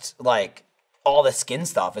just like all the skin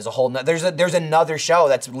stuff is a whole there's another show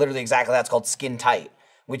that's literally exactly that. It's called Skin Tight,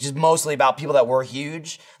 which is mostly about people that were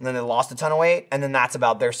huge and then they lost a ton of weight, and then that's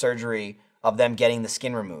about their surgery of them getting the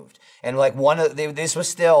skin removed. And like this was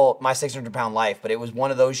still My 600 Pound Life, but it was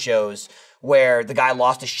one of those shows where the guy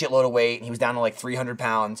lost a shitload of weight and he was down to like 300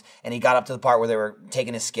 pounds, and he got up to the part where they were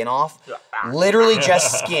taking his skin off. Literally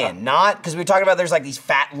just skin, not because we were talking about there's like these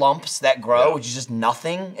fat lumps that grow, which is just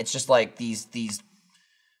nothing. It's just like these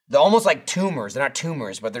they're almost like tumors. They're not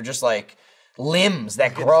tumors, but they're just like limbs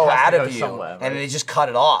that grow has to out go of you, somewhere, and right? they just cut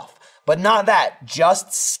it off. But not that,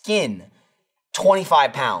 just skin.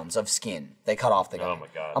 25 pounds of skin they cut off the guy. Oh my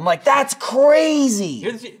God. I'm like, that's crazy.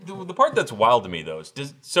 Here's the part that's wild to me though is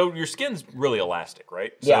so your skin's really elastic,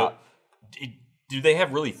 right? Yeah. So do they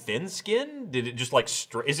have really thin skin? Did it just like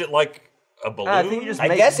is it like a balloon? I think you just I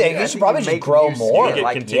make- guess it I should think probably you just make grow new more. skin. It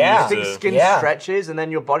Like, continues yeah. I think to- skin Yeah. stretches and then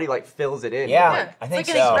your body like fills it in. Yeah, Like, I think it's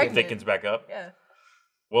like getting so. It pregnant. thickens back up. Yeah.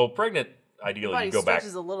 Well, pregnant, ideally Body you go back.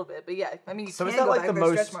 stretches a little bit, but yeah, I mean, you so can is that go like back the for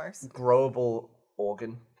most stretch marks. growable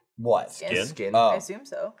organ? What? Skin? Skin. Oh, I assume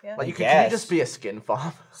so. Yeah. Like can guess. you just be a skin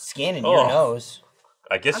farm? skin in Oh. your nose.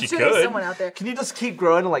 I guess I'm you sure there's could. someone out there. Can you just keep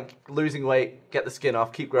growing and like losing weight, get the skin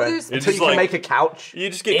off, keep growing there's- until It's you just can like- make a couch? You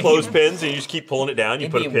just get If clothespins and you just keep pulling it down. You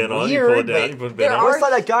It'd put a be pin on, you pull it weird, down, but you put a pin there on. are- Well, it's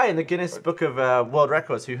like that guy in the Guinness Book of World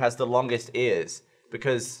Records who has the longest ears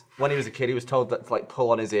because when he was a kid he was told that to like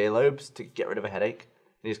pull on his earlobes to get rid of a headache.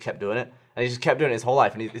 And he just kept doing it. And he just kept doing it his whole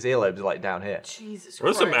life and his earlobes are like down here. Jesus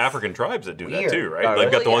There's Christ. some African tribes that do that Weird. too, right? Oh, They've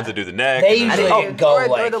got really? the ones Yeah. that do the neck. They and then usually Or- go or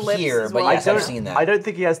like the lips here, as but well. yes, I've seen that. I don't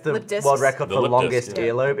think he has the Lip discs? world record The for lip longest disc, yeah.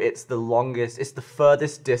 earlobe. It's the longest, it's the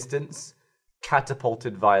furthest distance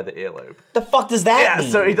catapulted via the earlobe. the fuck does that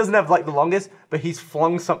mean? So he doesn't have like the longest, but he's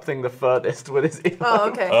flung something the furthest with his earlobe. Oh,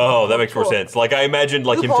 okay. Oh, that makes more Cool. sense. Like I imagined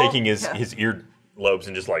like him Loophole. taking his Yeah. his ear lobes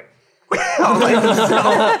and just like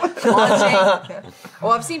Launching.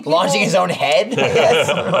 Well, I've seen people Launching his own head? Yes.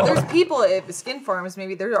 There's people if skin farms.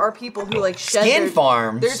 Maybe there are people who like shed Skin their,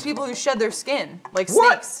 farms? There's people who shed their skin like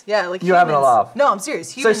What? snakes. Yeah, like You're having a humans. laugh. No, I'm serious.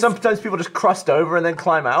 So Humans, sometimes people just crust over and then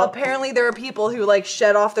climb out. apparently there are people who like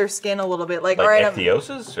shed off their skin a little bit. Like, like all right,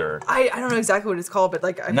 ichthyosis or I don't know exactly what it's called, but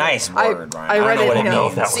like Nice word, Ryan. I I don't read know it. what it in a-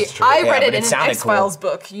 means. That was See, true. I Yeah, read but it it in an sounded X Files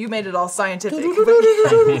book. You made it all scientific.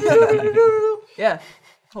 Yeah,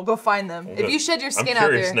 we'll go find them. If you shed your I'm skin out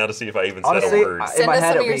curious there, now to see if I even Honestly, said a word. in Send my us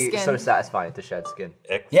head some of it'd your be skin. so satisfying to shed skin.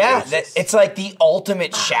 Yeah, Ichthyosis. it's like the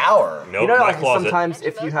ultimate shower. Nope, You know, my like closet. sometimes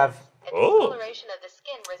if you have Oh. Discoloration of the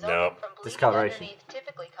skin resulting No. from bleeding Discoloration. underneath,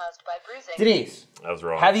 typically caused by bruising. Denise, I was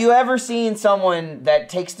wrong. have you ever seen someone that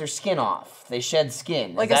takes their skin off? They shed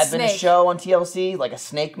skin. Like Has a that been a snake. show on TLC? Like a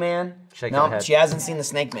snake man? Shake my No, head. she hasn't seen the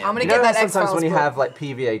snake man. I'm gonna You know get how that X sometimes Files when you book. have like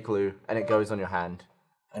PVA glue and it goes on your hand.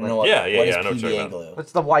 I don't know what, Yeah, yeah, what yeah, is I know what you're PVA talking glue.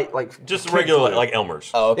 It's the white like Just kid regular glue. like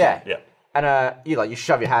Elmer's. Oh, okay. Yeah. Yeah. And you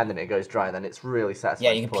shove your hand in it, it goes dry, and then it's really satisfying.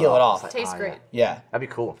 Yeah, you to can pull peel it off. It's Tastes oh, great. Yeah. That'd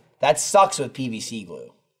be cool. That sucks with PVC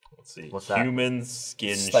glue. Let's see. What's that? Human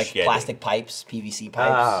skin It's like shedding. plastic pipes, PVC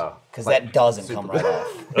pipes. Oh, Because like that doesn't super come right glue.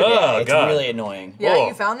 off. Oh, Yeah, it's God. really annoying. Yeah, Whoa.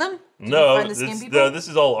 you found them? Did you No, find the skin this, people? no, this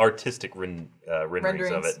is all artistic renderings of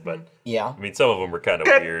Renderings. it, but Yeah. I mean, some of them are kind of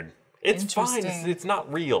weird. It's fine. Interesting. It's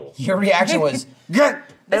not real. Your reaction was, "Grr."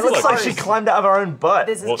 It looks is like art. she climbed out of her own butt.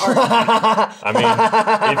 This is Well, art. I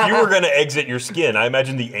mean, if you were going to exit your skin, I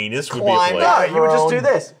imagine the anus would be a Climb place. out. No, you would just do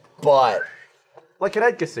this. but Like an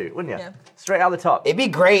Edgar suit, wouldn't you? Yeah. Straight out the top. it'd be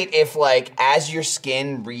great if, like, as your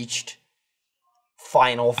skin reached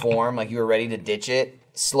final form, like you were ready to ditch it,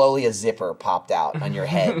 slowly a zipper popped out on your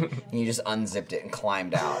head, and you just unzipped it and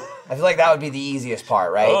climbed out. I feel like that would be the easiest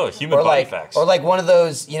part, right? Oh, human or body like, facts. Or like one of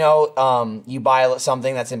those, you buy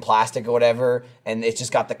something that's in plastic or whatever, and it's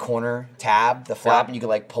just got the corner tab, the flap, Yeah. and you could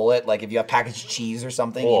like pull it. Like if you have packaged cheese or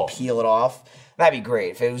something, Cool. you peel it off. That'd be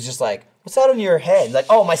great if it was just like, what's that on your head? Like,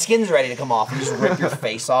 oh, my skin's ready to come off, and you just rip your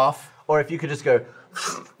face off. Or if you could just go,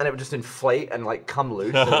 and it would just inflate and like come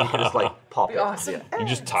loose, and you could just like pop it. awesome. You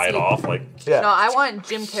just tie it off like. Yeah. No, I want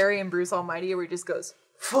Jim Carrey and Bruce Almighty where he just goes.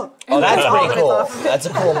 Oh, that's All pretty of it's cool. off. That's a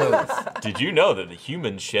cool move. Did you know that the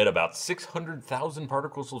humans shed about 600,000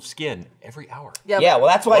 particles of skin every hour? Yeah, well,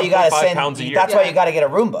 that's why you gotta 1.5 send. pounds a year. That's why Yeah. you gotta get a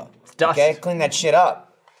Roomba. dust. Okay, clean that shit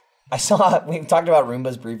up. I saw we talked about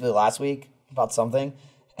Roombas briefly last week about something,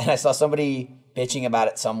 and I saw somebody bitching about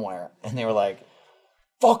it somewhere, and they were like,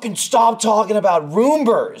 "Fucking stop talking about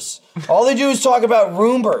Roombas! All they do is talk about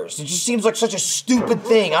Roombas. It just seems like such a stupid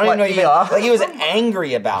thing. I don't What, even know. ER? Like he was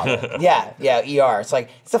angry about it. Yeah, ER. It's like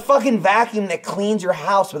it's a fucking vacuum that cleans your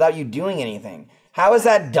house without you doing anything. How is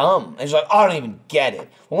that dumb? And he's like, I don't even get it.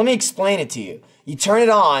 Well, let me explain it to you. You turn it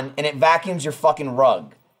on and it vacuums your fucking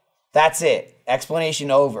rug. That's it.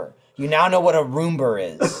 Explanation over. You now know what a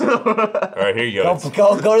Roomba is. All right, here you go.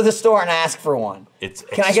 Go to the store and ask for one. It's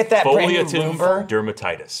Can I get that brand new exfoliative Roomba?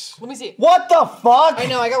 dermatitis. Let me see. What the fuck? I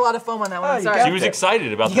know, I got a lot of foam on that one. I'm you sorry. got She was it.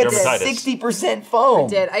 excited about You the get dermatitis. 60% foam.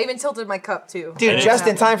 Did. I even tilted my cup too. Dude, And just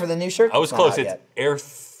in it's- time for the new shirt. I was It's not close. out It's yet.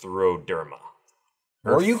 erythroderma.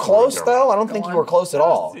 Were you close though? I don't think you on. were close at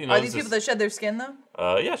all. You know, Are it's these people just- that shed their skin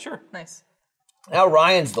though? Yeah, sure. Nice. Now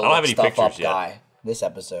Ryan's the I don't have look any stuff up pictures yet. guy this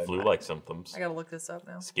episode. Flu-like symptoms. I gotta look this up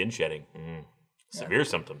now. Skin shedding. Severe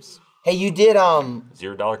symptoms. Hey, you did $0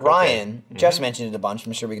 cocaine. Ryan just mentioned it a bunch.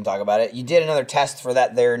 I'm sure we can talk about it. You did another test for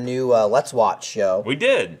their new Let's Watch show. We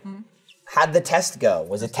did. How'd the test go?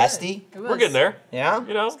 Was it testy? It was. We're getting there. Yeah.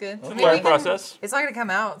 You know, It's good. it's a Maybe we learning can- process. It's not gonna come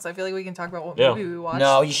out, so I feel like we can talk about what Yeah. movie we watched.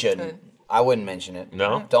 No, you shouldn't. I wouldn't mention it.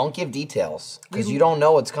 No? Don't give details because you don't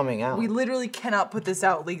know what's coming out. We literally cannot put this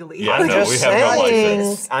out legally. Yeah, I'm no, just we have no saying.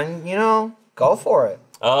 license. Go for it.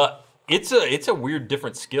 It's a weird,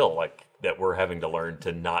 different skill like that we're having to learn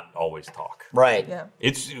to not always talk. Right. Yeah.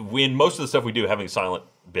 It's in most of the stuff we do, having a silent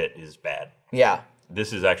bit is bad. Yeah.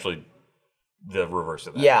 This is actually the reverse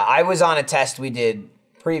of that. Yeah. I was on a test we did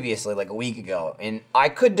previously, like a week ago, and I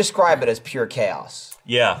could describe it as pure chaos.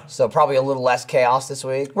 Yeah. So probably a little less chaos this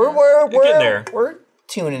week. We're getting there. We're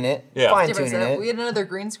tuning it. Yeah. Fine Different tuning setup. We it. had another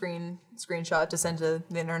green screen screenshot to send to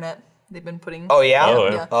the internet. They've been putting. Oh yeah. Oh,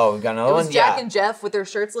 yeah. Yeah. Oh, we got another It was one. Jack Yeah. and Jeff with their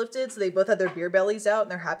shirts lifted, so they both had their beer bellies out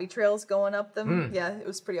and their happy trails going up them. Yeah, it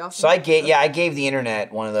was pretty awesome. So I gave the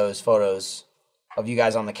internet one of those photos of you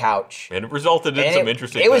guys on the couch. And it resulted in And some it,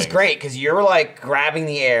 interesting It was things. great because you're like grabbing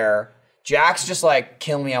the air. Jack's just like,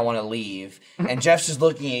 kill me, I want to leave. And Jeff's just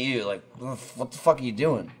looking at you like, what the fuck are you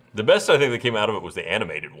doing? The best I think that came out of it was the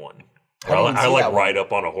animated one. I didn't I see like that one. ride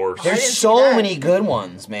up on a horse. There's didn't see so that. many good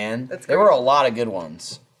ones, man. That's There great. were a lot of good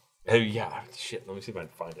ones. Hey, yeah, shit. Let me see if I can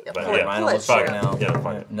find it. Yeah, But pull it, yeah, pull it, Let's share check it. now. Yeah,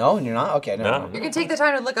 find it. No, you're not? Okay, no. No. You can take the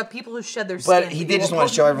time to look up people who shed their skin. But he you did just will want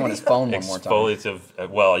to show post everyone his video. phone one more time. Exfoliative.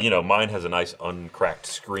 Well, you know, mine has a nice uncracked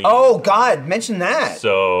screen. Oh God, mention that.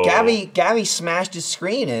 So- Gabby smashed his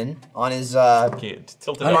screen in on his Can't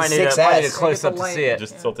tilt it On up. his I need a 6S. close up to Light. see it.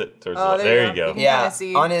 Just tilt it towards Oh, the there There you you go. go. You can yeah kinda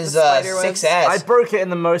see on the his spider webs. 6S. I broke it in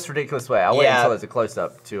the most ridiculous way. I'll wait Yeah. until there's a close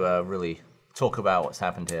up to really talk about what's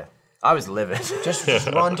happened here. I was livid. just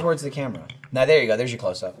run towards the camera. Now there you go. There's your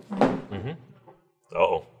close up.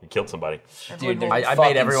 Uh-oh, you killed somebody. Dude, they're I made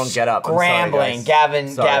fucking everyone get up. I'm sorry, Scrambling.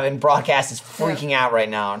 guys. Sorry. Gavin broadcast is freaking out right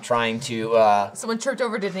now, trying to Someone tripped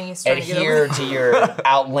over Denise trying to get adhere over. to your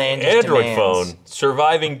outlandish Android demands. phone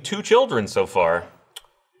surviving 2 children so far.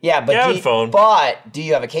 Yeah, but Gavin phone. But do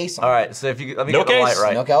you have a case on? All right, so if you let me No get the case. light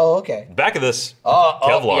right. Okay. Oh, okay. Back of this. Oh,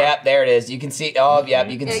 Kevlar. yep, there it is. You can see. Oh, yep,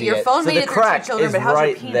 you can Yeah, see your it. phone So made the it through crack two children, is but how's right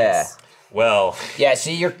your penis? there. Well, Yeah,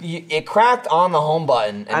 see, it cracked on the home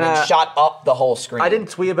button and then shot up the whole screen. I didn't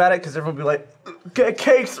tweet about it because everyone would be like, "Get a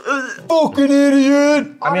case." Fucking idiot.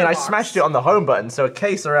 I mean, I Otterbox. smashed it on the home button, so a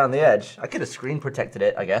case around the edge. I could have screen protected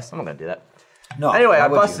it, I guess. I'm not gonna do that. No. Anyway, why I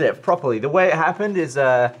would busted you? it properly. The way it happened is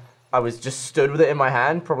I was just stood with it in my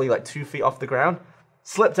hand, probably like 2 feet off the ground,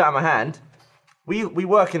 slipped out of my hand. We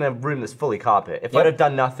work in a room that's fully carpet. If I'd have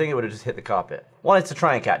done nothing, it would have just hit the carpet. Wanted to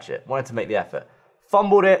try and catch it, wanted to make the effort.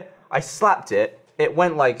 Fumbled it, I slapped it, it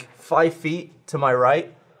went like 5 feet to my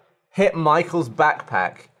right, hit Michael's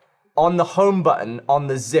backpack on the home button on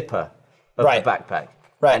the zipper of Right. the backpack.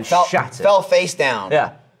 Right, And fell shattered. face down.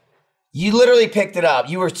 Yeah. You literally picked it up.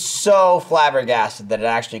 You were so flabbergasted that it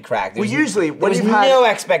actually cracked. Well, There's- usually, there when was you've had- no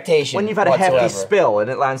expectation. When you've had a whatsoever. hefty spill and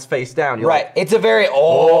it lands face down, you're Right, like, it's a very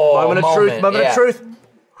moment of truth, moment yeah. of truth.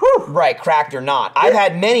 Whew. Right, cracked or not. I've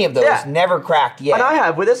had many of those, Yeah. never cracked yet. And I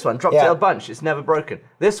have with this one, dropped Yeah. it a bunch. It's never broken.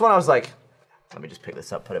 This one, I was like, let me just pick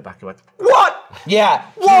this up, put it back in my. What? Yeah,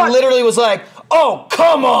 What? he literally was like, "Oh,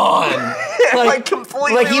 come on!" Like,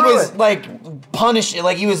 completely like he was ruined. like punishing,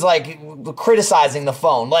 like he was like criticizing the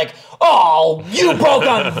phone, like, "Oh, you broke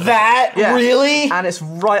on that, Yeah. really?" And it's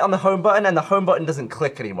right on the home button, and the home button doesn't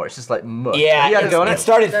click anymore. It's just like mush. Yeah, you had to go on it it.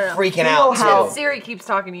 started No, no. freaking Feel out how- too. Siri keeps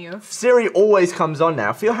talking to you. Siri always comes on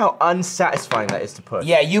now. Feel how unsatisfying that is to push.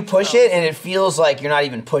 Yeah, you push it, and it feels like you're not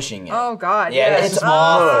even pushing it. Oh God. Yeah, yes. it's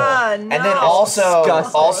Ah, no. And then also,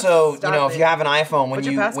 disgusting. you know, if you have an iPhone, when What's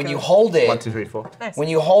your you passcode? hold it, 1, 2, 3, 4. Nice. when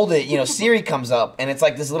you hold it, you know, Siri comes up, and it's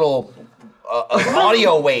like this little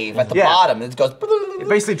audio wave at the Yeah. bottom. It goes. It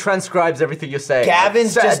basically transcribes everything you're saying. Gavin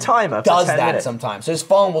Like, set just a timer for does 10 that minutes. sometimes. So his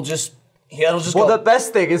phone will just, it'll just Well, go. the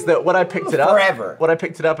best thing is that when I picked it up, Forever. when I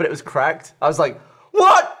picked it up and it was cracked, I was like,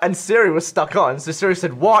 "What?" And Siri was stuck on. So Siri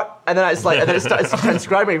said, "What?" And then it's like, and then it started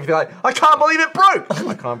transcribing everything. Like, "I can't believe it broke."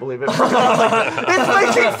 I can't believe it broke. And I was like,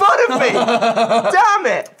 "It's making fun of me." Damn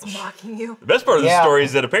it! Mocking you. the best part of this Yeah. story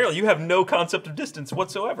is that apparently you have no concept of distance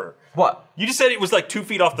whatsoever. What? You just said it was like 2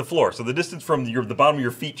 feet off the floor, so the distance from the bottom of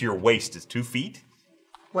your feet to your waist is 2 feet.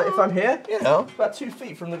 Wait, if I'm here, you know. about 2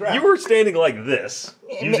 feet from the ground. You were standing like this,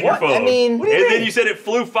 using your what? phone. I mean- What do you and then mean? you said it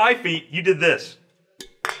flew 5 feet. You did this.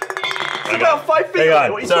 It's about 5 feet. Hang away.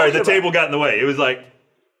 on. What are you Sorry, the talking table got in the way. It was like.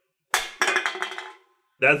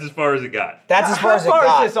 That's as far as it got. That's as far How as it far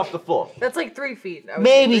got. is this off the floor? That's like 3 feet. I would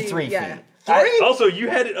Maybe say. 3 Yeah. feet. Also, you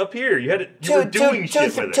had it up here. You were doing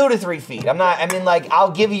shit with it. 2 to 3 feet. I'm not. I mean, like,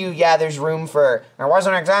 I'll give you. Yeah, there's room for. It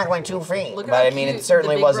wasn't exactly 2 feet, Look at but how I mean, cute it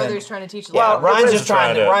certainly the big wasn't. brother's trying to teach the Yeah, little Ryan's Ryan's just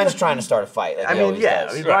trying to. trying to- Ryan's trying to start a fight. Like I he mean, always yeah.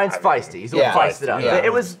 does. I mean, Ryan's feisty. He's all Yeah. feisted up. Yeah.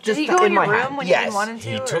 It was Did just he go in in your my room hand. when Yes. you didn't want him to?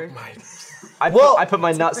 He or- took my. I put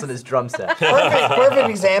my nuts on his drum set. Perfect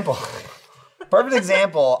example. Perfect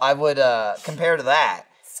example. I would compare to that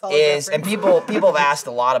Solid is, and reference. people have asked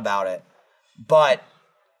a lot about it, but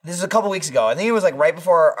this is a couple weeks ago. I think it was like right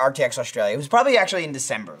before RTX Australia. It was probably actually in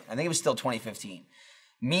December. I think it was still 2015.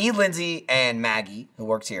 Me, Lindsay, and Maggie, who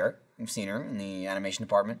works here. You've seen her in the animation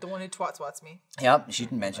department. The one who twats me. Yep, she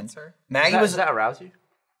mentioned. That's her. Maggie Does was. that arouse you?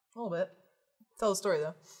 A little bit. Tell the story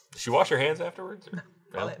though. Did she wash her hands afterwards? or-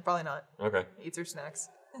 Probably not. Okay. Eats her snacks.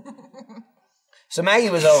 So Maggie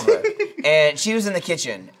was over, and she was in the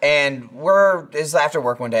kitchen, and it's after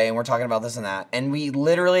work one day, and we're talking about this and that, and we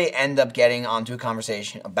literally end up getting onto a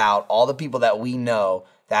conversation about all the people that we know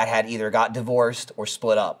that had either got divorced or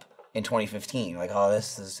split up in 2015. Like, oh,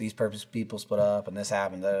 these people split up, and this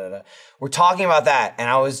happened. Da, da, da. We're talking about that, and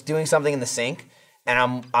I was doing something in the sink,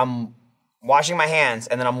 and I'm washing my hands,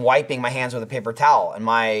 and then I'm wiping my hands with a paper towel, and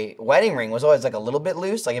my wedding ring was always like a little bit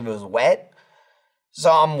loose, like if it was wet. So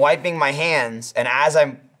I'm wiping my hands, and as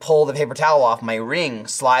I pull the paper towel off, my ring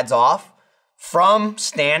slides off from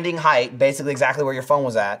standing height, basically exactly where your phone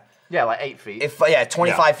was at. Yeah, like 8 feet.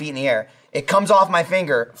 25 feet in the air. It comes off my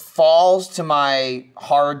finger, falls to my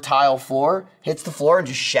hard tile floor, hits the floor, and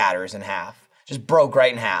just shatters in half. Just broke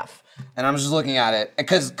right in half. And I'm just looking at it,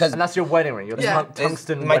 because And that's your wedding ring. Your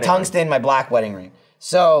tungsten. my wedding tungsten, my black wedding ring.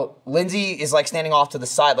 So Lindsay is like standing off to the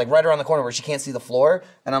side, like right around the corner where she can't see the floor,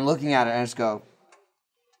 and I'm looking at it and I just go,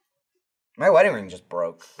 my wedding ring just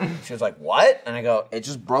broke. She was like, what? And I go, it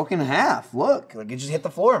just broke in half. Look, like it just hit the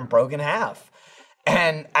floor and broke in half.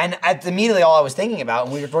 And immediately all I was thinking about,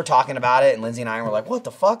 and we were talking about it, and Lindsay and I were like, what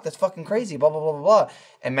the fuck? That's fucking crazy, blah, blah, blah, blah, blah.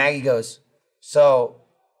 And Maggie goes, so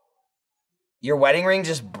your wedding ring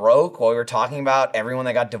just broke while we were talking about everyone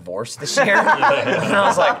that got divorced this year? And I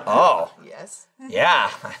was like, oh, Yes.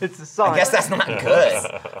 yeah. It's a sign. I guess that's not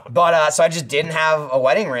good. But so I just didn't have a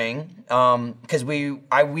wedding ring because we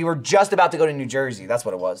were just about to go to New Jersey. That's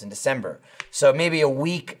what it was in December. So maybe a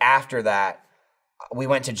week after that, we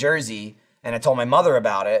went to Jersey, and I told my mother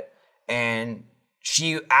about it, and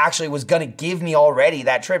she actually was gonna give me already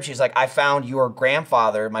that trip. She's like, I found your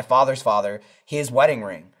grandfather, my father's father, his wedding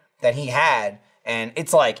ring that he had. And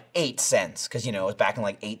it's like 8 cents because, you know, it was back in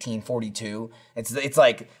like 1842. It's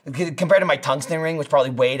like, compared to my tungsten ring, which probably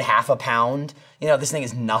weighed half a pound, you know, this thing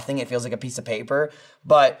is nothing. It feels like a piece of paper.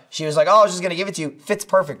 But she was like, oh, I was just going to give it to you. Fits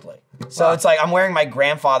perfectly. So it's like I'm wearing my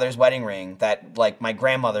grandfather's wedding ring that like my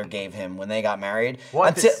grandmother gave him when they got married.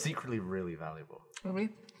 What if it's secretly really valuable?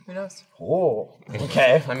 Who knows? Oh,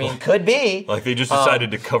 okay. I mean, could be. Like they just decided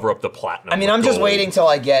to cover up the platinum. I mean, with I'm just gold. waiting till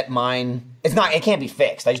I get mine. It can't be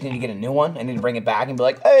fixed. I just need to get a new one. I need to bring it back and be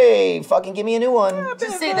like, hey, fucking give me a new one.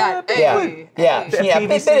 Just say that. Yeah, Hey, yeah, hey. yeah.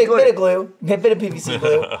 PVC glue. Bit of glue, bit of PVC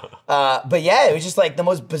glue. But yeah, it was just like the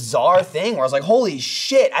most bizarre thing where I was like, holy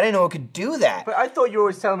shit, I didn't know it could do that. But I thought you were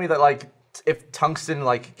always telling me that like if tungsten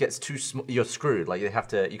like gets too small, you're screwed. Like you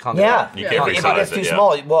can't. Yeah, Get You it. can't if it resize gets it, too yeah.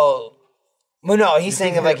 small, well, no, he's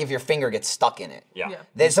saying of like if your finger gets stuck in it. Yeah. Yeah.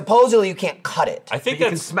 Then supposedly you can't cut it. I think You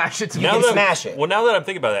can that's smash it to now can that- smash it. Well, now that I'm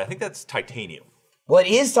thinking about it, I think that's titanium. Well, it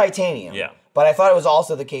is titanium. Yeah. But I thought it was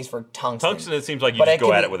also the case for tungsten. Tungsten, it seems like you But just it go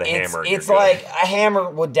could at be- it with a it's- hammer. and It's you're good. like a hammer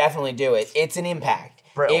would definitely do it. It's an impact.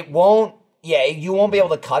 Brittle. It won't. Yeah, you won't be able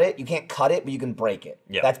to cut it. You can't cut it, but you can break it.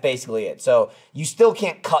 Yeah. That's basically it. So you still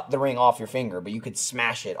can't cut the ring off your finger, but you could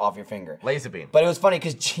smash it off your finger. Laser beam. But it was funny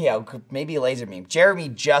because maybe a laser beam. Jeremy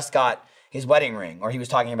just got his wedding ring, or he was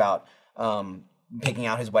talking about picking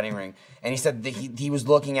out his wedding ring, and he said that he was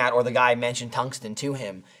looking at, or the guy mentioned tungsten to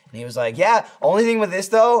him, and he was like, "Yeah, only thing with this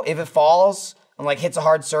though, if it falls and like hits a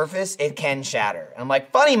hard surface, it can shatter." And I'm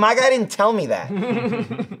like, "Funny, my guy didn't tell me that."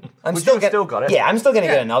 I'm still got it? Yeah, I'm still gonna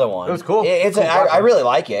get another one. It was cool. It's Cool I really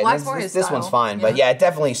like it. Black's This- more his this one's style. fine, but yeah, it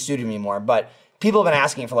definitely suited me more. But people have been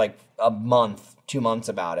asking for like a month, 2 months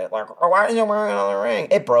about it. Like, oh, why aren't you wearing another ring?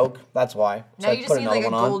 It broke. That's why. So Now I you just put need another like a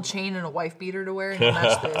one on. gold chain and a wife beater to wear and you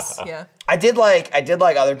match this. Yeah. I did like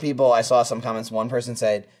other people. I saw some comments. One person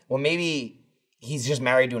said, "Well, maybe he's just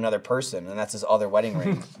married to another person, and that's his other wedding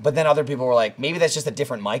ring." But then other people were like, "Maybe that's just a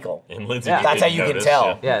different Michael." And Lindsay, Yeah. That's how didn't you can notice,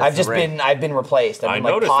 tell. Yeah, it's I've the just ring. I've been replaced. I've I been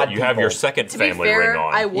like noticed pod that you have your people. second To be family fair, ring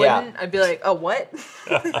on. I wouldn't. I'd be like, oh, what?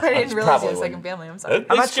 I didn't realize you probably had a second wouldn't. family. I'm sorry. I'm It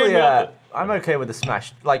actually scared me off it. I'm okay with the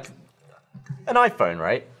smash. Like an iPhone,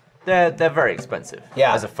 right? They're very expensive.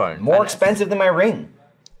 Yeah, As a phone. more And- expensive than my ring.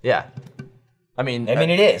 Yeah. I mean,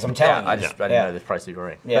 it is. I'm telling I you. just I didn't Yeah. know the price of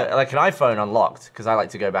ring. Yeah. But, like an iPhone unlocked, because I like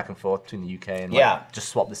to go back and forth between the UK and like, Yeah. just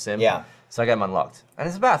swap the SIM. Yeah. So I get them unlocked, and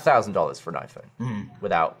it's about $1,000 for an iPhone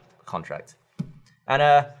without a contract. And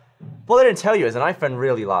what they didn't tell you is an iPhone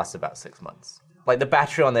really lasts about 6 months. Like the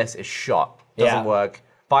battery on this is shot, doesn't Yeah. work.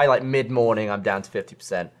 By like mid-morning, I'm down to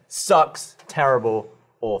 50%. Sucks, terrible,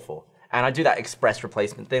 awful. And I do that express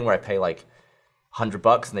replacement thing where I pay like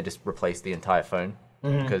 $100 and they just replace the entire phone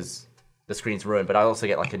because the screen's ruined. But I also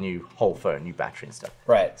get like a new whole phone, new battery and stuff.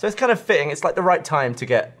 Right. So it's kind of fitting. It's like the right time to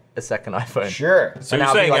get a second iPhone. Sure. So And you're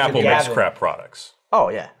I'll be saying like Apple in makes Gavin. crap products? Oh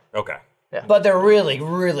yeah. Okay. But they're really,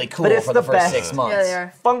 really cool But it's for the the first best. 6 months. Yeah, they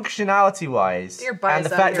are. Functionality wise, You're and biased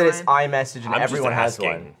the out fact of that your it's mind. iMessage and I'm just everyone has asking.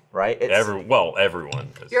 one, right? It's, Everyone.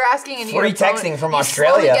 'Cause- You're asking and Free you get a texting from you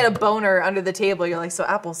Australia. slowly get a boner under the table. You're like, so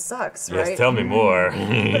Apple sucks, Yes, right? tell me more.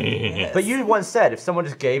 But you once said if someone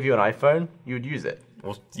just gave you an iPhone, you would use it.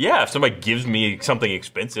 Well, yeah, if somebody gives me something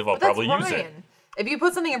expensive, I'll But that's probably use it. Ryan. If you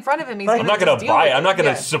put something in front of him, he's I'm not gonna gonna buy it. I'm not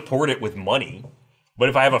gonna Yeah. support it with money. But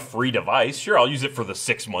if I have a free device, sure, I'll use it for the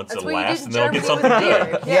 6 months That's it what you did lasts, in and then I'll get Germany something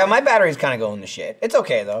with good. beer. Yeah, my battery's kind of going to shit. It's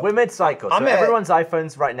okay though. We're mid-cycle, so I'm at- everyone's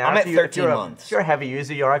iPhones right now. I'm if at you- if 13 you're a- months. If you're a heavy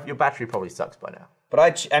user, your battery probably sucks by now.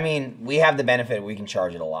 But I mean, we have the benefit we can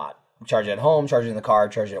charge it a lot. We charge it at home, charge it in the car,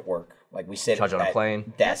 charge it at work. Like we sit Charge it on a at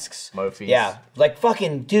plane. desks. Mofies. Yeah, like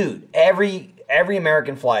fucking dude. Every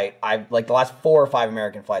American flight, I've like the last 4 or 5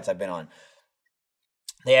 American flights I've been on,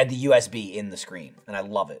 they had the USB in the screen, and I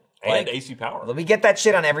love it. And Like, AC power. we get that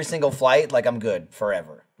shit on every single flight. Like I'm good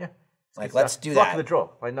forever. Yeah. Like let's do Luck of that. the draw.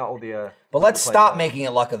 Like not all the. But let's planes stop are. making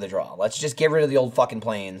it luck of the draw. Let's just get rid of the old fucking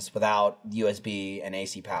planes without USB and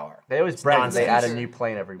AC power. They always brag they add a nonsense. new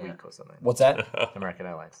plane every week or something. What's that? American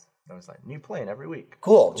Airlines. It was like new plane every week.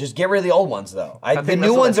 Cool. Just get rid of the old ones, though. The think that's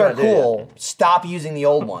new what ones they're are trying to do, cool. Stop using the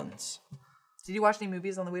old ones. Did you watch any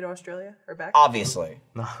movies on the way to Australia or back? Obviously.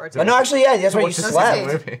 Or But no, actually, yeah, that's right. You Watch just the left.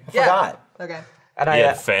 second movie. I forgot. Okay. And I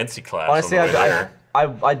Yeah, fancy class. honestly, on the way there.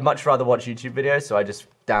 I'd much rather watch YouTube videos, so I just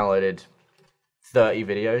downloaded 30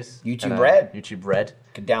 videos. YouTube and, Red. YouTube Red.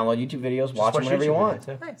 You can download YouTube videos, watch them Watch whenever you YouTube want. videos,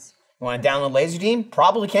 yeah. Nice. You want to download LaserTeam?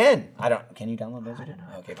 Probably can. I don't. Can you download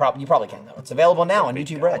LaserTeam? Okay, you probably can though. It's available now on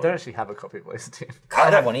YouTube I Red. don't actually have a copy of Laser Team. I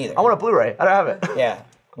don't have one either. I want a Blu-ray. I don't have it. Yeah.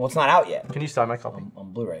 Well, it's not out yet Can you sign my copy?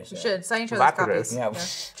 on Blu-ray. So. You should sign each other's Back with copies.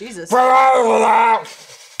 this. Yeah. Jesus. I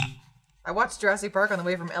I watched Jurassic Park on the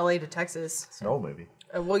way from LA to Texas. It's an old movie.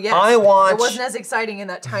 Well, yes. I watched- It wasn't as exciting in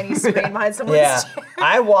that tiny screen behind someone's Yeah. chair.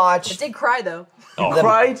 I I watched. did cry though.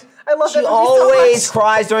 Cried? I love She that movie always so much.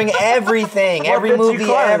 cries during everything, every bits you movie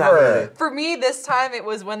cry in that ever. movie? For me, this time it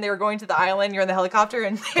was when they were going to the island. You're in the helicopter,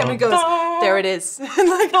 and Hannah goes, "There it is." And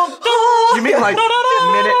like, You mean like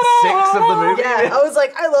minute 6 of the movie? yeah, I was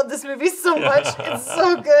like, I love this movie so much. It's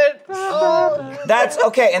so good. Oh. That's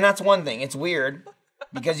okay, and that's one thing. It's weird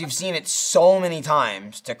because you've seen it so many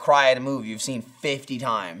times to cry at a movie you've seen 50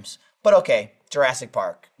 times. But okay, Jurassic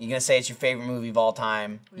Park. You're gonna say it's your favorite movie of all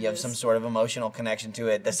time. You have some sort of emotional connection to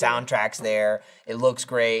it. The soundtrack's there. It looks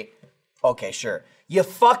great. Okay, sure. You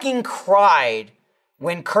fucking cried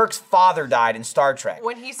when Kirk's father died in Star Trek.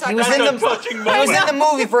 When he saw was That's in a the touching he was in the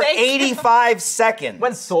movie for Thank you. 85 seconds.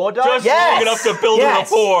 When Thor died? Just Yes. long enough to build yes.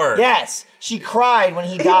 a rapport. Yes, she cried when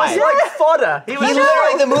he He died. was like fodder. He was He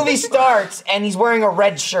literally, the movie starts and he's wearing a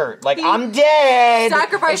red shirt. Like, He I'm dead.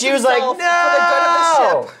 Sacrificed and she was like, himself no. for the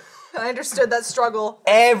good of the ship. I understood that struggle.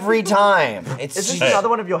 Every time. It's Is this just another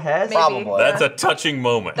one of your hairs? Maybe. probably. That's a touching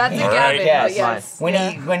moment. That's a all Gavin, right? Yes. but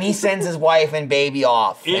yes. When he sends his wife and baby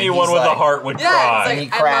off. and Anyone he's with like, a heart would Yeah, cry. it's he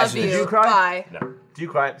like, I love crashes. you. Did you cry? Bye. No. Do you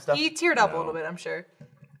cry at stuff? He teared up a No. little bit, I'm sure.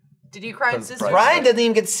 Did you cry in Sisters? Brian doesn't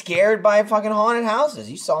even get scared by fucking haunted houses.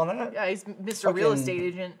 You saw that? Yeah, he's Mr. Real Fucking- Estate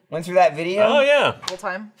Agent Went through that video? Oh yeah. the whole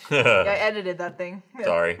time. Yeah, I edited that thing. Yeah.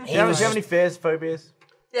 Sorry. Do you have any fears, phobias?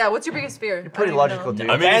 Yeah, what's your biggest fear? Pretty logical, dude.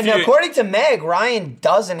 I mean, And if you, according to Meg, Ryan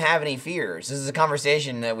doesn't have any fears. This is a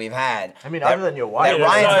conversation that we've had. I mean, That- other than your wife. that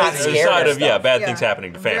Ryan's not aside, scared aside of of stuff. yeah, bad Yeah. things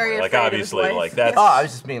happening to I'm very family. Like afraid of his obviously, wife. like that's. Oh, I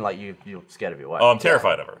was just meaning like you're scared of your wife. Oh, I'm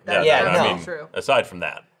terrified of her. That- yeah, I no. mean, True. aside from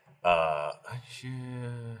that,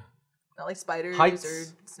 Not like spiders Heights. or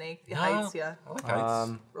snake heights, yeah. I like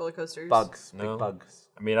heights. Roller coasters. Bugs. No. Big bugs.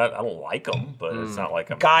 I mean, I don't like them, but it's not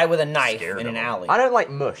like I'm Guy with a knife scared in of an him. alley. I don't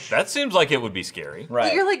like mush. That seems like it would be scary. Right.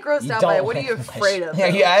 But you're like grossed You out by it. don't What are you like afraid of?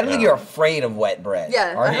 Yeah, though? yeah, I don't think Yeah. you're afraid of wet bread.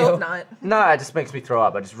 Yeah, are I you? hope not. No, it just makes me throw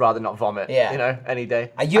up. I just rather not vomit. Yeah. You know, any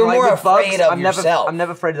day. You're And, like, more with bugs, afraid of I'm yourself. I'm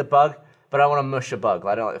never afraid of the bug, but I want to mush a bug.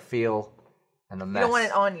 I don't like the feel and the mess. You don't want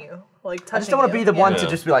it on you. Like touching I just don't want to you. be the one Yeah. to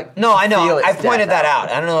just be like. No, I know. feel its I pointed death that out.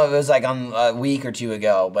 I don't know if it was like on a week or two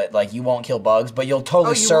ago, but like you won't kill bugs, but you'll totally Oh,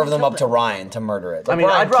 you serve won't them kill up to them. Ryan to murder it. I Like, mean,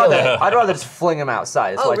 Ryan, I'd kill rather it. I'd rather just fling them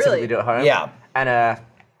outside. That's Oh, what I really? typically do at home. Yeah. And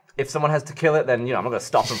if someone has to kill it, then I'm not gonna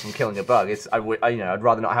stop them from killing a bug. I'd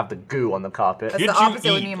rather not have the goo on the carpet. That's Did the you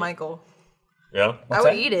opposite with eat- me and Michael. Yeah. I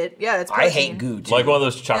would that? eat it. Yeah, it's I protein. hate goo too. Like one of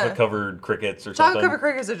those chocolate-covered crickets or Chocolate something. covered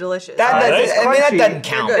crickets are delicious. that, Are they? I mean, that Crunchy. doesn't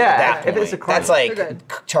count. They're good. At Yeah, that if it's point. a That's crunchy. like They're good.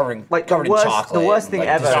 covered in chocolate. the worst thing like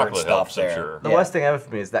ever- dessert Chocolate stuff helps, I'm there. sure. The worst thing ever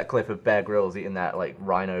for me is that clip of Bear Grylls eating that like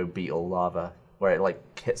rhino beetle lava where it like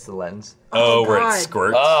hits the lens. Oh, where it God.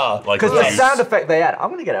 squirts. Oh, like Because when the you- sound effect they had,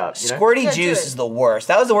 I'm gonna get it up. Squirty Yeah, do juice it. is the worst.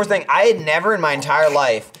 That was the worst thing. I had never in my entire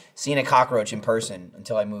life seen a cockroach in person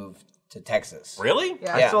until I moved to Texas. Really?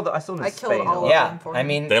 Yeah. I saw them in I killed Spain. all of Yeah, them for I him.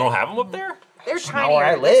 mean, They don't have them up there? They're not tinier. where I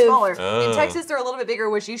They're live. smaller. Oh. In Texas, they're a little bit bigger,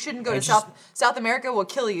 which you shouldn't go to just- South America will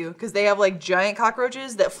kill you because they have like giant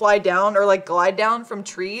cockroaches that fly down or like glide down from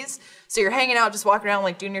trees. So you're hanging out, just walking around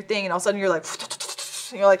like doing your thing, and all of a sudden you're like,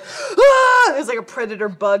 and you're like, ah! There's like a predator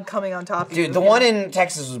bug coming on top of you. dude, the one in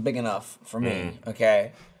Texas was big enough for me.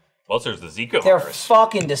 Okay, Plus, there's the Zika they're virus.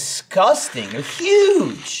 fucking disgusting. They're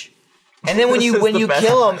huge. And then when This you is when the you best.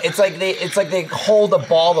 kill them, it's like they hold a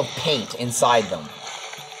ball of paint inside them.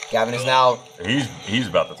 Gavin is now He's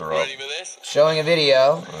about to throw up. showing a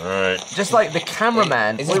video. All right. Just like the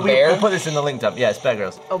cameraman. Is this we, Bear? we'll put this in the link dump. Yeah, it's Bear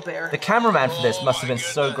Grylls. Oh, bear. The cameraman for this must have been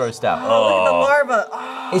so grossed out. Oh, look at the larva.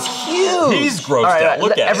 Oh. It's huge. He's grossed All right, out.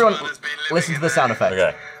 Look at everyone, him. listen to the sound effect. Okay.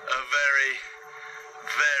 A very,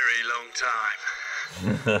 very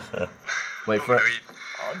long time. Wait for it.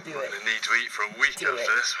 I'll do it. I'm gonna need to eat for a week after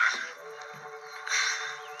this one.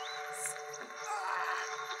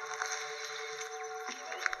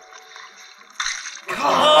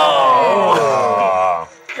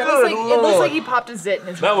 It looks like he popped a zit in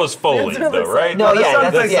his That mouth. was Foley, That's what it though, looks right? like. No, the yeah, sound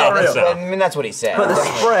that's, effect's yeah, not that's, real. I mean that's what he said. But the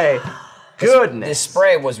spray, goodness. The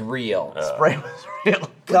spray was real. spray was real.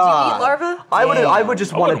 God. Eat larva? I would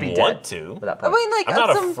just I want to wouldn't be want dead. to. At that I point. mean, like I'm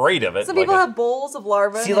not some, afraid of it. Some like people a- have bowls of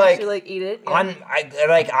larva See, and like, actually like eat it.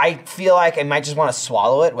 Yeah. I feel like I might just want to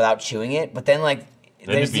swallow it without chewing it, but then like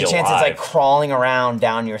there's it'd the be chance it's like alive. crawling around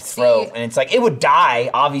down your throat, See- and it's like it would die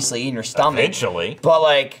obviously in your stomach. Eventually. But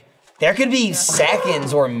like there could be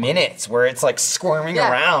seconds or minutes where it's like squirming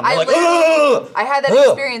Yeah, around. I You're like, literally- "Ugh! I had that Ugh!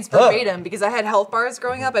 experience verbatim because I had health bars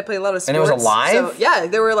growing up. I played a lot of sports. And it was alive? So, yeah,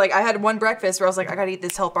 there were like I had one breakfast where I was like, I gotta eat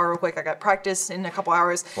this health bar real quick. I got practice in a couple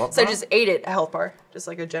hours, so I just ate it, a health bar, just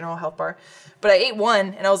like a general health bar. But I ate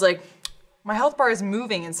one, and I was like, my health bar is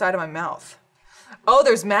moving inside of my mouth. Oh,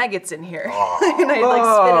 there's maggots in here, and I like spit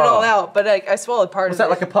it all out. But I swallowed part Was of that it.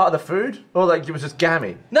 like a part of the food? Or like it was just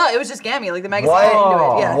gammy? No, it was just gammy. Like the maggots What? got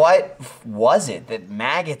into it. Yeah. What was it that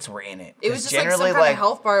maggots were in it? It was 'Cause just like some kind of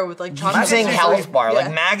health bar with like You chocolate. keep saying chips. health bar. Yeah.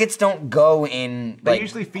 Like maggots don't go in They like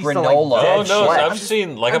usually feast on, granola. like, Oh dead no! flesh. I've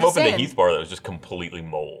seen like I'm I've just opened a saying. Heath bar that was just completely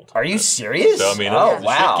mold. Are you serious? So I mean, oh the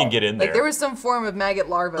wow. shit can get in there. Like there was some form of maggot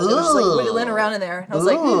larva that was just like wiggling around in there. And I was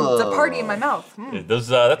like, it's a party in my mouth. That's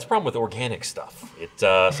the problem with organic stuff. It's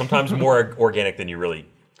sometimes more organic than you really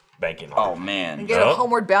banking on. Oh man. Get a Oh.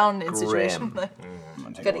 homeward bound in situation. Grim.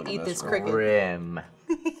 Like, gotta eat this cricket. Grim.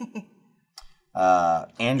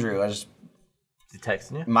 Andrew, I just Is he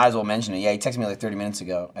texting you? might as well mention it. Yeah, he texted me like 30 minutes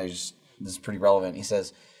ago. This is pretty relevant. He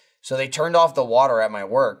says, so they turned off the water at my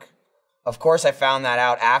work. Of course, I found that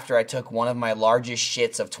out after I took one of my largest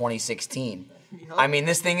shits of 2016. I mean,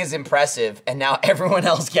 this thing is impressive, and now everyone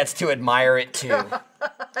else gets to admire it too.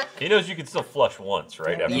 He knows you can still flush once,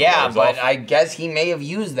 right? After the Yeah, water's but off. I guess he may have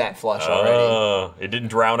used that flush already. It didn't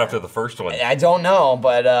drown after the first one. I don't know,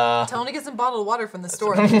 but Tell him to get some bottled water from the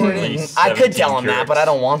store and pour it in. Least I could 17 tell him that, carats. but I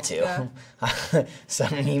don't want to. So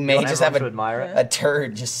he may want just everyone have to admire it? a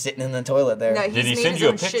turd just sitting in the toilet there. No, Did he's he made send his you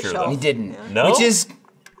a own shit picture, shelf. though? He didn't. No? Which is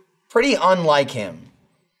pretty unlike him.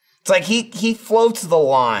 It's like he floats the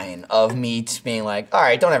line of me just being like, all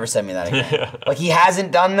right, don't ever send me that again. Like he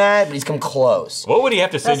hasn't done that, but he's come close. What would he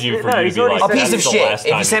have to send That's- you for no, you to he's be already like, A piece "That's of the shit. last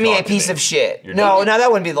If time you send me a talked to piece of shit. You're No, not- no,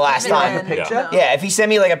 that wouldn't be the last Even time. then, Picture? no. Yeah, if he sent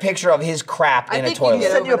me like a picture of his crap I in a think you can toilet.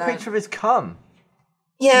 get Send you a over that. picture of his cum.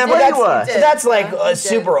 Yeah, but did. that's, You were. but that's like Yeah, a he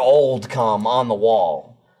super did. old cum on the wall.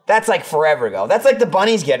 That's like forever ago. That's like the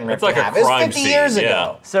bunnies getting ripped like in a half. It was crime 50 scene, years yeah.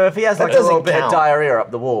 ago. So if he has That like a little doesn't bit of count. diarrhea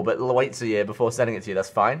up the wall, but waits a year before sending it to you, that's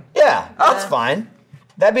fine. Yeah, that's fine.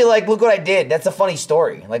 That'd be like, look what I did. That's a funny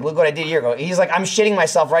story. Like, look what I did a year ago. He's like, I'm shitting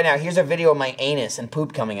myself right now. Here's a video of my anus and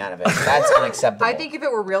poop coming out of it. That's unacceptable. I think if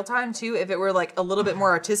it were real time too, if it were like a little bit more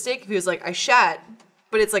artistic, if he was like, I shat,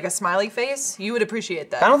 but it's like a smiley face, you would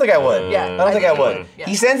appreciate that. I don't think I would. Yeah, I don't think I would. Yeah.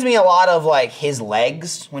 He sends me a lot of like his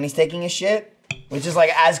legs when he's taking his shit, which is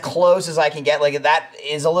like as close as I can get. Like that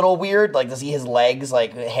is a little weird. Like to see his legs,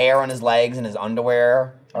 like hair on his legs and his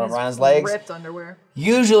underwear around his legs. Ripped underwear.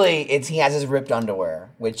 Usually he has his ripped underwear,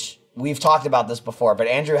 which we've talked about this before, but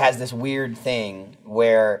Andrew has this weird thing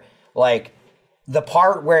where like the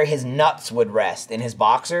part where his nuts would rest in his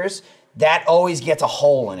boxers, that always gets a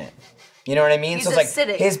hole in it. You know what I mean? He's so it's like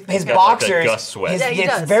acidic. his got like that boxers. Gus sweat. Yeah, he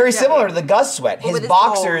it's does. very Yeah. similar to the Gus sweat. Well, His with his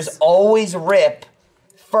boxers balls. always rip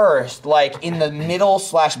first, like in the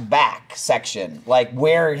middle/back section, like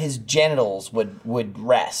where his genitals would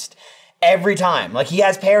rest. Every time. Like, he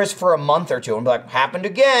has pairs for a month or two and be like, happened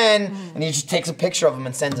again. And he just takes a picture of them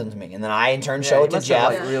and sends them to me. And then I, in turn, show he it to must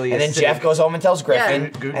have, Jeff. like, really and then acidic- Jeff goes home and tells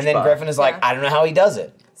Griffin. Gooch And then spot. Griffin is like, Yeah. I don't know how he does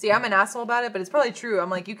it. See, I'm an asshole about it, but it's probably true. I'm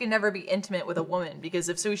like, you can never be intimate with a woman because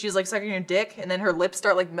if she's like sucking your dick and then her lips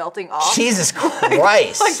start like melting off. Jesus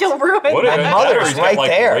Christ. Like you'll ruin What it. if mother's he's right got, like,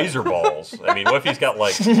 there. razor balls? I mean, what if he's got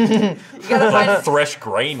like You gotta find, thresh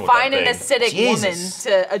grain with find that an thing? acidic Jesus.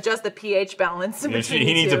 woman to adjust the pH balance. Yeah, between he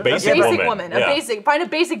the needs a two. basic woman. woman. A Yeah. basic. Find a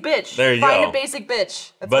basic bitch. There you find go. a basic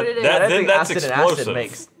bitch. That's But what it is. I don't Then think that's acid explosive. and acid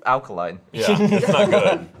makes alkaline. Yeah, it's not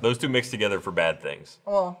good. Those two mix together for bad things.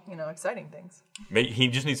 Well, exciting things. He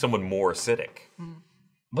just needs someone more acidic.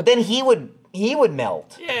 But then he would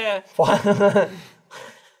melt. Yeah.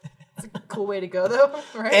 Cool way to go though,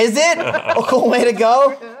 right? Is it a cool way to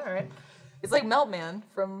go? Yeah, all right. It's like Melt Man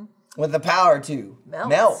from With the power to Melt.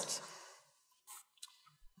 melt.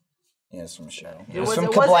 Yeah, it's from a show. It was from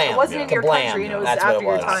it wasn't Kablam. in your Kablam. country and it was That's after what it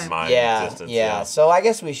your was. time. My Yeah, existence, yeah. So I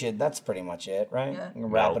guess we should. That's pretty much it, right? Yeah. We can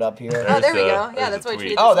wrap it up here. Oh, there we There's, go. there's Yeah, a that's what I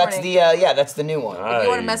tweet. tweeted Oh, this that's morning. the that's the new one. If you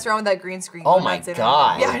want to mess around with that green screen. Oh one my night, say that.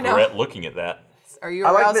 God. Yeah, I know. Regret looking at that. Are you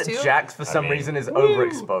I like aroused that too? Jax for some mean, reason is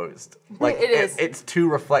overexposed. Like It is. It's too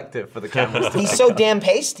reflective for the cameras. He's so damn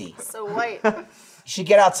pasty. So white. You should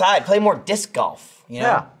get outside, play more disc golf. You know?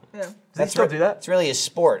 Yeah. Yeah. Does he still do that? It's really his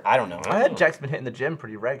sport. I don't know. I heard Jack's been hitting the gym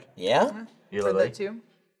pretty reg. Yeah? You Heard lately? that too.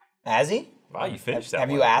 Has he? Wow, you finished that.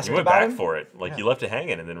 Have you one. asked You went about back him? for it. Like you left it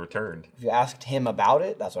hanging and then returned. If you asked him about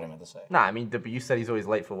it, that's what I meant to say. Nah, I mean, but you said he's always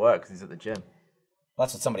late for work because he's at the gym.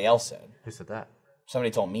 That's what somebody else said. Who said that?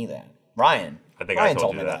 Somebody told me that. Ryan. I think Ryan I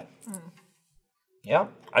told me you that. Yeah.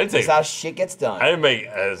 I didn't That's say. how shit gets done. I didn't make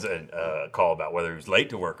as a call about whether he was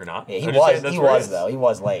late to work or not. Yeah, he I just said was. that's He where it was is. though. He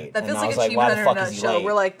was late. That And feels I like was a like, achievement why the in a fuck is he nutshell. late?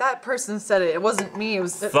 We're like, that person said it. It wasn't me. It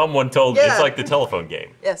was. Someone told. Yeah. It's like the telephone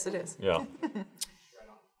game. Yes, it is. Yeah.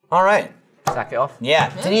 All right. Sack it off. Yeah.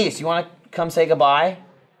 Denise, you want to come say goodbye?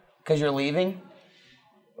 Because you're leaving?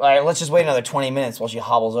 All right, let's just wait another 20 minutes while she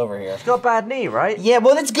hobbles over here. Got a bad knee, right? Yeah,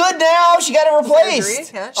 well, it's good now. She got it replaced.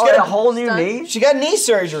 Surgery, yeah. She Oh, got a whole new Done. knee? She got knee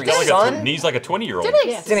surgery, Got like son. knees like a 20-year-old.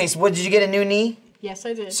 Yes. Denise, what did you get a new knee? Yes,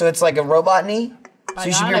 I did. So it's like a robot knee? So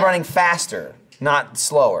you should be Bionic. running faster, not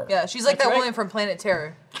slower. Yeah, she's like That's that right. woman from Planet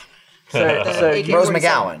Terror. So AK-47. Rose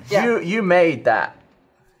McGowan. Yeah. you made that.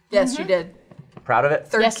 Yes, she did. Proud of it?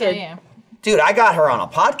 Third yes, kid. I am. Dude, I got her on a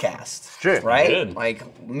podcast. True. Right? did.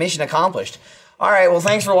 Like, mission accomplished. All right, well,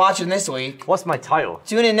 thanks for watching this week. What's my title?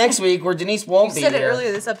 Tune in next week where Denise won't You be said it here.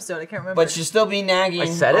 earlier this episode. I can't remember. But she'll still be nagging I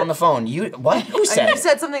said on it? the phone. You what? Who I said think you it?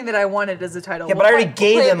 said something that I wanted as a title. Yeah, but I already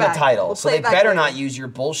gave play it them a back. title, We'll so play they it back better later. not use your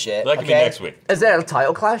bullshit. That could be okay? next week. Is there a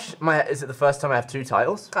title clash? Is it the first time I have two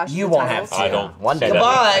titles? Clash of You the won't Titles. have to. I don't. One day. see that.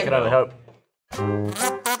 Goodbye. I can only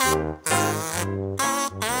hope.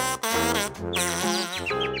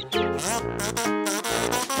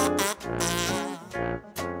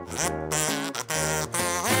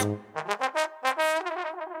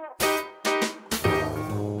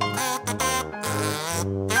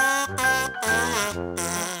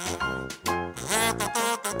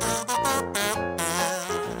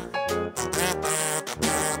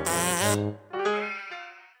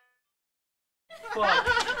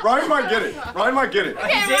 Ryan might get it. Ryan might get it. Okay,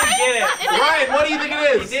 Ryan, get it. Ryan, what do you think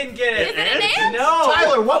it is? Didn't get it. Is it an ant? No.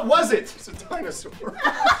 Tyler, what was it? It's a dinosaur.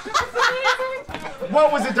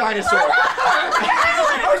 What was a dinosaur?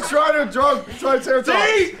 I was trying to draw Triceratops.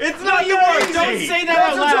 It's not yours. Don't say that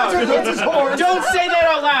out loud. That's his horn. Don't say that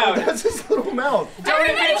out loud. That's his little mouth.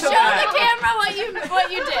 Everybody admit to show that. the camera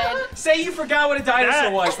what you did. Say you forgot what a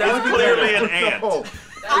dinosaur was. That That's would be clearly better. an ant. Oh,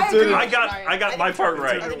 I agree. I got my part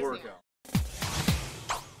right. it didn't work out.